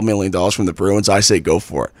take $12 million from the Bruins, I say go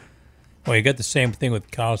for it. Well, you got the same thing with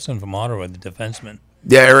Carlson from Ottawa, the defenseman.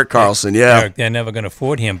 Yeah, Erik Karlsson, yeah. They're never going to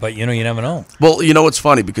afford him, but, you never know. Well, it's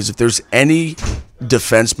funny, because if there's any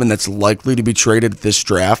defenseman that's likely to be traded at this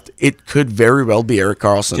draft, it could very well be Erik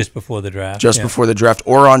Karlsson. Just before the draft. Before the draft,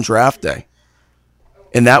 or on draft day.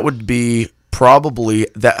 And that would be probably,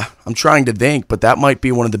 that. I'm trying to think, but that might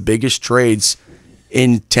be one of the biggest trades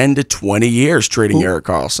in 10 to 20 years, trading Erik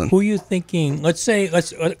Karlsson. Who are you thinking? Let's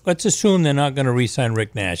assume they're not going to re-sign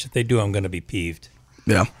Rick Nash. If they do, I'm going to be peeved.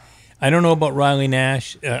 Yeah. I don't know about Riley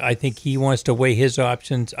Nash. I think he wants to weigh his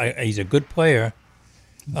options. He's a good player.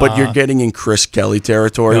 But you're getting in Chris Kelly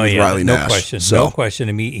territory with Riley Nash. No question.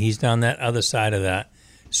 I mean, he's down that other side of that.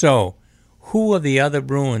 So, who of the other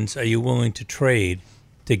Bruins are you willing to trade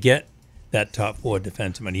to get that top 4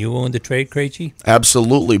 defenseman? Are you willing to trade Krejci?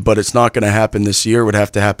 Absolutely, but it's not going to happen this year. It would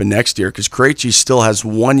have to happen next year, because Krejci still has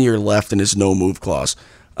 1 year left in his no-move clause.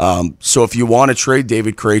 So if you want to trade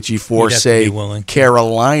David Krejci for, say,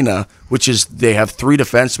 Carolina, which is, they have 3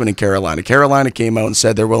 defensemen in Carolina. Carolina came out and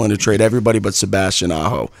said they're willing to trade everybody but Sebastian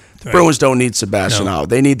Aho. Right. Bruins don't need Sebastian Aho.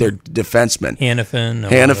 They need their defensemen.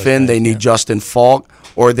 Hanifin. They need Justin Falk,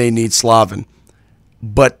 or they need Slavin.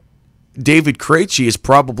 But David Krejci is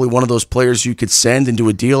probably one of those players you could send and do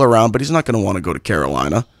a deal around, but he's not going to want to go to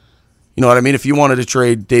Carolina. You know what I mean? If you wanted to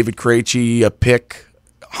trade David Krejci, a pick,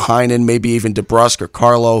 Heinen, maybe even DeBrusk or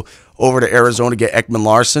Carlo over to Arizona to get Ekman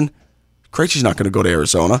Larson, Krejci's not going to go to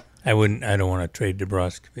Arizona. I don't want to trade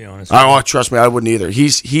DeBrusk, to be honest. Trust me, I wouldn't either.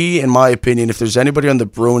 He, in my opinion, if there's anybody on the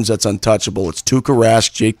Bruins that's untouchable, it's Tuukka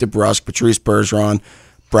Rask, Jake DeBrusk, Patrice Bergeron,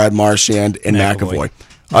 Brad Marchand, and McAvoy.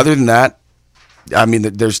 Other than that, I mean,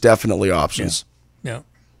 there's definitely options. Yeah.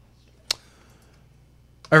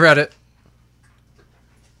 I read it.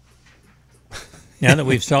 Now that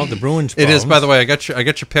we've solved the Bruins problems. It is, by the way. I got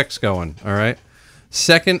your picks going. All right.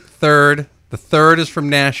 2nd, 3rd. The 3rd is from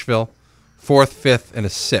Nashville. 4th, 5th, and a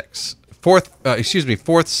 6th. 4th,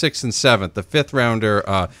 6th, and 7th. The 5th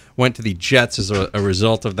rounder went to the Jets as a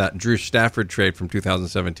result of that Drew Stafford trade from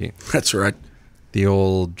 2017. That's right. The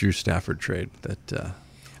old Drew Stafford trade that.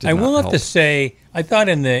 I will have to say, I thought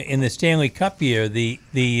in the Stanley Cup year, the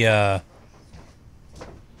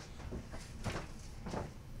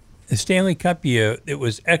Stanley Cup year, it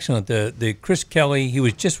was excellent. The Chris Kelly, he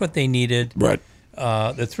was just what they needed. Right.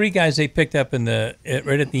 The 3 guys they picked up right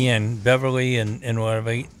at the end, Beverly and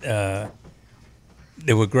whatever,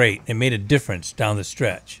 they were great. It made a difference down the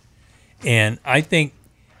stretch. And I think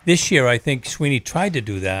this year, Sweeney tried to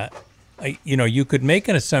do that. You could make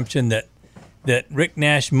an assumption that Rick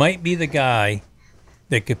Nash might be the guy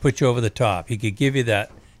that could put you over the top. He could give you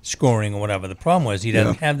that scoring or whatever. The problem was he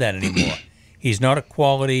doesn't have that anymore. He's not a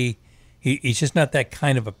quality. He's just not that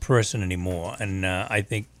kind of a person anymore. And I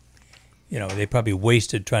think, they probably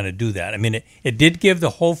wasted trying to do that. I mean, it did give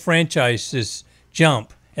the whole franchise this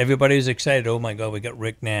jump. Everybody was excited. Oh, my God, we got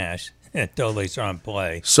Rick Nash until they saw him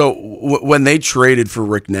play. So when they traded for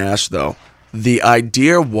Rick Nash, though, the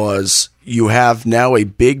idea was you have now a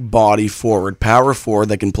big body forward, power forward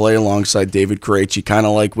that can play alongside David Krejci, kind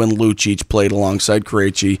of like when Lucic played alongside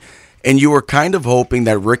Krejci. And you were kind of hoping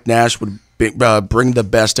that Rick Nash would bring the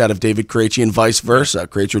best out of David Krejci and vice versa.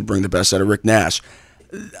 Krejci would bring the best out of Rick Nash.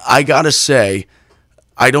 I got to say,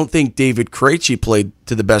 I don't think David Krejci played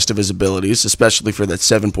to the best of his abilities, especially for that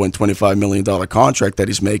 $7.25 million contract that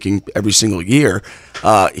he's making every single year.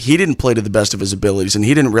 He didn't play to the best of his abilities, and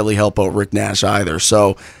he didn't really help out Rick Nash either.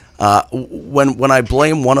 So when I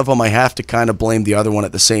blame one of them, I have to kind of blame the other one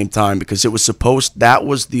at the same time, because that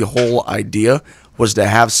was the whole idea, was to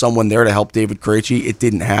have someone there to help David Krejci. It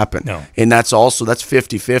didn't happen. No. And that's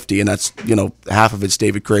 50-50, and that's, half of it's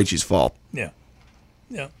David Krejci's fault. Yeah.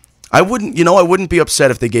 Yeah. I wouldn't be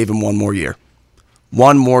upset if they gave him one more year.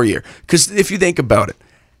 One more year. Because if you think about it,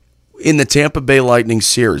 in the Tampa Bay Lightning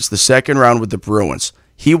series, the 2nd round with the Bruins,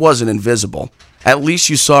 he wasn't invisible. At least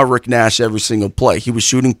you saw Rick Nash every single play. He was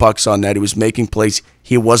shooting pucks on net. He was making plays.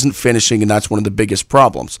 He wasn't finishing, and that's one of the biggest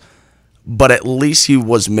problems. But at least he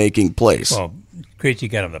was making plays. Well, Krejci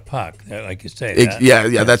got him the puck, like you say.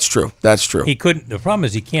 That's true. That's true. He couldn't. The problem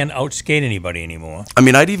is he can't outskate anybody anymore. I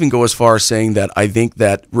mean, I'd even go as far as saying that I think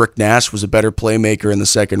that Rick Nash was a better playmaker in the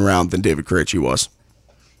 2nd round than David Krejci was.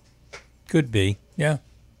 Could be, yeah.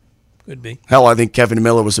 Could be. Hell, I think Kevin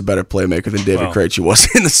Miller was a better playmaker than David Krejci was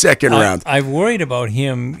in the second round. I've worried about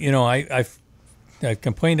him. You know, I've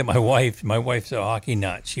complained to my wife. My wife's a hockey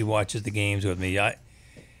nut. She watches the games with me.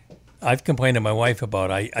 I've complained to my wife about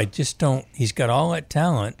I just don't. He's got all that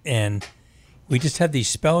talent, and we just have these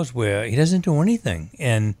spells where he doesn't do anything,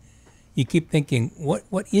 and you keep thinking,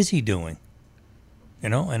 what is he doing? You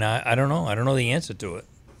know, and I don't know. I don't know the answer to it.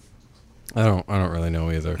 I don't really know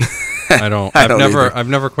either. I've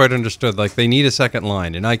never quite understood. Like, they need a second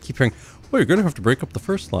line, and I keep hearing, well, you're going to have to break up the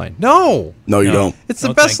first line. No, you don't. It's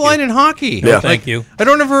the best line in hockey. Yeah, thank you. I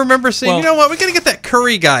don't ever remember saying, you know what, we got to get that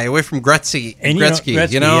Curry guy away from Gretzky.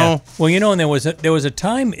 Gretzky, you know. Yeah. Well, you know, and there was a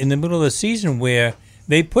time in the middle of the season where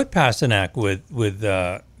they put Pasternak with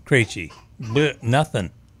Krejci.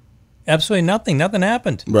 Nothing, absolutely nothing. Nothing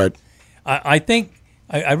happened. Right. I think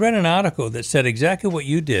I read an article that said exactly what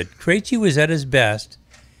you did. Krejci was at his best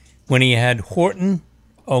when he had Horton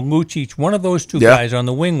or Lucic, one of those two guys on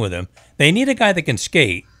the wing with him. They need a guy that can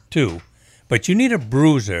skate, too. But you need a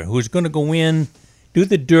bruiser who's going to go in, do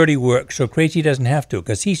the dirty work so Krejci doesn't have to,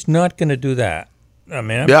 because he's not going to do that. I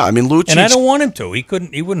mean, Lucic, and I don't want him to.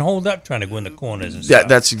 He wouldn't hold up trying to go in the corners and stuff.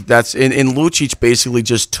 That's and Lucic basically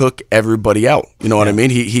just took everybody out. You know what I mean?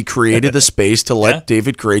 He created the space to let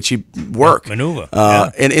David Krejci work, maneuver.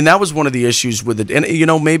 And that was one of the issues with it. And you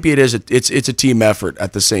know, maybe it's a team effort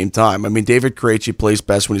at the same time. I mean, David Krejci plays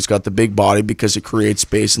best when he's got the big body because it creates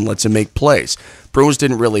space and lets him make plays. Bruins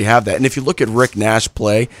didn't really have that. And if you look at Rick Nash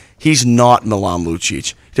play, he's not Milan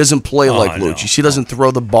Lucic. He doesn't play like Lucic. He doesn't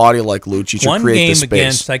throw the body like Lucic or create the space. One game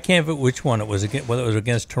against, I can't remember which one it was, whether it was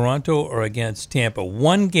against Toronto or against Tampa.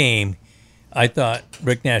 One game, I thought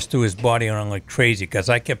Rick Nash threw his body around like crazy because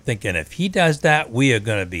I kept thinking, if he does that, we are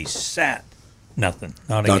going to be set. Nothing.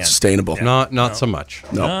 Not again. Not sustainable. Yeah. Not so much.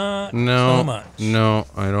 Not no. so much. No,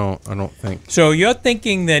 I don't think. So you're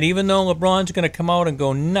thinking that even though LeBron's going to come out and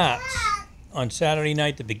go nuts on Saturday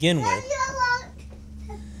night to begin with,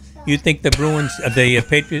 you think the Bruins, the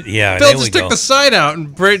Patriots? Yeah, Bill there we just took go. the side out,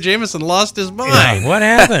 and Brad Jameson lost his mind. Yeah, what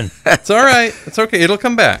happened? It's all right. It's okay. It'll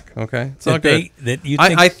come back. Okay, it's all good.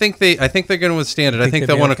 I think they're going to withstand it. I think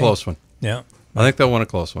they'll win a close one. Yeah, I think they'll win a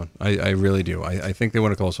close one. I really do. I think they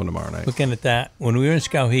win a close one tomorrow night. Looking at that, when we were in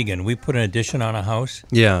Skowhegan, we put an addition on a house.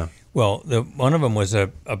 Yeah. Well, one of them was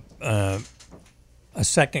a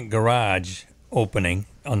second garage opening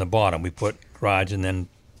on the bottom. We put garage and then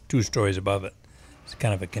 2 stories above it. It's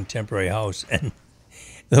kind of a contemporary house. And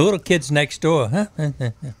the little kids next door,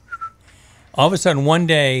 all of a sudden one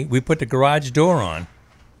day we put the garage door on.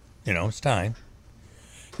 You know, it's time.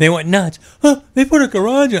 They went nuts. They put a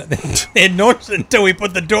garage on. They had noticed it until we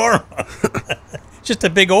put the door on. Just a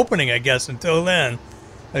big opening, I guess, until then.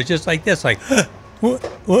 It was just like this, like,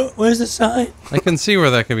 where's the sign? I can see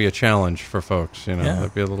where that could be a challenge for folks. You know,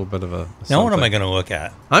 that'd be a little bit of a. Now, what am I going to look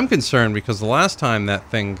at? I'm concerned because the last time that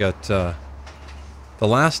thing got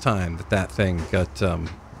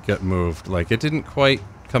moved, like, it didn't quite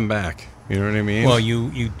come back. You know what I mean? Well,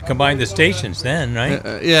 you combine the stations then,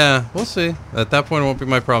 right? Yeah, we'll see. At that point, it won't be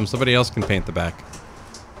my problem. Somebody else can paint the back.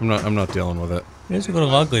 I'm not dealing with it. It's a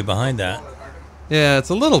little ugly behind that. Yeah, it's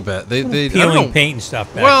a little bit. They peeling paint and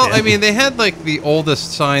stuff back Well, there. I mean, they had like the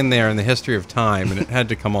oldest sign there in the history of time, and it had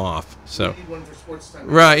to come off. So, we need one for sports time.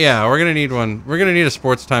 Right? Yeah, we're gonna need one. We're gonna need a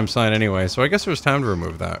sports time sign anyway. So I guess it was time to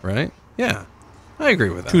remove that, right? Yeah, I agree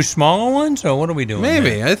with that. 2 smaller ones, or what are we doing? Maybe.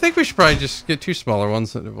 there? I think we should probably just get 2 smaller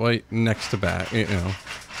ones, right next to back. You know,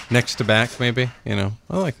 next to back, maybe. You know,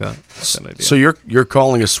 I like that. That's a good idea. So you're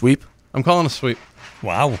calling a sweep? I'm calling a sweep.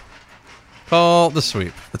 Wow. Call the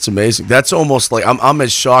sweep. That's amazing. That's almost like I'm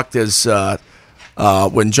as shocked as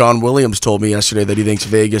when John Williams told me yesterday that he thinks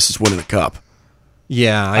Vegas is winning the cup.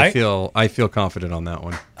 Yeah, I feel confident on that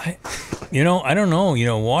one. I don't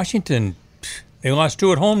know. Washington, they lost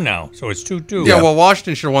 2 at home now, so it's 2-2. Yeah, well,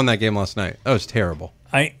 Washington should have won that game last night. That was terrible.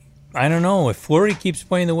 I don't know if Fleury keeps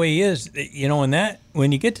playing the way he is. In that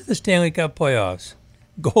when you get to the Stanley Cup playoffs,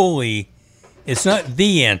 goalie. It's not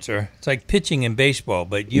the answer. It's like pitching in baseball,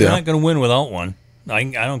 but you're not going to win without one. I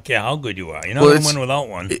don't care how good you are. You're not going to win without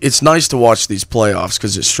one. It's nice to watch these playoffs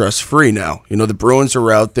because it's stress-free now. You know, the Bruins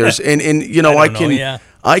are out there.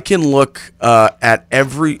 I can look at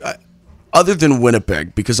every other than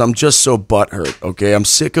Winnipeg because I'm just so butthurt, okay? I'm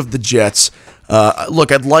sick of the Jets.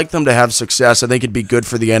 Look, I'd like them to have success. I think it'd be good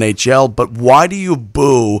for the NHL, but why do you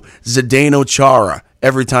boo Zdeno Chara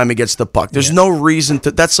every time he gets the puck? There's no reason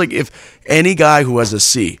to. That's like if any guy who has a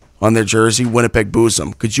C on their jersey, Winnipeg boos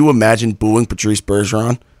them. Could you imagine booing Patrice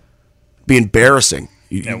Bergeron? Be embarrassing.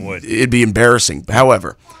 It would. It'd be embarrassing.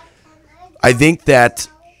 However, I think that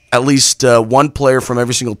at least one player from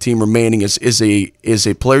every single team remaining is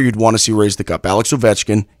a player you'd want to see raise the cup. Alex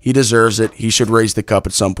Ovechkin, he deserves it. He should raise the cup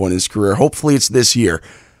at some point in his career. Hopefully it's this year.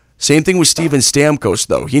 Same thing with Steven Stamkos,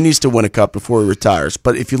 though. He needs to win a cup before he retires.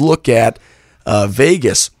 But if you look at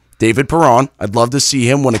Vegas, David Perron, I'd love to see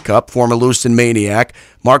him win a cup, former Lewiston Maniac.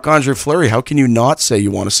 Marc-Andre Fleury, how can you not say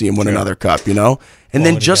you want to see him win another cup, you know? And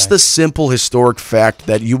then just the simple historic fact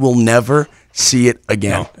that you will never see it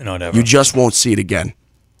again. No, never. You just won't see it again.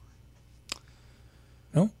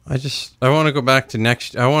 No? I want to go back to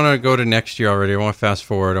I want to go to next year already. I want to fast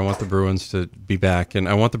forward. I want the Bruins to be back, and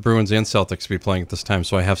I want the Bruins and Celtics to be playing at this time,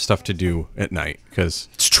 so I have stuff to do at night. Because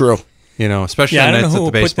it's true. You know, especially on nights that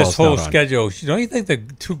the baseball's not on. Put this whole schedule. Don't you think the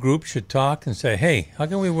two groups should talk and say, "Hey, how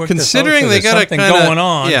can we work Considering this out so they got something going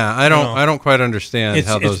on?" Yeah, I don't quite understand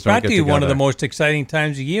how those don't get together. It's practically one of the most exciting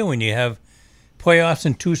times of year when you have playoffs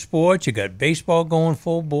in two sports. You got baseball going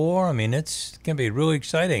full bore. I mean, it's going to be really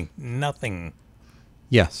exciting. Nothing.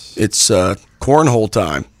 Yes. It's cornhole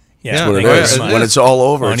time. Yeah, that's what it is. When it's all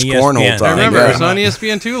over, on it's ESPN. cornhole time. I remember it was on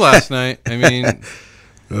ESPN2 last night. I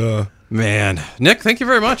mean, man. Nick, thank you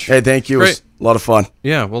very much. Hey, thank you. It was a lot of fun.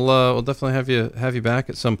 Yeah, we'll definitely have you back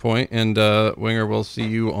at some point. And Winger, we'll see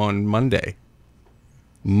you on Monday.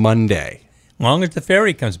 As long as the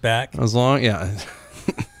ferry comes back. Yeah.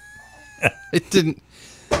 It didn't.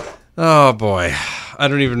 Oh, boy. I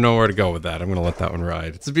don't even know where to go with that. I'm going to let that one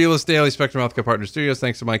ride. It's the BList Daily Spectrum Healthcare Partner Studios.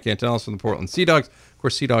 Thanks to Mike Antonellis from the Portland Sea Dogs. Of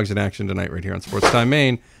course, Sea Dogs in action tonight right here on Sports Time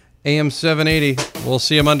Maine, AM 780. We'll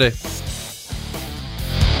see you Monday.